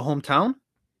 his little hometown,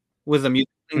 with the music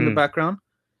in the background,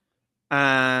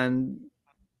 and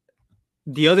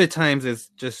the other times is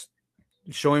just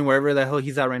showing wherever the hell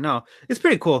he's at right now. It's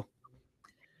pretty cool.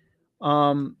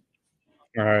 All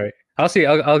right, I'll see.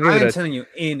 I'll give it I'm a. telling you,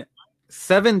 in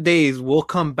 7 days we'll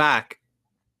come back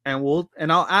and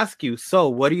I'll ask you. So,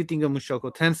 what do you think of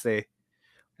Mushoko Tensei?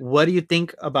 What do you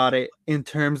think about it in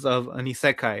terms of an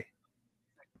isekai?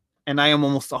 And I am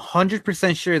almost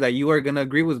 100% sure that you are gonna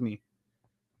agree with me.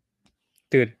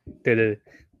 Dude.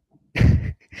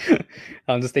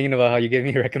 I'm just thinking about how you gave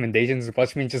me recommendations.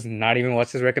 Watch me just not even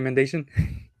watch this recommendation.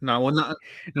 No, well, not.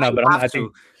 No, but I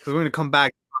think because we're gonna come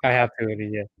back. I have to.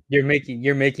 Yeah, you're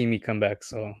making me come back.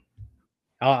 So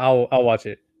I'll watch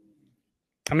it.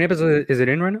 How many episodes is it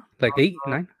in right now? Like 8,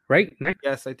 9, right? 9.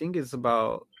 Yes, I think it's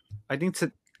about. I think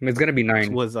It's gonna be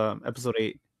 9. was episode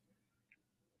 8.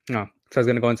 No, so it's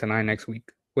gonna go into 9 next week.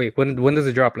 Wait, when does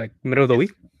it drop? Like middle of the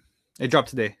week? It dropped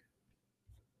today.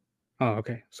 Oh,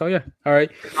 okay. So yeah, all right.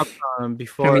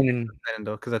 Before I mean,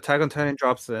 though, because Attack on Titan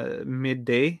drops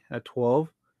midday at 12,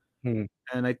 hmm.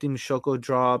 and I think Shoko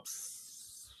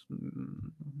drops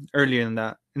earlier than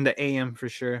that in the AM for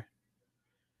sure.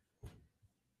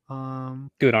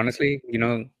 Dude, honestly, you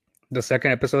know, the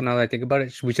second episode. Now that I think about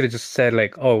it, we should have just said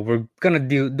like, "Oh, we're gonna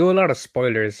do a lot of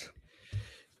spoilers."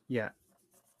 Yeah,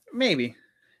 maybe.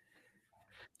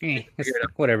 It's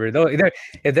whatever. Though,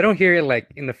 if they don't hear it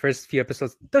like in the first few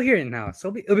episodes, they'll hear it now.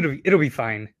 So it'll be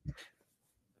fine.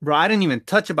 Bro, I didn't even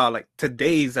touch about like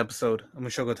today's episode of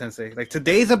Mushoko Tensei. Like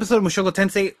today's episode of Mushoko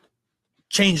Tensei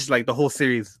changed like the whole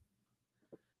series.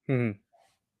 Mm-hmm.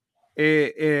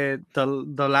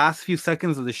 The last few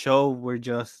seconds of the show were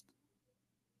just,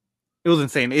 it was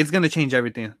insane. It's gonna change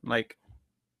everything. Like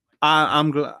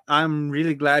I'm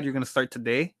really glad you're gonna start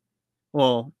today.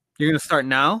 Well, you're gonna start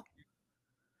now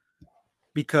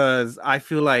because I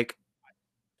feel like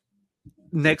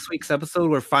next week's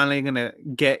episode we're finally gonna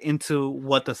get into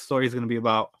what the story is gonna be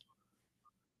about.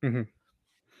 Mm-hmm.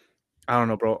 I don't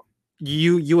know, bro.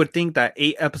 You would think that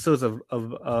 8 episodes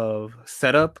of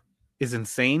setup is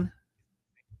insane,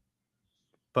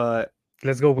 but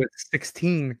Let's go with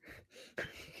 16.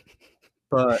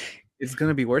 But it's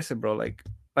gonna be worth it, bro. Like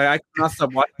I cannot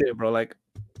stop watching it, bro. Like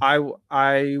I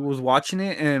was watching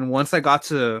it, and once I got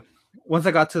to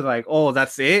like, oh,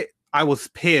 that's it. I was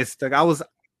pissed. Like I was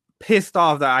pissed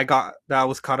off that I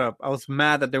was caught up. I was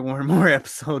mad that there weren't more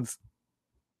episodes.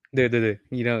 Dude,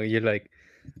 you know, you're like,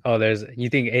 oh, you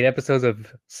think 8 episodes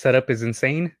of setup is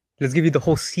insane? Let's give you the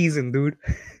whole season, dude.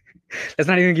 Let's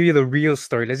not even give you the real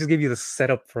story. Let's just give you the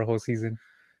setup for a whole season.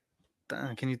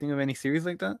 Can you think of any series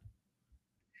like that?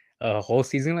 A whole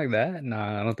season like that?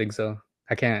 Nah, I don't think so.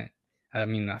 I can't. I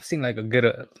mean, I've seen like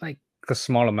like a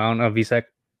small amount of isekai.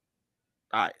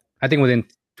 I think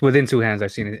within 2 hands,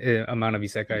 I've seen an amount of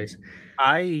isekais.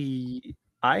 I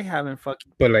haven't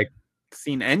fucking But like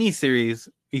seen any series,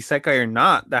 isekai or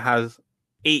not, that has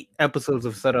 8 episodes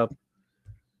of setup,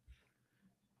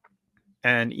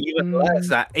 and even less Mm,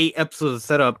 that 8 episodes of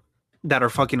setup that are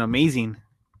fucking amazing.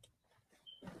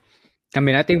 I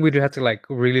mean, I think we'd have to like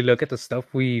really look at the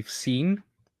stuff we've seen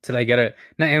to like get a.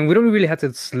 And we don't really have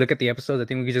to look at the episodes. I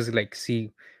think we could just like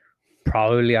see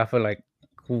probably after like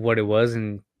what it was,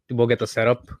 and we'll get the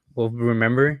setup. We'll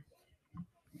remember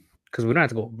because we don't have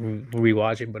to go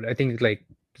rewatch it. But I think like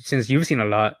since you've seen a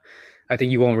lot, I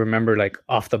think you won't remember like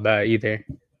off the bat either.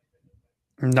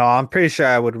 No, I'm pretty sure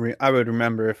I would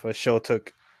remember if a show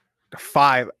took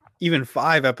 5, even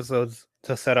 5 episodes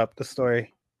to set up the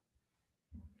story.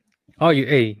 Oh,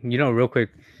 hey, real quick,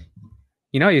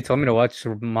 you told me to watch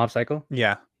Mob Psycho.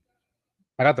 Yeah.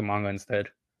 I got the manga instead.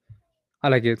 I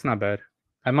like it. It's not bad.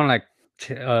 I'm on like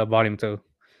volume 2,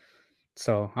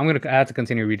 so I have to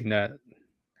continue reading that.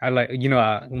 I like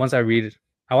once I read it,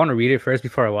 I want to read it first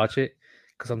before I watch it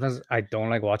because sometimes I don't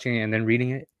like watching it and then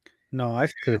reading it No,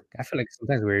 because I feel like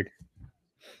sometimes weird.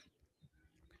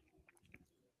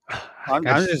 I'm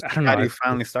just I don't know. glad you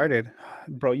finally started.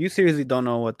 Bro, you seriously don't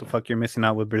know what the fuck you're missing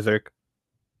out with Berserk.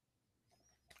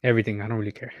 Everything. I don't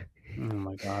really care, Oh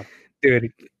my god.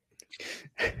 dude.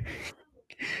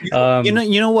 You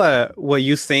know what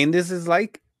you saying this is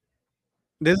like?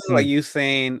 This is like you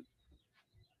saying,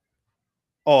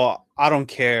 "Oh, I don't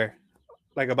care,"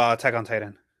 like about Attack on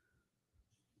Titan.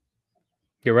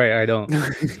 You're right. I don't.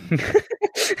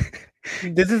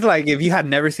 This is like if you had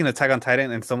never seen Attack on Titan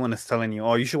and someone is telling you,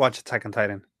 "Oh, you should watch Attack on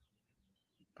Titan."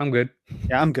 I'm good.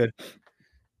 Yeah, I'm good.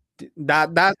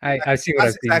 That that I see what that's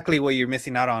I've seen, exactly what you're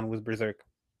missing out on with Berserk.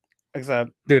 Except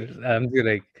dude.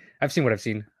 Like I've seen what I've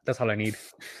seen. That's all I need.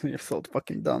 you're so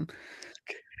fucking dumb.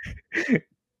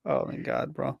 Oh my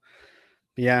god, bro.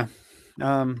 Yeah.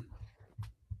 Um.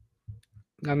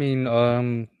 I mean,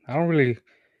 I don't really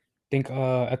think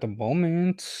at the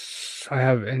moment I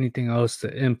have anything else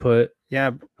to input.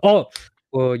 Yeah. Oh,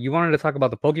 well, you wanted to talk about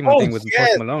the Pokemon Oh thing with Post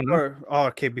yes. Malone, no?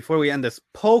 Okay. Before we end this,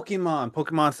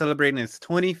 Pokemon celebrating its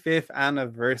 25th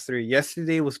anniversary.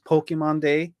 Yesterday was Pokemon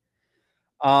Day.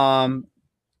 Um.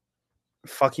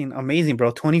 Fucking amazing,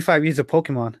 bro. 25 years of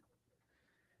Pokemon.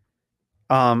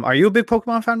 Are you a big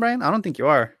Pokemon fan, Brian? I don't think you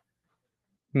are.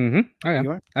 I am.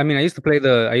 You are? I mean, I used to play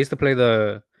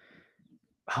the.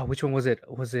 Oh, which one was it?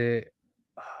 Was it?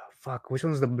 Fuck. Which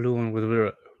one was the blue one with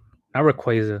not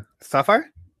Rayquaza? Sapphire?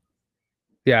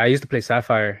 Yeah, I used to play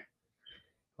Sapphire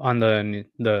on the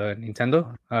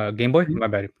Nintendo Game Boy. Mhm. My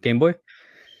bad, Game Boy.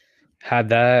 Had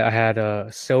that. I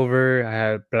had silver. I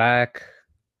had black.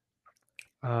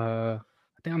 I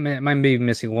think might be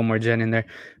missing one more gen in there,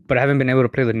 but I haven't been able to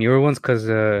play the newer ones because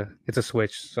it's a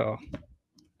Switch. So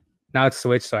now it's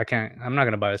Switch, so I can't. I'm not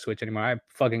gonna buy a Switch anymore. I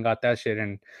fucking got that shit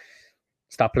and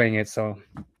stopped playing it, so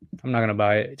I'm not gonna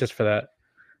buy it just for that.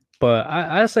 But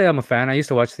I say I'm a fan. I used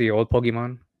to watch the old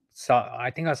Pokemon. So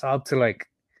I think I saw up to like,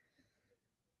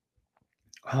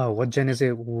 oh, what gen is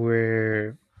it?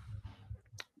 Where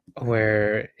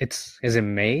is it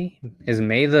May? Is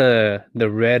May the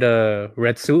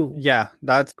red suit Yeah,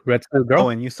 that's red suit girl?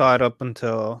 and you saw it up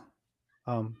until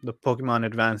the Pokemon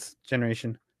Advanced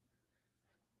generation.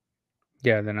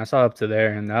 Yeah, then I saw up to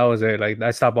there, and that was it. Like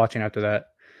I stopped watching after that.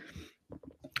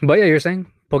 But yeah, you're saying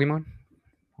Pokemon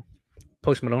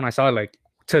Post Malone. I saw it like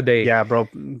today. Yeah, bro.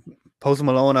 Post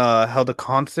Malone held a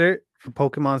concert for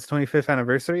Pokemon's 25th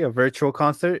anniversary, a virtual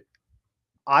concert.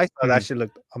 I thought that shit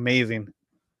looked amazing.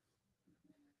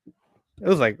 It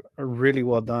was like really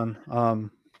well done.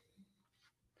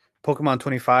 Pokemon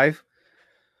 25.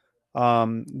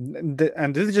 And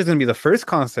this is just gonna be the first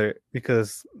concert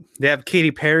because they have Katy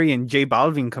Perry and J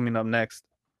Balvin coming up next.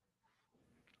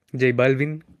 J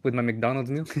Balvin with my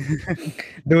McDonald's meal.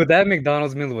 Dude, that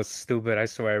McDonald's meal was stupid. I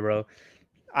swear, bro.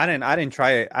 I didn't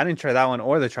try it. I didn't try that one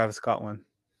or the Travis Scott one.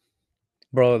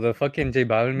 Bro, the fucking J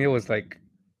Balvin meal was like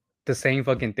the same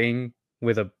fucking thing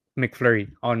with a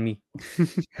McFlurry on me.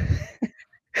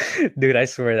 Dude, I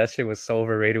swear that shit was so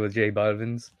overrated with J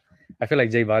Balvin's. I feel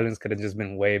like J Balvin's could have just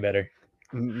been way better.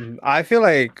 I feel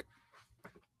like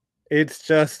it's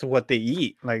just what they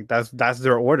eat. Like that's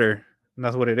their order. And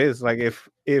that's what it is. Like if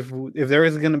there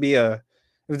is gonna be if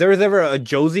there was ever a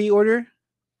Jozy order,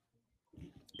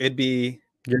 it'd be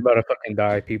You're about to fucking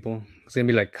die, people. It's gonna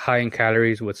be like high in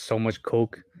calories with so much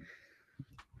coke.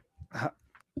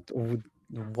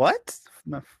 what?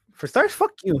 For starters,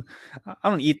 fuck you. I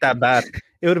don't eat that bad.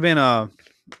 It would have been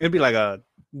it'd be like a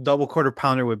double quarter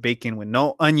pounder with bacon with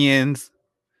no onions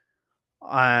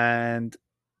and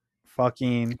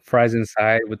fucking Fries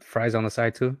inside with fries on the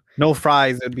side too. no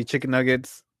fries. It'd be chicken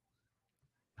nuggets.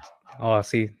 Oh,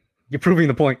 see, you're proving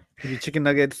the point. It'd be chicken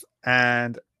nuggets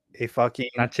and a fucking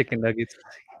Not chicken nuggets.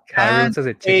 How everyone And says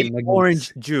it, a chicken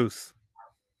orange nuggets. juice.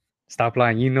 Stop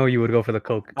lying. You know you would go for the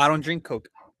Coke I don't drink Coke.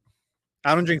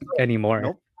 I don't drink Coke. anymore.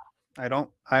 Nope. I don't.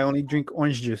 I only drink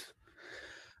orange juice.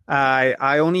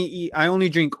 I only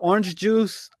drink orange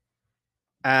juice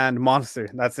and Monster.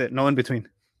 That's it. No in between.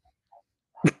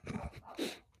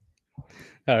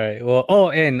 All right.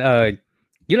 Well, and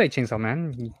you like Chainsaw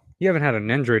Man? You haven't had an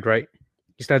Android, right?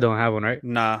 You still don't have one, right?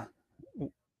 Nah. All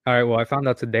right. Well, I found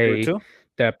out Zero today two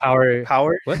that power.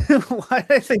 power. What? Why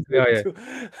did I say Oh zero yeah,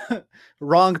 two?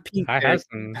 Wrong pink I there. have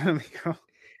some.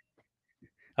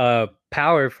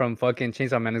 Power from fucking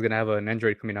Chainsaw Man is gonna have an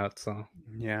Android coming out. So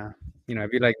Yeah.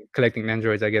 if you like collecting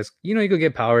Androids, I guess you could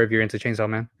get power if you're into Chainsaw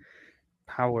Man.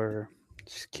 Power.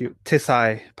 Just cute.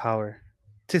 Tisai power.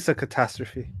 Tisa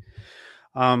catastrophe.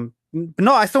 But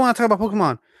no, I still want to talk about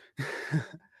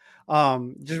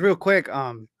Pokemon. Just real quick.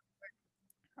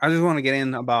 I just want to get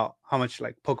in about how much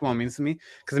like Pokemon means to me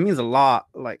because it means a lot.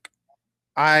 Like,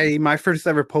 my first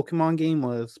ever Pokemon game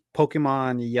was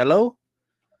Pokemon Yellow.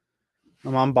 My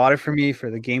mom bought it for me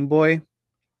for the Game Boy.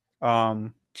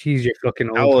 Um, Jeez, you're fucking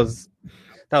that old.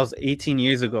 was 18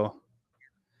 years ago.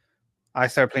 I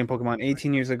started playing Pokemon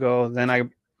 18 years ago. Then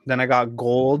I got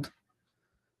Gold.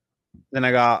 Then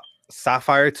I got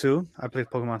Sapphire too. I played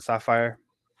Pokemon Sapphire,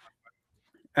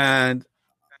 and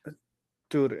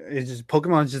dude, it's just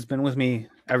Pokemon's just been with me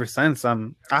ever since. I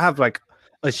have like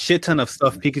a shit ton of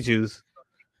stuffed Pikachu's.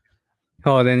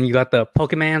 Oh, then you got the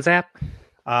Pokemans app.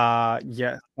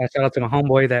 Yeah, Shout out to my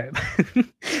homeboy that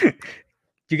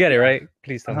you get it yeah. right.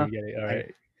 Please tell me Uh-huh. you get it. All I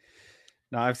right.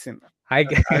 No, I've seen. I I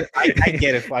get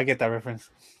get it. I get that reference.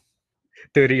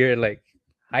 dude. You're like,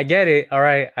 I get it. All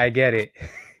right, I get it.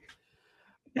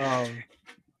 Um,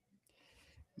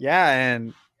 yeah,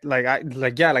 and I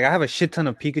have a shit ton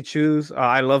of Pikachu's.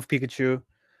 I love Pikachu.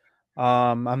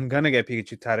 I'm gonna get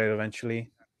Pikachu tatted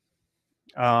eventually.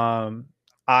 Um,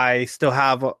 I still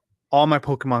have all my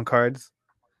Pokemon cards.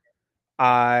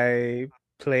 I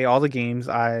play all the games.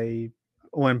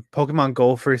 When Pokemon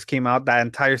Go first came out, that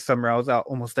entire summer I was out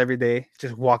almost every day,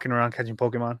 just walking around catching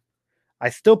Pokemon. I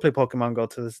still play Pokemon Go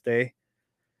to this day.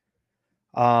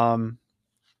 Um,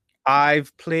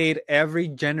 I've played every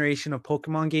generation of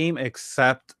Pokemon game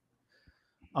except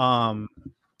um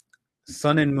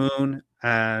Sun and Moon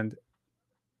and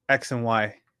X and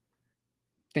Y.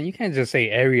 Then you can't just say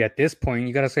every at this point.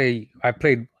 You gotta say I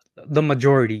played the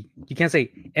majority. You can't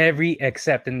say every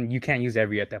except, and you can't use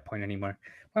every at that point anymore.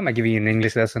 Why am I giving you an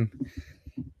English lesson?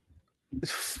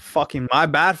 It's fucking my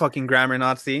bad, fucking grammar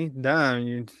Nazi.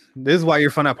 Damn, this is why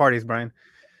you're fun at parties, Brian.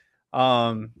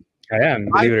 Um, I am,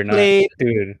 I believe it or not, played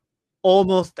dude.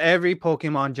 almost every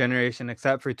Pokemon generation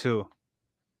except for two.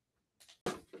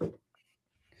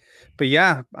 But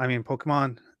yeah, I mean,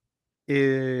 Pokemon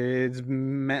is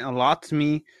meant a lot to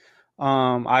me.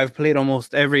 I've played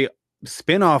almost every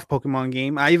spin-off Pokemon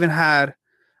game. I even had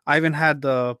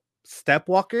the Step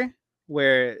Walker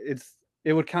where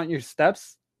it would count your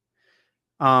steps.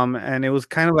 And it was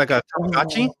kind of like a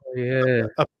Tamagotchi, Oh, yeah,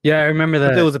 uh, yeah, I remember but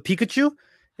there that. was a Pikachu.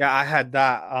 Yeah, I had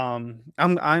that. I'm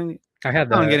I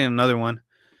had I'm that. getting another one.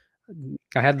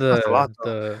 I had That's a lot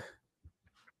though. the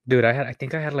dude. I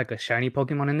think I had like a shiny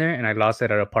Pokemon in there, and I lost it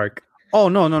at a park. Oh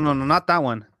no, not that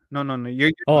one. No.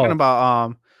 You're talking Oh,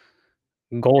 about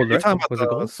gold, you're right? talking about Was it the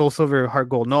gold? Soul Silver Heart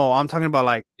Gold. No, I'm talking about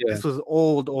like Yeah. this was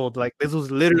old. Like this was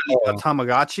literally a Oh,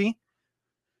 Tamagotchi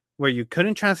where you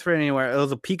couldn't transfer it anywhere. It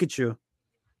was a Pikachu,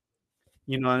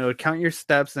 and it would count your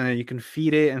steps and then you can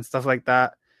feed it and stuff like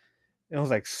that. It was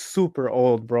like super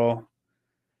old, bro.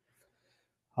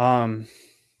 Um,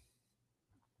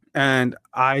 and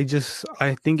I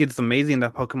think it's amazing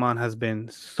that Pokemon has been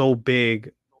so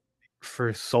big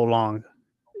for so long.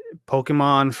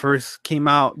 Pokemon first came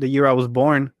out the year I was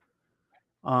born.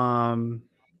 Um,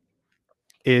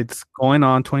 it's going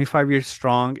on 25 years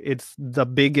strong. It's the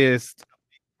biggest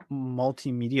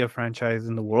multimedia franchise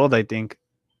in the world, I think,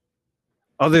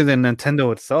 other than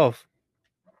Nintendo itself.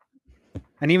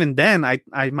 And even then, I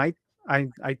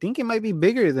think it might be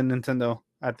bigger than Nintendo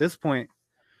at this point.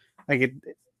 Like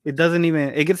it doesn't even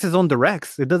it gets its own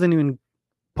directs. It doesn't even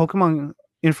Pokemon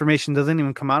information doesn't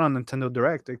even come out on Nintendo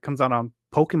Direct. It comes out on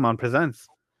Pokemon Presents.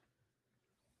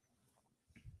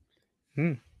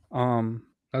 hmm, Um,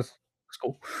 that's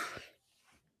cool.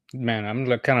 Man, I'm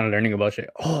like kind of learning about shit.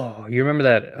 Oh, you remember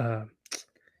that?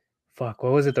 Fuck,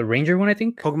 what was it? The Ranger one, I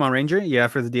think. Pokemon Ranger, yeah,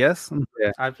 for the DS.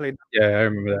 Yeah, I played yeah, I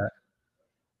remember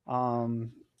that.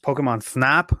 um Pokemon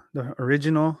Snap, the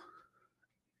original.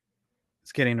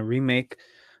 It's getting a remake.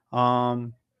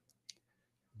 Um,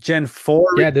 Gen 4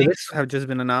 Yeah, dude. remakes have just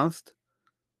been announced.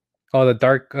 Oh, the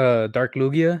Dark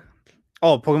Lugia.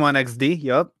 Oh, Pokemon XD,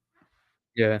 yup.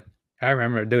 Yeah, I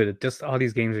remember, dude. Just all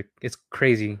these games, it's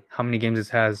crazy how many games it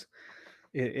has.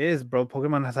 It is, bro.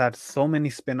 Pokemon has had so many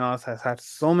spin-offs, has had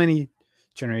so many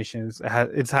generations.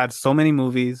 It's had so many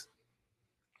movies.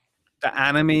 The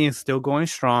anime is still going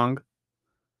strong.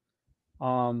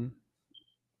 Um,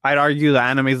 I'd argue the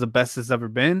anime is the best it's ever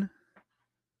been.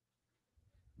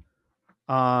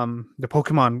 The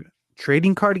Pokemon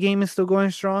trading card game is still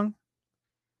going strong.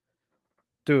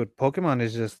 Dude, Pokemon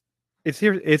is just it's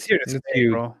here to It's stay,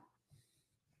 huge, bro.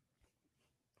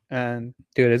 And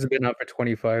dude. It's been out for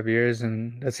 25 years,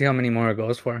 and let's see how many more it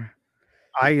goes for.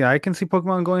 I can see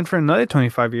Pokemon going for another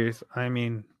 25 years. I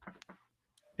mean,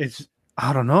 it's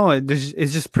I don't know, it's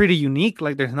just pretty unique.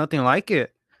 Like there's nothing like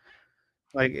it.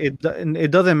 Like it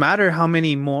doesn't matter how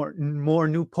many more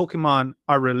new Pokemon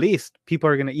are released. People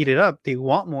are gonna eat it up. They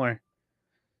want more.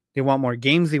 They want more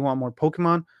games. They want more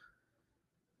Pokemon.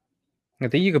 I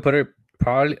think you could put it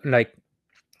probably like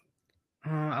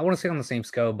I wouldn't say on the same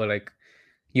scale, but like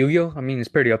Yu-Gi-Oh. I mean, it's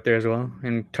pretty up there as well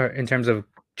in terms of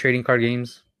trading card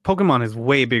games. Pokemon is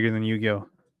way bigger than Yu-Gi-Oh.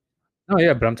 Oh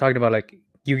yeah, but I'm talking about like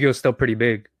Yu-Gi-Oh is still pretty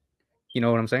big. You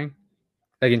know what I'm saying?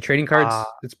 Like in trading Uh cards,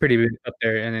 it's pretty big up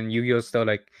there, and then Yu-Gi-Oh is still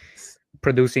like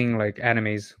producing like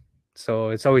animes, so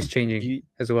it's always changing you,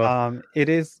 as well. it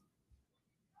is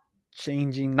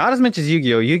changing. Not as much as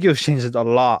Yu-Gi-Oh. Yu-Gi-Oh changes a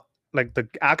lot. Like the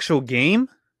actual game,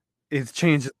 it's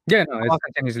changed Yeah, no, a it's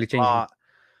continuously changing. lot.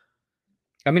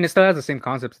 I mean, it still has the same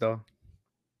concepts though.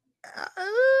 Uh,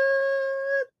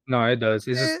 No, it does.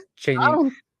 It's eh, just I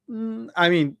changing. don't. I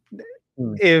mean,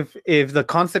 Hmm. if the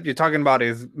concept you're talking about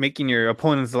is making your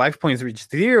opponent's life points reach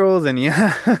zero, then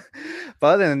yeah. But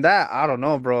other than that, I don't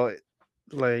know, bro.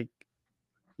 Like,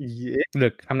 yeah,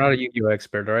 Look, I'm not a Yu-Gi-Oh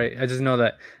expert, all right? I just know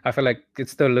that I feel like it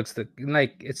still looks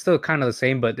like it's still kind of the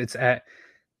same, but it's at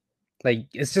like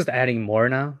it's just adding more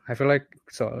now. I feel like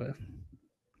so.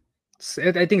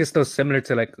 I think it's still similar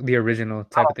to like the original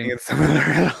I type of don't think thing. it's similar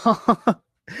at all.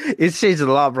 It's changed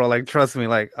a lot, bro. Like, trust me.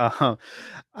 Like,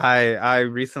 I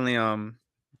recently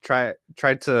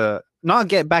tried to not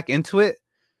get back into it,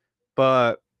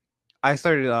 but I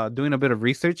started doing a bit of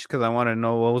research because I wanted to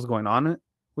know what was going on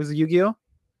with Yu-Gi-Oh.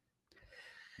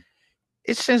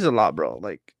 It's changed a lot, bro.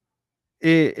 Like,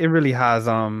 it really has.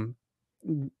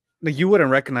 Like you wouldn't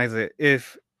recognize it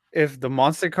if the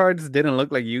monster cards didn't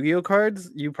look like Yu-Gi-Oh cards.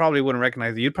 You probably wouldn't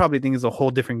recognize it. You'd probably think it's a whole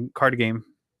different card game.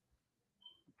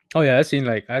 Oh yeah, I've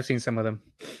seen some of them,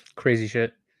 crazy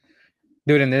shit,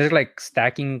 dude. And they're like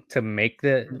stacking to make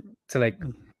to like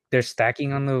they're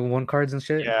stacking on the one cards and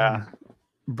shit. Yeah,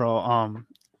 bro.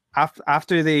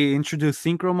 After they introduced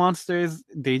synchro monsters,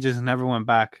 they just never went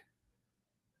back.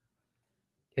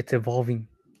 It's evolving.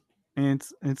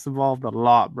 It's evolved a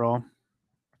lot, bro.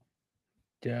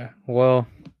 Yeah. Well,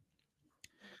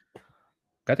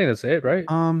 I think that's it, right?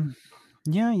 Um,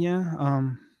 yeah, yeah.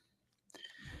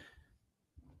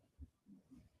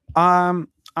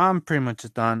 I'm pretty much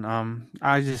done.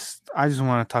 I just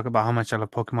want to talk about how much I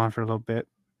love Pokemon for a little bit.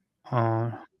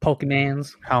 Uh,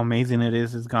 Pokemans. how amazing it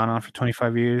is. It's gone on for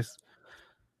 25 years.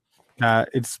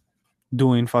 It's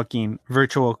doing fucking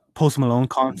virtual Post Malone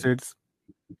concerts.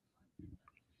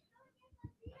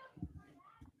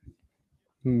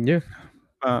 Yeah.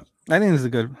 I think this is a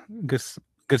good,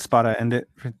 good spot to end it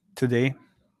for today.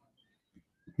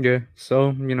 Yeah.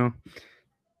 So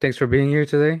thanks for being here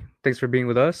today. Thanks for being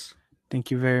with us.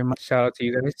 Thank you very much. Shout out to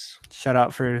you guys. Shout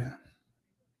out for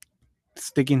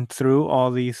sticking through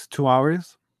all these 2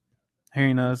 hours,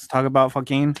 hearing us talk about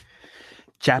fucking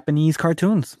Japanese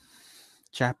cartoons,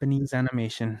 Japanese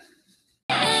animation.